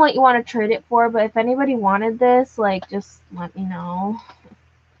depends on what you want to trade it for, but if anybody wanted this, like, just let me know.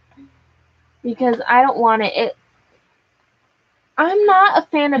 Because I don't want it. I'm not a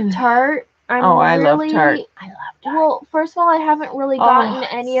fan of Tarte. I love Tarte. I love Tarte. Well, first of all, I haven't really gotten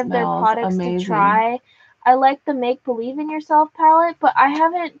any of their products to try. I like the Make Believe in Yourself palette, but I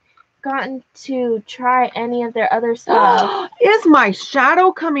haven't gotten to try any of their other stuff. Is my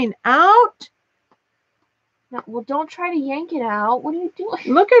shadow coming out? No, well, don't try to yank it out. What are you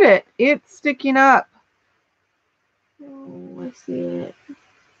doing? Look at it. It's sticking up. Oh, I see it.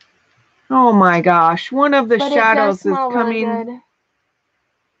 Oh my gosh. One of the shadows is coming really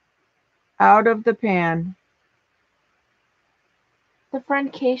out of the pan. The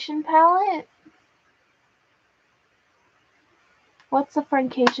Friendcation palette? What's the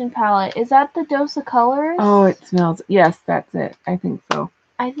Friendcation palette? Is that the Dose of Colors? Oh, it smells. Yes, that's it. I think so.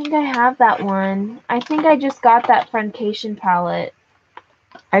 I think I have that one. I think I just got that Friendcation palette.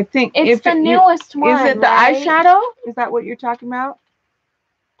 I think it's the newest one. Is it the eyeshadow? Is that what you're talking about?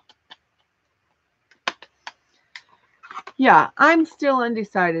 Yeah, I'm still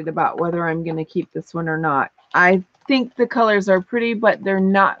undecided about whether I'm going to keep this one or not. I think the colors are pretty, but they're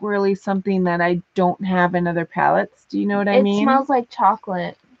not really something that I don't have in other palettes. Do you know what I mean? It smells like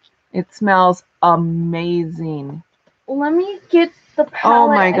chocolate. It smells amazing. Let me get the palette.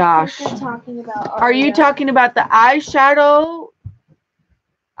 Oh my gosh. I think you're talking about. Are you talking about the eyeshadow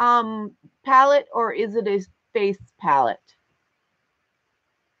palette, or is it a face palette?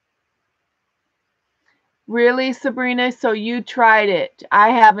 Really, Sabrina? So you tried it.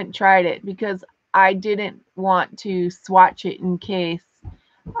 I haven't tried it because I didn't want to swatch it in case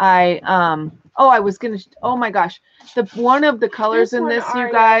I I was gonna, oh my gosh, the one of the colors in this,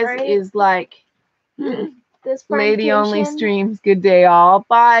 you guys, right? Is like this lady only streams. Good day all.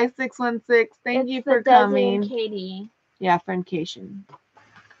 Bye 616. Thank you for coming. Katie. Yeah, Friendcation.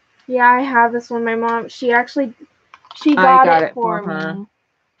 Yeah, I have this one. My mom, she got it for me.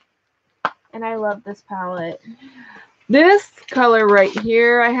 And I love this palette. This color right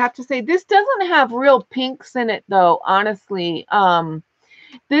here, I have to say, this doesn't have real pinks in it though, honestly.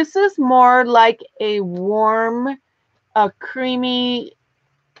 This is more like a warm, creamy,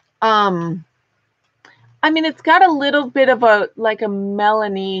 I mean, it's got a little bit of a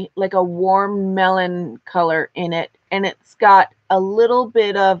melony, like a warm melon color in it. And it's got a little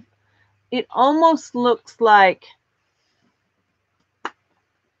bit of, it almost looks like,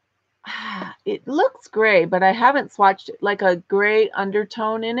 it looks gray, but I haven't swatched it, like a gray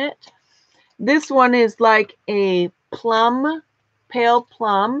undertone in it. This one is like a plum, pale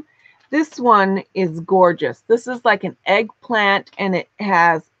plum. This one is gorgeous. This is like an eggplant, and it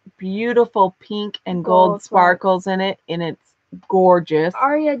has beautiful pink and gold sparkles in it, and it's gorgeous.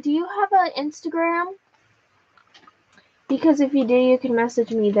 Aria, do you have an Instagram? Because if you do, you can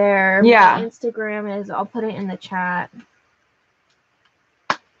message me there. Yeah. My Instagram is, I'll put it in the chat.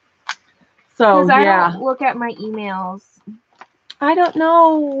 So, I don't look at my emails. I don't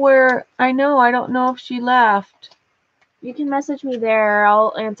know where, I don't know if she left. You can message me there.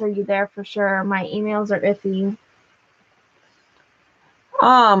 I'll answer you there for sure. My emails are iffy.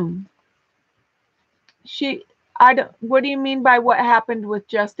 What do you mean by what happened with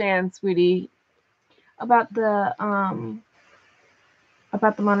Just Ann, sweetie? About the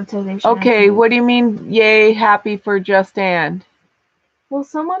monetization. Okay, what do you mean, yay, happy for Just Ann? Well,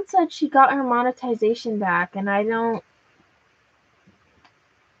 someone said she got her monetization back, and I don't.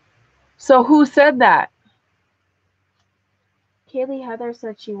 So who said that? Kaylee Heather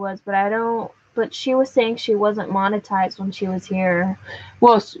said she was, but I don't. But she was saying she wasn't monetized when she was here.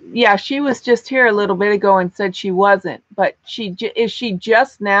 Well, yeah, she was just here a little bit ago and said she wasn't. But is she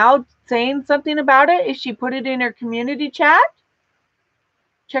just now saying something about it? Is she put it in her community chat?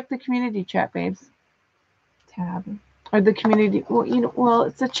 Check the community chat, babes. Tab. Or the community, well,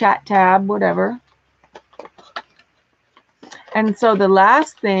 it's a chat tab, whatever. And so the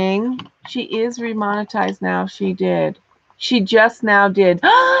last thing, she is remonetized now. She just now did.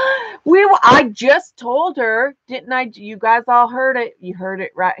 I just told her, didn't I? You guys all heard it. You heard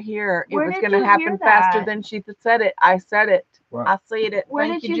it right here. Where it was did going to you happen hear faster that? than she said it. I said it. What? I said it. Where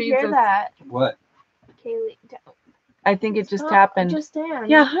Thank did you Jesus. hear that? What? Kaylee, I think it just happened. Just stand.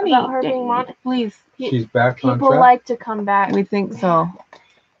 Yeah, honey. About her being please. She's back on People track? like to come back. We think so.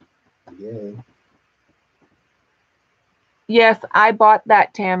 Yeah. Yes, I bought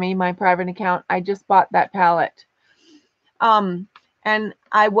that, Tammy, my private account. I just bought that palette. And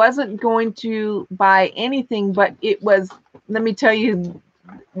I wasn't going to buy anything, but it was, let me tell you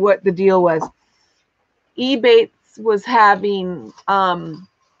what the deal was. Ebates was having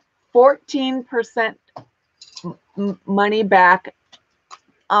 14% money back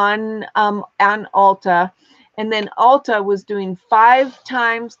on Ulta, and then Ulta was doing 5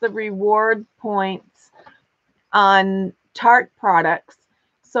 times the reward points on Tarte products.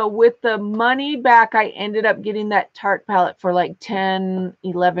 So with the money back, I ended up getting that Tarte palette for like $10,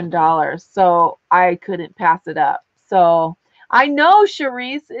 $11. So I couldn't pass it up. So I know,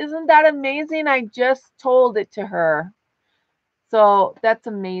 Charisse, isn't that amazing? I just told it to her. So that's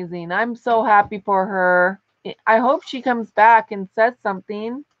amazing. I'm so happy for her. I hope she comes back and says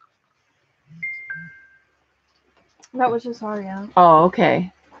something. That was just Aria. Oh,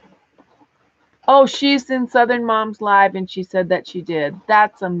 okay. Oh, she's in Southern Moms Live, and she said that she did.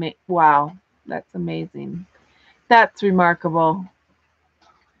 That's wow. That's amazing. That's remarkable.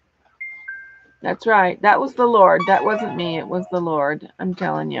 That's right. That was the Lord. That wasn't me. It was the Lord. I'm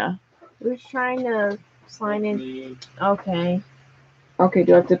telling you. We're trying to sign in. Okay. Okay,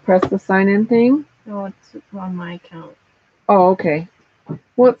 do I have to press the sign in thing? No, it's on my account. Oh, okay.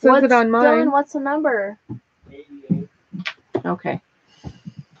 Well, it says it on mine. Dylan, what's the number? 88. Okay.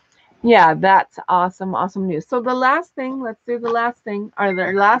 Yeah, that's awesome. Awesome news. So the last thing, let's do the last thing. Are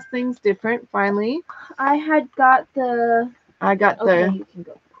there last things different finally? I had got the. I got Okay, you can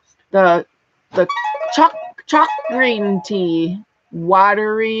go first. the chalk green tea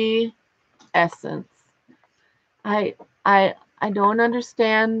watery essence. I don't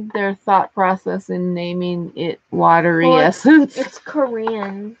understand their thought process in naming it watery essence. It's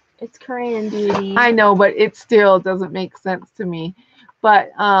Korean. It's Korean beauty. I know, but it still doesn't make sense to me.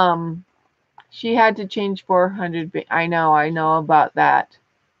 But she had to change 400. I know about that.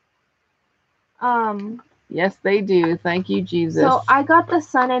 Yes, they do. Thank you, Jesus. So I got the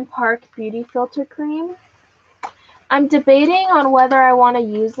Sun and Park Beauty Filter Cream. I'm debating on whether I want to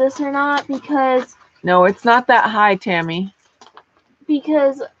use this or not because... No, it's not that high, Tammy.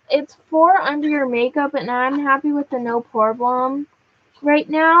 Because it's for under your makeup, and I'm happy with the No Problem right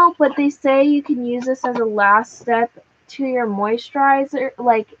now, but they say you can use this as a last step to your moisturizer,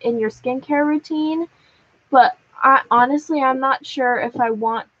 like in your skincare routine. But I'm not sure if I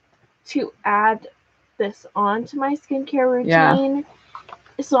want to add this on to my skincare routine.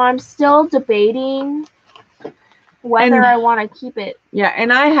 Yeah. So I'm still debating whether I want to keep it. Yeah,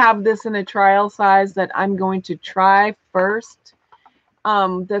 and I have this in a trial size that I'm going to try first.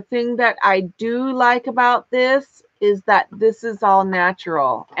 The thing that I do like about this is that this is all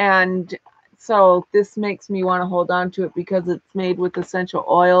natural. And so this makes me want to hold on to it because it's made with essential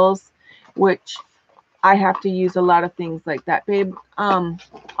oils, which I have to use a lot of things like that. Babe,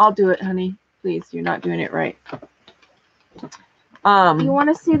 I'll do it, honey. Please, you're not doing it right. You want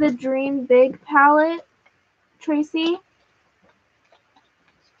to see the Dream Big palette, Tracy?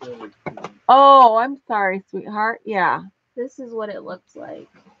 Oh, I'm sorry, sweetheart. Yeah. This is what it looks like.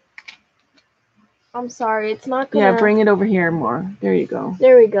 I'm sorry, it's not gonna... Yeah, bring it over here more. There you go.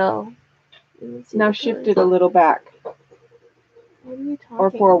 There we go. Now shift it a little back. What are you talking or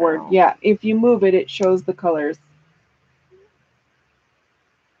forward. about? Yeah, if you move it, it shows the colors.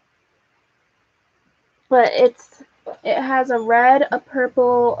 But it has a red, a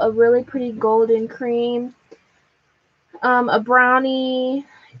purple, a really pretty golden cream, a brownie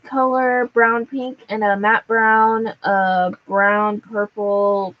color, brown pink, and a matte brown, a brown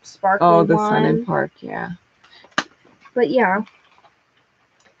purple sparkly one. Oh, the Sun and Park, yeah. But yeah,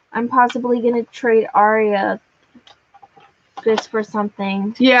 I'm possibly gonna trade Aria this for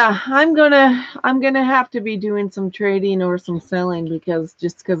something. Yeah, I'm gonna have to be doing some trading or some selling because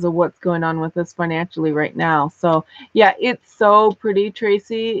of what's going on with us financially right now. So yeah, it's so pretty,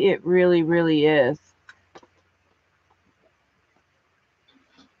 Tracy. It really, really is.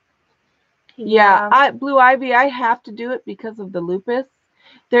 Yeah, Blue Ivy, I have to do it because of the lupus.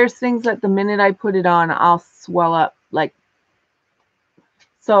 There's things that the minute I put it on, I'll swell up like.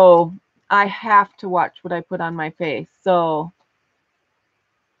 So I have to watch what I put on my face. So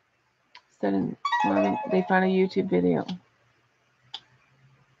they found a YouTube video.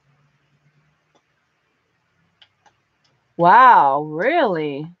 Wow,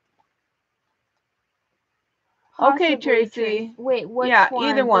 really? Okay, Tracy. Wait, which one?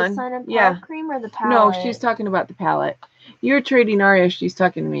 Either one. The Sun and Pop Cream or the palette? No, she's talking about the palette. You're trading Aria. She's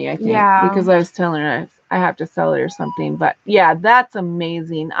talking to me, I think. Yeah. Because I was telling her I have to sell it or something. But yeah, that's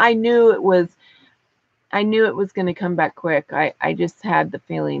amazing. I knew it was going to come back quick. I just had the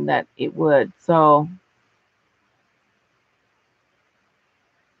feeling that it would. So.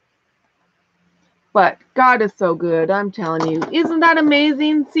 But God is so good. I'm telling you. Isn't that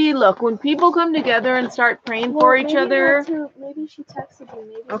amazing? See, look, when people come together and start praying for each other. Maybe she texted you.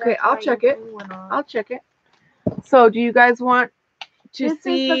 Maybe okay, I'll check it. I'll check it. So, do you guys want to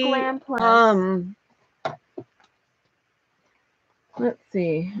see? This is the Glam Plus. Let's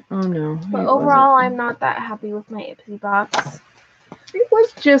see. Oh no. But overall, I'm not that happy with my Ipsy box. It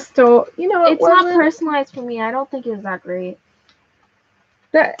was just so, it's not personalized for me. I don't think it was that great.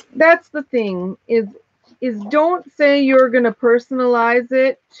 That's the thing is don't say you're gonna personalize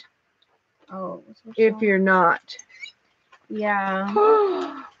it. Oh, if you're not.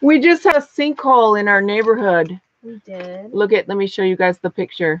 Yeah. We just had a sinkhole in our neighborhood. We did. Let me show you guys the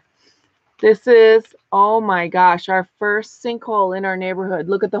picture. This is, oh my gosh, our first sinkhole in our neighborhood.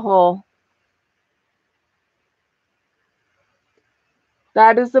 Look at the hole.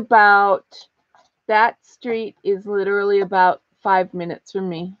 That street is literally about 5 minutes from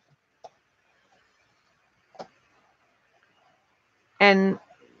me. And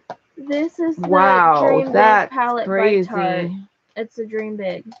this is the Dream Big palette crazy. by Tarte. It's a Dream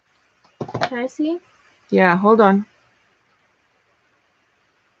Big. Can I see? Yeah, hold on.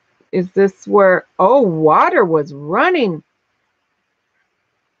 Is this where, oh, water was running.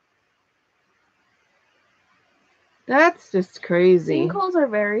 That's just crazy. Sinkholes are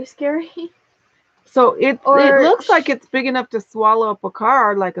very scary. So it looks like it's big enough to swallow up a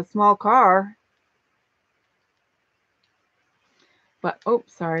car, like a small car. But, oh,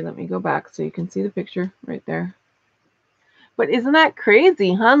 sorry, let me go back so you can see the picture right there. But isn't that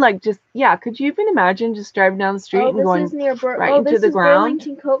crazy, huh? Like, just, yeah, could you even imagine just driving down the street and going right into the ground?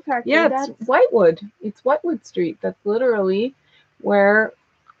 Burlington Coat Factory. Yeah, it's Whitewood. It's Whitewood Street. That's literally where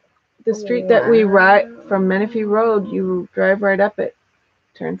the street that we ride from Menifee Road, you drive right up it.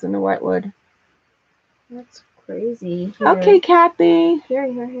 Turns into Whitewood. That's crazy. Here. Okay, Kathy.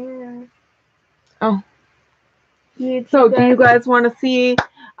 Here. Oh. So, do you guys want to see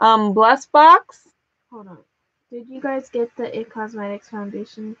Bless Box? Hold on. Did you guys get the It Cosmetics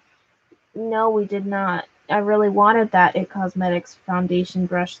foundation? No, we did not. I really wanted that It Cosmetics foundation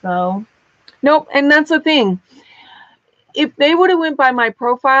brush, though. Nope, and that's the thing. If they would have went by my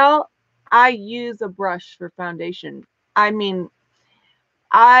profile, I use a brush for foundation. I mean,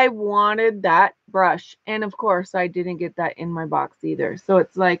 I wanted that brush. And, of course, I didn't get that in my box either. So,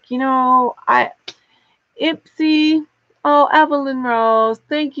 it's like, Ipsy, oh, Evelyn Rose,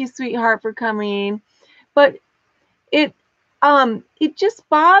 thank you, sweetheart, for coming. But it just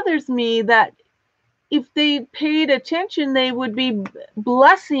bothers me that if they paid attention, they would be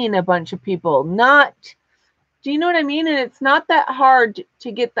blessing a bunch of people, not, do you know what I mean? And it's not that hard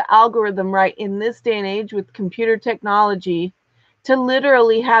to get the algorithm right in this day and age with computer technology to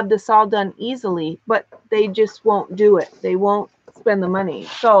literally have this all done easily, but they just won't do it. They won't spend the money.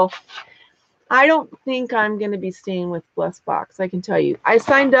 So I don't think I'm going to be staying with Bless Box, I can tell you. I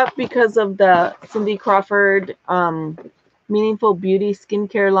signed up because of the Cindy Crawford Meaningful Beauty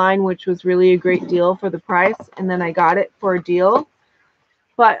skincare line, which was really a great deal for the price, and then I got it for a deal.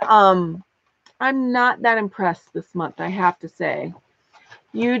 But I'm not that impressed this month, I have to say.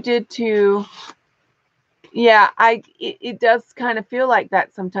 You did too. Yeah, it does kind of feel like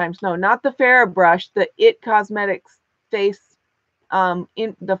that sometimes. No, not the Farrah brush, the It Cosmetics face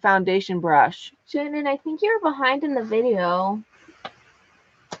in the foundation brush. Shannon, I think you're behind in the video.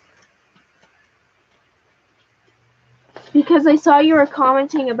 Because I saw you were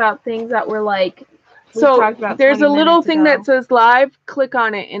commenting about things that were like, so there's a little thing that says live, click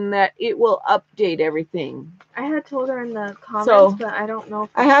on it and that it will update everything. I had told her in the comments, but I don't know if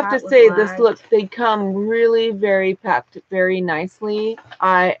I have to say this looks, they come really very packed very nicely.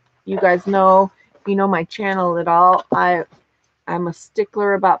 You guys know, if you know my channel at all, I'm a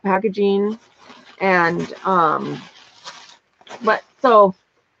stickler about packaging, and but so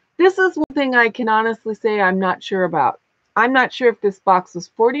this is one thing I can honestly say I'm not sure about. I'm not sure if this box was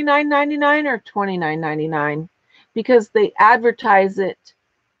 $49.99 or $29.99 because they advertise it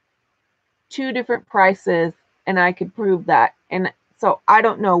 2 different prices, and I could prove that. And so I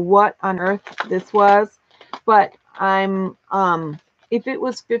don't know what on earth this was, but I'm if it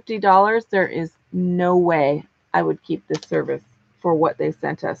was $50, there is no way I would keep this service for what they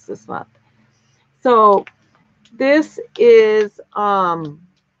sent us this month. So this is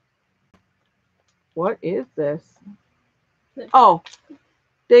What is this? Oh,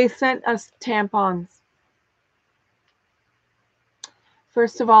 they sent us tampons.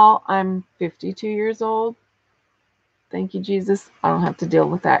 First of all, I'm 52 years old. Thank you, Jesus. I don't have to deal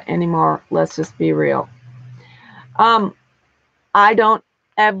with that anymore. Let's just be real. I don't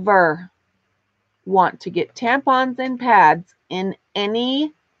ever want to get tampons and pads in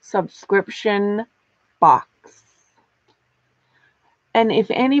any subscription box. And if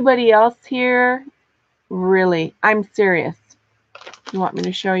anybody else here, really, I'm serious. You want me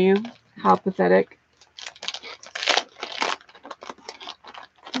to show you how pathetic?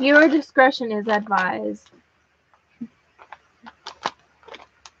 Viewer discretion is advised.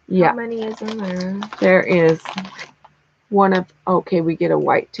 Yeah. How many is in there? There is one of, okay, we get a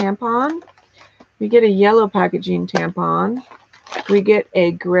white tampon. We get a yellow packaging tampon. We get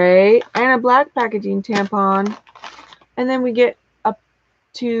a gray and a black packaging tampon. And then we get up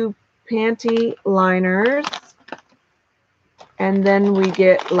to panty liners. And then we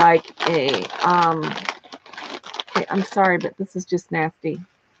get like a, okay, I'm sorry, but this is just nasty.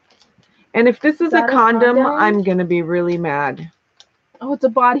 And if this is a condom, I'm going to be really mad. Oh, it's a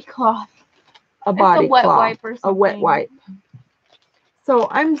body cloth. A body wet cloth. Wipe or something. A wet wipe. So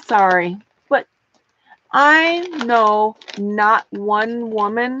I'm sorry, but I know not one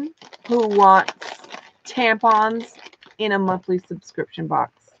woman who wants tampons in a monthly subscription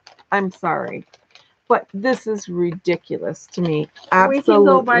box. I'm sorry, but this is ridiculous to me. Absolutely. We can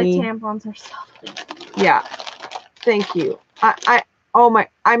go buy tampons ourselves. Yeah. Thank you.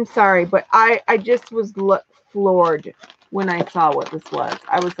 I'm sorry, but I just was floored when I saw what this was.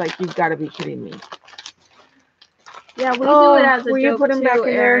 I was like, you've got to be kidding me. Yeah, we do it as a will joke you put them too, back in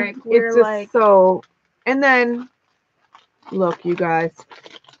Eric. there? It's just like... so. And then, look, you guys.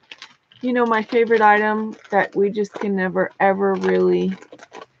 You know, my favorite item that we just can never, ever really...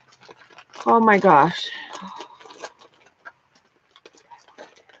 Oh, my gosh.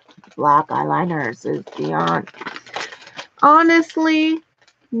 Black eyeliners is beyond... Honestly,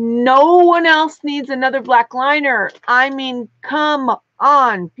 no one else needs another black liner. I mean, come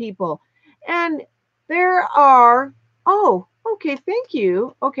on, people. And there are... Oh, okay, thank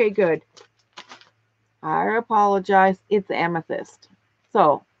you. Okay, good. I apologize. It's amethyst.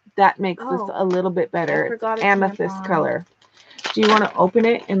 So that makes this a little bit better. It's amethyst color. Do you want to open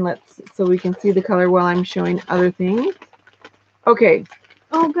it and so we can see the color while I'm showing other things? Okay.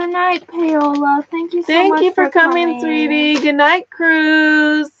 Oh, good night, Paola. Thank you so much. Thank you for coming, sweetie. Good night,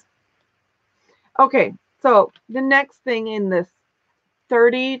 Cruz. Okay, so the next thing in this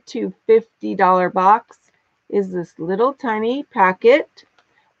 $30 to $50 box is this little tiny packet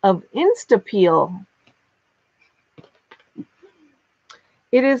of Instapeel.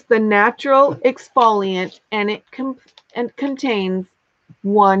 It is the natural exfoliant, and it contains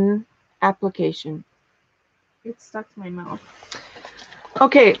one application. It's stuck to my mouth.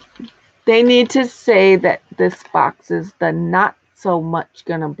 Okay, they need to say that this box is the not so much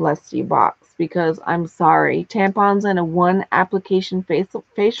gonna bless you box, because I'm sorry, tampons and a one application facial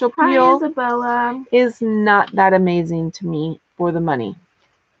peel Hi, Isabella. is not that amazing to me for the money.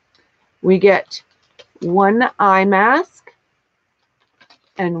 We get one eye mask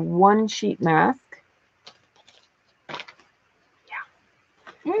and one sheet mask.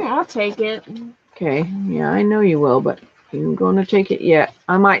 Yeah. I'll take it. Okay, yeah, I know you will, but I'm going to take it yet.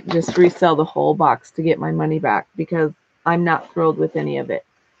 I might just resell the whole box to get my money back because I'm not thrilled with any of it.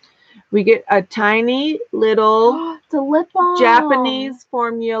 We get a tiny little it's a lip balm. Japanese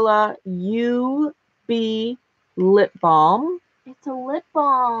formula UB lip balm. It's a lip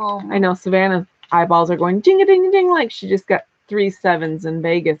balm. I know Savannah's eyeballs are going ding-a-ding-a-ding like she just got 3 7s in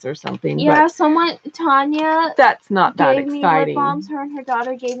Vegas or something. Yeah, Tanya. That's not that exciting. Gave me lip balms. Her and her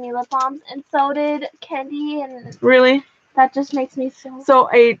daughter gave me lip balms, and so did Kendi. And really, that just makes me so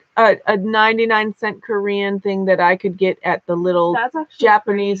a 99-cent Korean thing that I could get at the little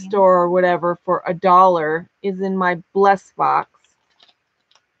Japanese store or whatever for $1 is in my bless box.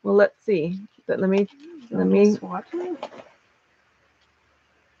 Well, let's see. Let me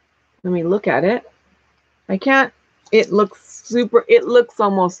look at it. I can't. It looks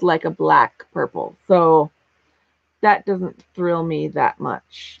almost like a black purple. So that doesn't thrill me that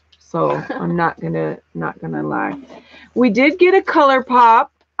much. So I'm not gonna lie. We did get a ColourPop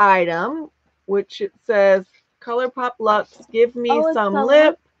item, which it says ColourPop Luxe, give me some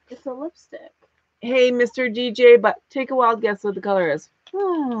lip. It's a lipstick. Hey, Mr. DJ, but take a wild guess what the color is.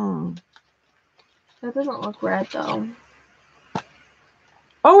 That doesn't look red though.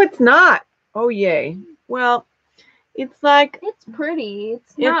 Oh, it's not. Oh, yay. Well, it's pretty.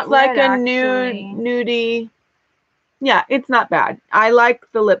 It's not like a nudie. Yeah, it's not bad. I like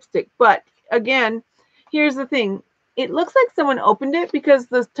the lipstick, but again, here's the thing. It looks like someone opened it because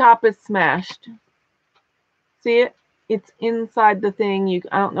the top is smashed. See it? It's inside the thing.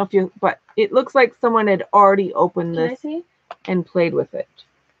 I don't know if you, but it looks like someone had already opened this and played with it.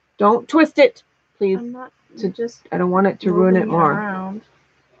 Don't twist it, please. I'm not I don't want it to ruin it more. Around.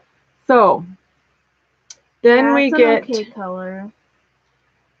 So then we get okay color.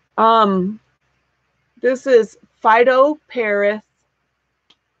 This is Fido Paris.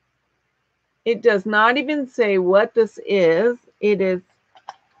 It does not even say what this is. It is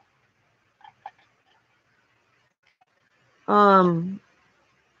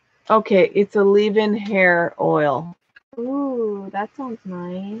okay, it's a leave-in hair oil. Ooh, that sounds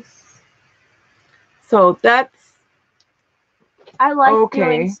nice. So that's I like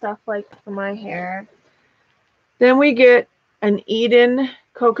doing stuff like for my hair. Then we get an Eden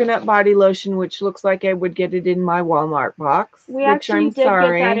coconut body lotion, which looks like I would get it in my Walmart box. We actually did get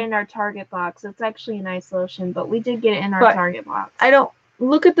that in our Target box. It's actually a nice lotion, but we did get it in our Target box. I don't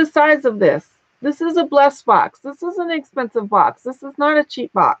look at the size of this. This is a blessed box. This is an expensive box. This is not a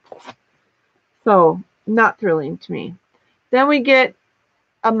cheap box. So not thrilling to me. Then we get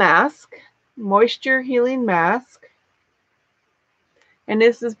a mask, moisture healing mask. And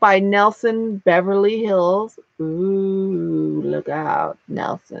this is by Nelson Beverly Hills. Ooh, look out,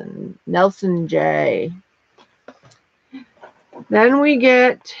 Nelson. Nelson J. Then we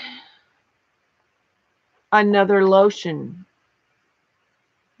get another lotion.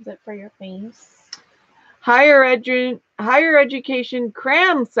 Is it for your face? Higher Education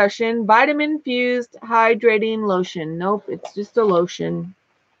Cram Session Vitamin Fused Hydrating Lotion. Nope, it's just a lotion.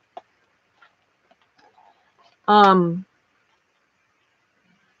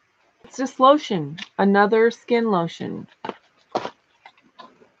 It's just lotion. Another skin lotion.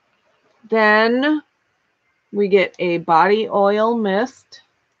 Then we get a body oil mist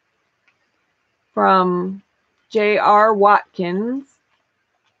from J.R. Watkins.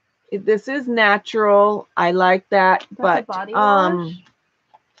 This is natural. I like that. That's a body wash?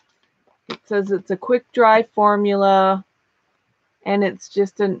 It says it's a quick dry formula and it's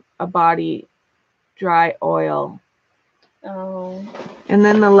just a body dry oil. Oh. And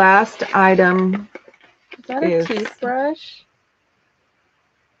then the last item is that a toothbrush?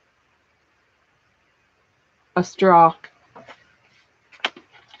 A straw.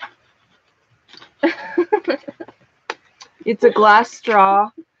 It's a glass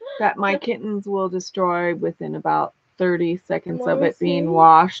straw that my kittens will destroy within about 30 seconds of it being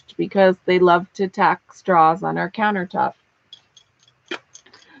washed because they love to tack straws on our countertop.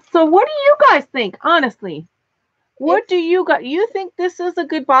 So what do you guys think, honestly? What do you got? You think this is a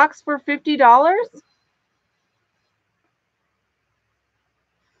good box for $50?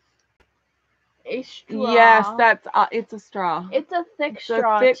 A straw. Yes, that's it's a straw. It's a thick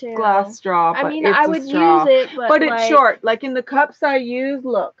straw, a thick glass straw. I mean, I would use it, but it's short. Like in the cups I use,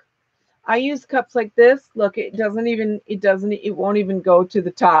 look, I use cups like this. Look, it won't even go to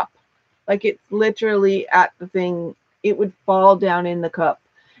the top. Like it's literally at the thing. It would fall down in the cup.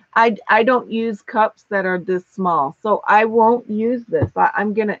 I don't use cups that are this small, so I won't use this.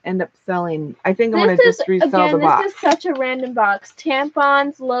 I'm gonna end up selling. I think I'm gonna just resell the box. This is such a random box.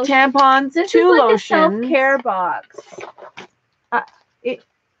 Tampons, lotion. Tampons, this 2 is like lotions. A self-care box.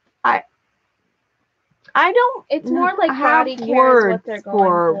 I don't. It's more like body care is what they're going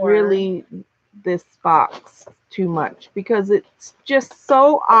for. Really, this box too much because it's just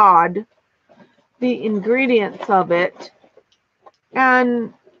so odd. The ingredients of it,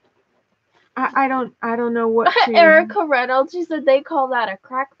 and I don't know what to... Erica Reynolds, she said they call that a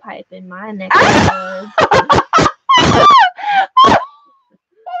crack pipe in my neck of the woods.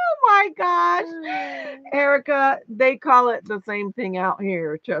 Oh my gosh. Erica, they call it the same thing out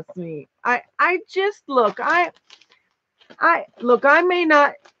here, trust me. I just look, I may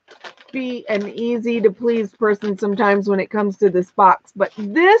not be an easy to please person sometimes when it comes to this box, but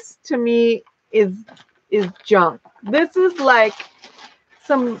this to me is junk. This is like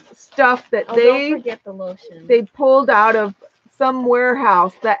some stuff that don't forget the lotion. They pulled out of some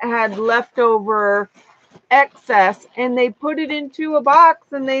warehouse that had leftover excess and they put it into a box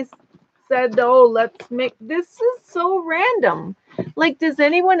and they said, oh, let's make this. Is so random. Like, does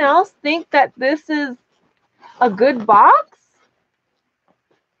anyone else think that this is a good box?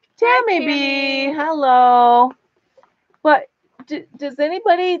 Tammy B, hello. But does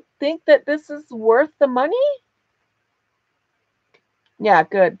anybody think that this is worth the money? Yeah,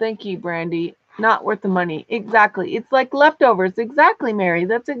 good. Thank you, Brandy. Not worth the money. Exactly. It's like leftovers. Exactly, Mary.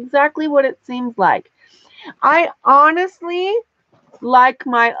 That's exactly what it seems like. I honestly like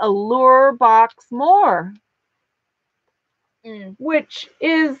my Allure box more. which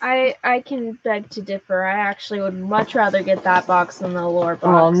is... I can beg to differ. I actually would much rather get that box than the lure box.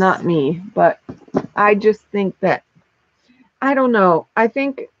 Well, not me, but I just think that, I don't know. I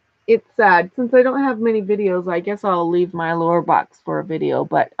think it's sad. Since I don't have many videos, I guess I'll leave my lure box for a video.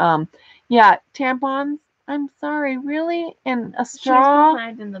 But yeah, tampons, I'm sorry, really? And a straw? She's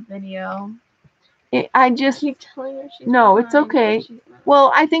behind in the video. I just keep telling her she's no, behind, it's okay.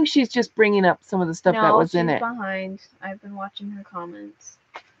 Well, I think she's just bringing up some of the stuff that was in it. No, she's behind. I've been watching her comments.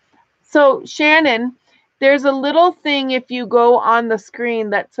 So, Shannon, there's a little thing if you go on the screen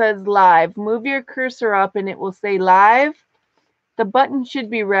that says live. Move your cursor up and it will say live. The button should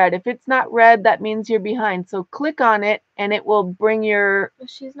be red. If it's not red, that means you're behind. So click on it and it will bring your But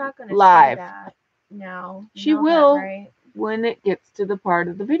she's not going to live. see that now. She will when it gets to the part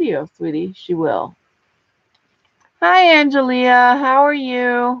of the video, sweetie. She will. Hi, Angelia. How are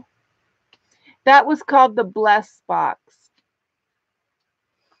you? That was called the bless box.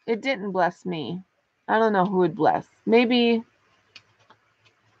 It didn't bless me. I don't know who would bless. Maybe.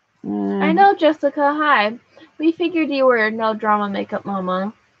 I know, Jessica. Hi. We figured you were no drama makeup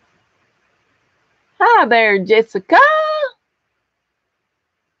mama. Hi there, Jessica.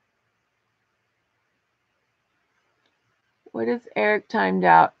 What is Eric timed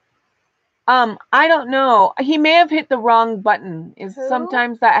out? I don't know. He may have hit the wrong button.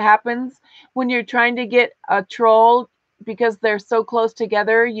 Sometimes that happens when you're trying to get a troll because they're so close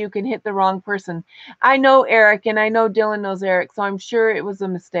together, you can hit the wrong person. I know Eric and I know Dylan knows Eric, so I'm sure it was a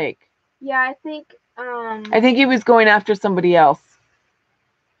mistake. Yeah, I think he was going after somebody else.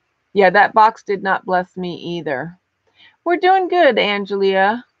 Yeah, that box did not bless me either. We're doing good,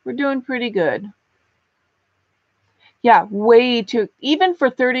 Angelia. We're doing pretty good. Yeah, way too, even for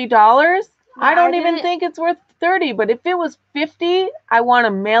 $30, I don't even think it's worth 30, but if it was 50, I want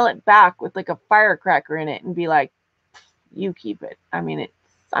to mail it back with like a firecracker in it and be like, you keep it. I mean,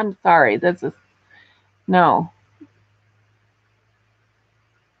 I'm sorry, this is, no.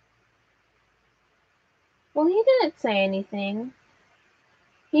 Well, he didn't say anything.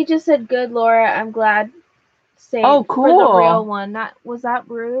 He just said, good, Laura, I'm glad. Oh, cool. For the real one. Was that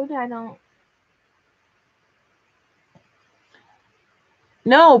rude? I don't.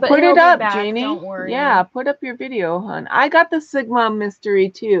 No, put it up, Jeannie. Don't worry. Yeah, put up your video, hon. I got the Sigma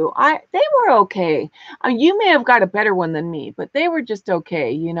mystery too. They were okay. You may have got a better one than me, but they were just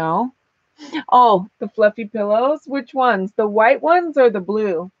okay, you know. Oh, the fluffy pillows. Which ones? The white ones or the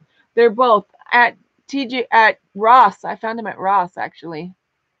blue? They're both at Ross. I found them at Ross actually.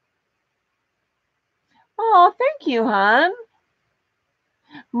 Oh, thank you, hon.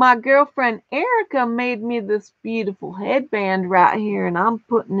 My girlfriend Erica made me this beautiful headband right here, and I'm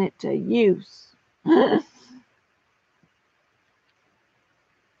putting it to use.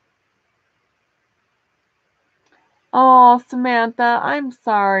 Oh, Samantha, I'm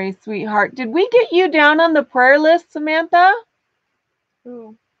sorry, sweetheart. Did we get you down on the prayer list, Samantha?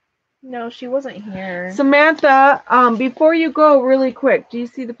 Ooh. No, she wasn't here. Samantha, before you go, really quick, do you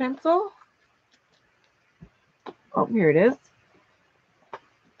see the pencil? Oh, here it is.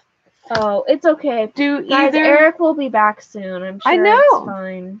 Oh, it's okay. Guys, Eric will be back soon. I'm sure it's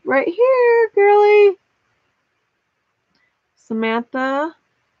fine. Right here, girly. Samantha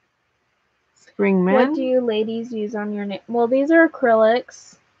Springman. What do you ladies use on your nails? Well, these are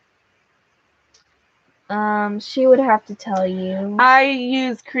acrylics. She would have to tell you. I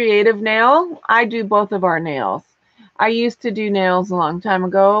use Creative Nail. I do both of our nails. I used to do nails a long time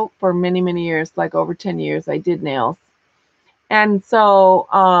ago. For many, many years, like over 10 years, I did nails. And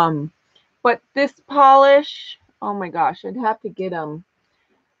so, but this polish, oh my gosh, I'd have to get them.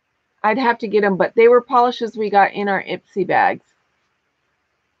 But they were polishes we got in our Ipsy bags.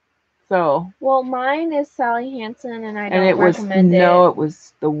 So. Well, mine is Sally Hansen, and I don't recommend it. No, it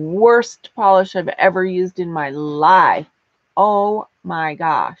was the worst polish I've ever used in my life. Oh my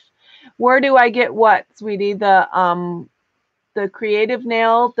gosh. Where do I get what, sweetie? The Creative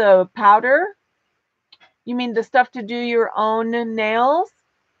Nail, the powder? You mean the stuff to do your own nails?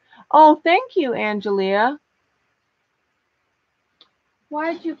 Oh, thank you, Angelia.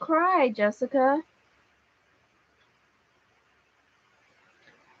 Why did you cry, Jessica?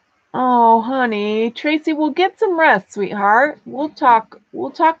 Oh, honey. Tracy, we'll get some rest, sweetheart. We'll talk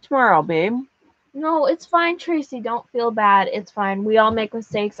tomorrow, babe. No, it's fine, Tracy. Don't feel bad. It's fine. We all make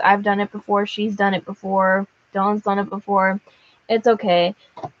mistakes. I've done it before. She's done it before. Dylan's done it before. It's okay.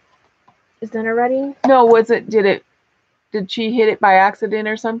 Is dinner ready? No, did she hit it by accident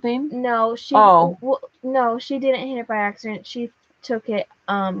or something? No, no, she didn't hit it by accident. She took it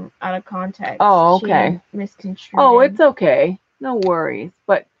out of context. Oh, okay. She misconstrued. Oh, it's okay. No worries.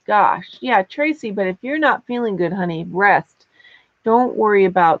 But gosh, yeah, Tracy, but if you're not feeling good, honey, rest. Don't worry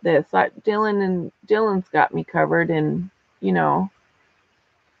about this. Dylan's got me covered, and you know.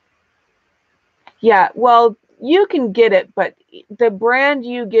 Yeah, well, you can get it, but the brand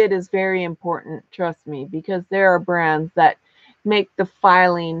you get is very important, trust me, because there are brands that make the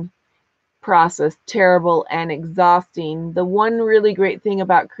filing process terrible and exhausting. The one really great thing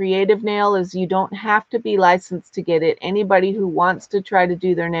about Creative Nail is you don't have to be licensed to get it. Anybody who wants to try to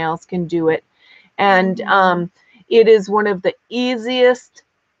do their nails can do it. And it is one of the easiest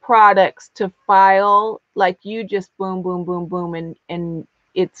products to file. Like, you just boom, boom, boom, boom, and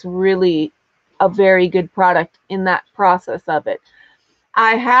it's really a very good product in that process of it.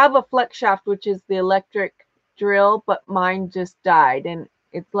 I have a flex shaft, which is the electric drill, but mine just died, and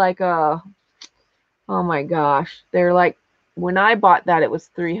it's like oh my gosh, they're like, when I bought that, it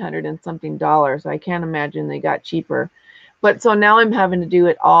was $300 and something. I can't imagine they got cheaper. But so now I'm having to do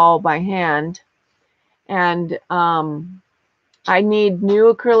it all by hand, and I need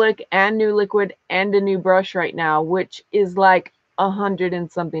new acrylic and new liquid and a new brush right now, which is like $100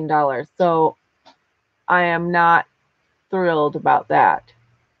 and something. So I am not thrilled about that.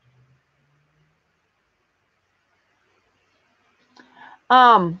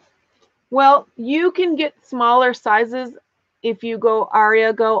 Well, you can get smaller sizes if you go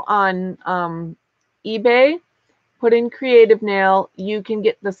on eBay, put in Creative Nail. You can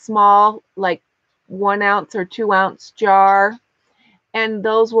get the small, like 1 ounce or 2 ounce jar, and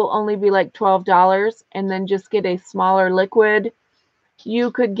those will only be like $12, and then just get a smaller liquid.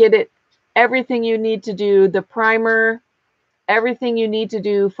 You could get it, everything you need to do, the primer, everything you need to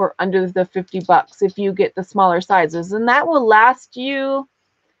do for under the $50 if you get the smaller sizes, and that will last you,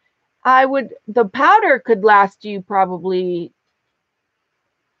 the powder could last you probably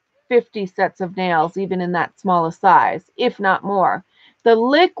 50 sets of nails, even in that smallest size, if not more. The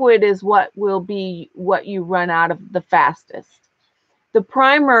liquid is what will be what you run out of the fastest. The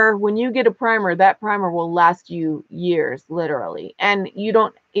primer, when you get a primer, that primer will last you years, literally. And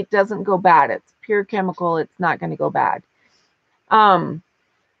it doesn't go bad. It's pure chemical. It's not going to go bad.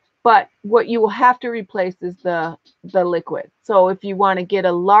 But what you will have to replace is the liquid. So if you want to get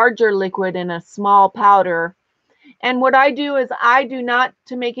a larger liquid and a small powder, and what I do is I do not,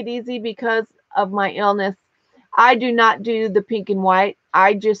 to make it easy because of my illness, I do not do the pink and white.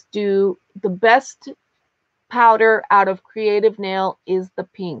 I just do the best powder out of Creative Nail is the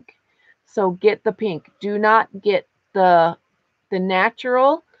pink. So get the pink. Do not get the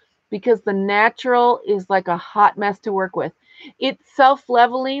natural, because the natural is like a hot mess to work with. It's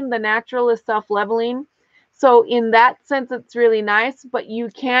self-leveling. The natural is self-leveling. So in that sense, it's really nice, but you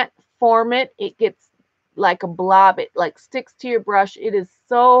can't form it. It gets like a blob. It like sticks to your brush. It is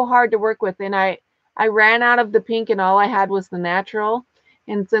so hard to work with. And I ran out of the pink, and all I had was the natural.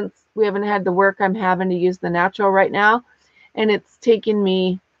 And since we haven't had the work, I'm having to use the natural right now. And it's taken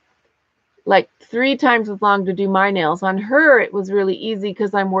me like 3 times as long to do my nails. On her, it was really easy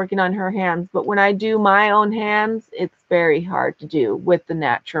because I'm working on her hands. But when I do my own hands, it's very hard to do with the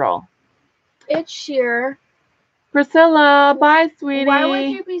natural. It's sheer. Priscilla, bye, sweetie. Why would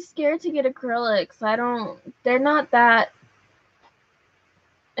you be scared to get acrylics? They're not that,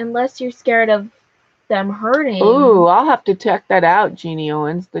 unless you're scared of them hurting. Ooh, I'll have to check that out, Jeannie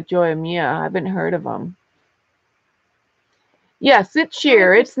Owens, The Joy of Muah. I haven't heard of them. Yes, it's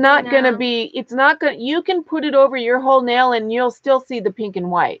sheer. It's not going to be, you can put it over your whole nail and you'll still see the pink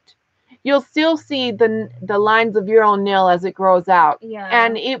and white. You'll still see the lines of your own nail as it grows out. Yeah.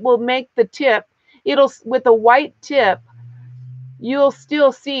 And it will make the tip, with a white tip, you'll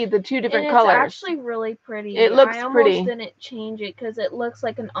still see the 2 different colors. It's actually really pretty. It looks pretty. I almost didn't change it because it looks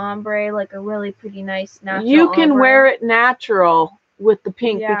like an ombre, like a really pretty, nice natural You can ombre. wear it natural with the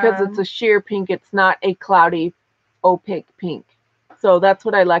pink because it's a sheer pink. It's not a cloudy, opaque pink. So that's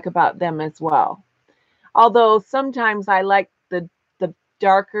what I like about them as well. Although sometimes I like the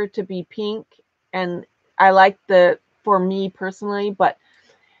darker to be pink, and I like for me personally, but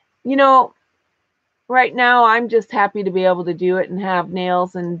you know, right now I'm just happy to be able to do it and have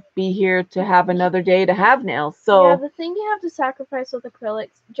nails and be here to have another day to have nails. So yeah, the thing you have to sacrifice with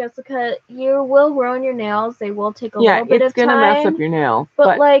acrylics, Jessica, you will ruin your nails. They will take a little bit of time. Yeah, it's gonna mess up your nails.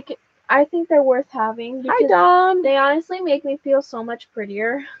 But like, I think they're worth having because hi, Dawn. They honestly make me feel so much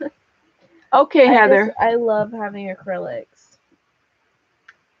prettier. Okay, Heather. I love having acrylics.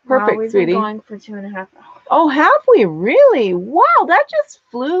 Perfect, wow, we've sweetie. been going for 2.5 hours. Oh, have we really? Wow, that just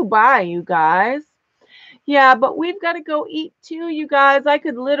flew by, you guys. Yeah, but we've got to go eat too, you guys. I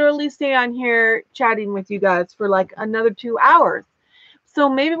could literally stay on here chatting with you guys for like another 2 hours. So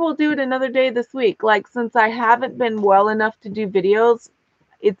maybe we'll do it another day this week. Like, since I haven't been well enough to do videos,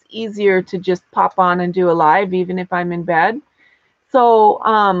 it's easier to just pop on and do a live, even if I'm in bed.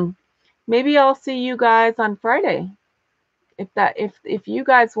 So maybe I'll see you guys on Friday. If you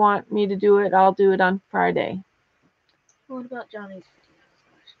guys want me to do it, I'll do it on Friday. What about Johnny's videos?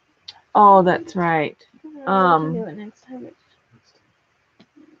 Oh, that's right. We can do it next time.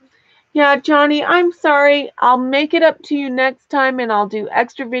 Yeah, Johnny, I'm sorry. I'll make it up to you next time, and I'll do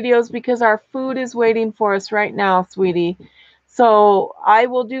extra videos because our food is waiting for us right now, sweetie. So I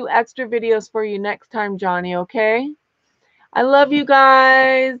will do extra videos for you next time, Johnny, okay? I love you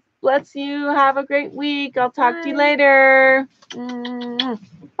guys. Bless you. Have a great week. I'll talk to you later.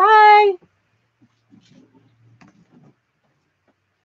 Bye.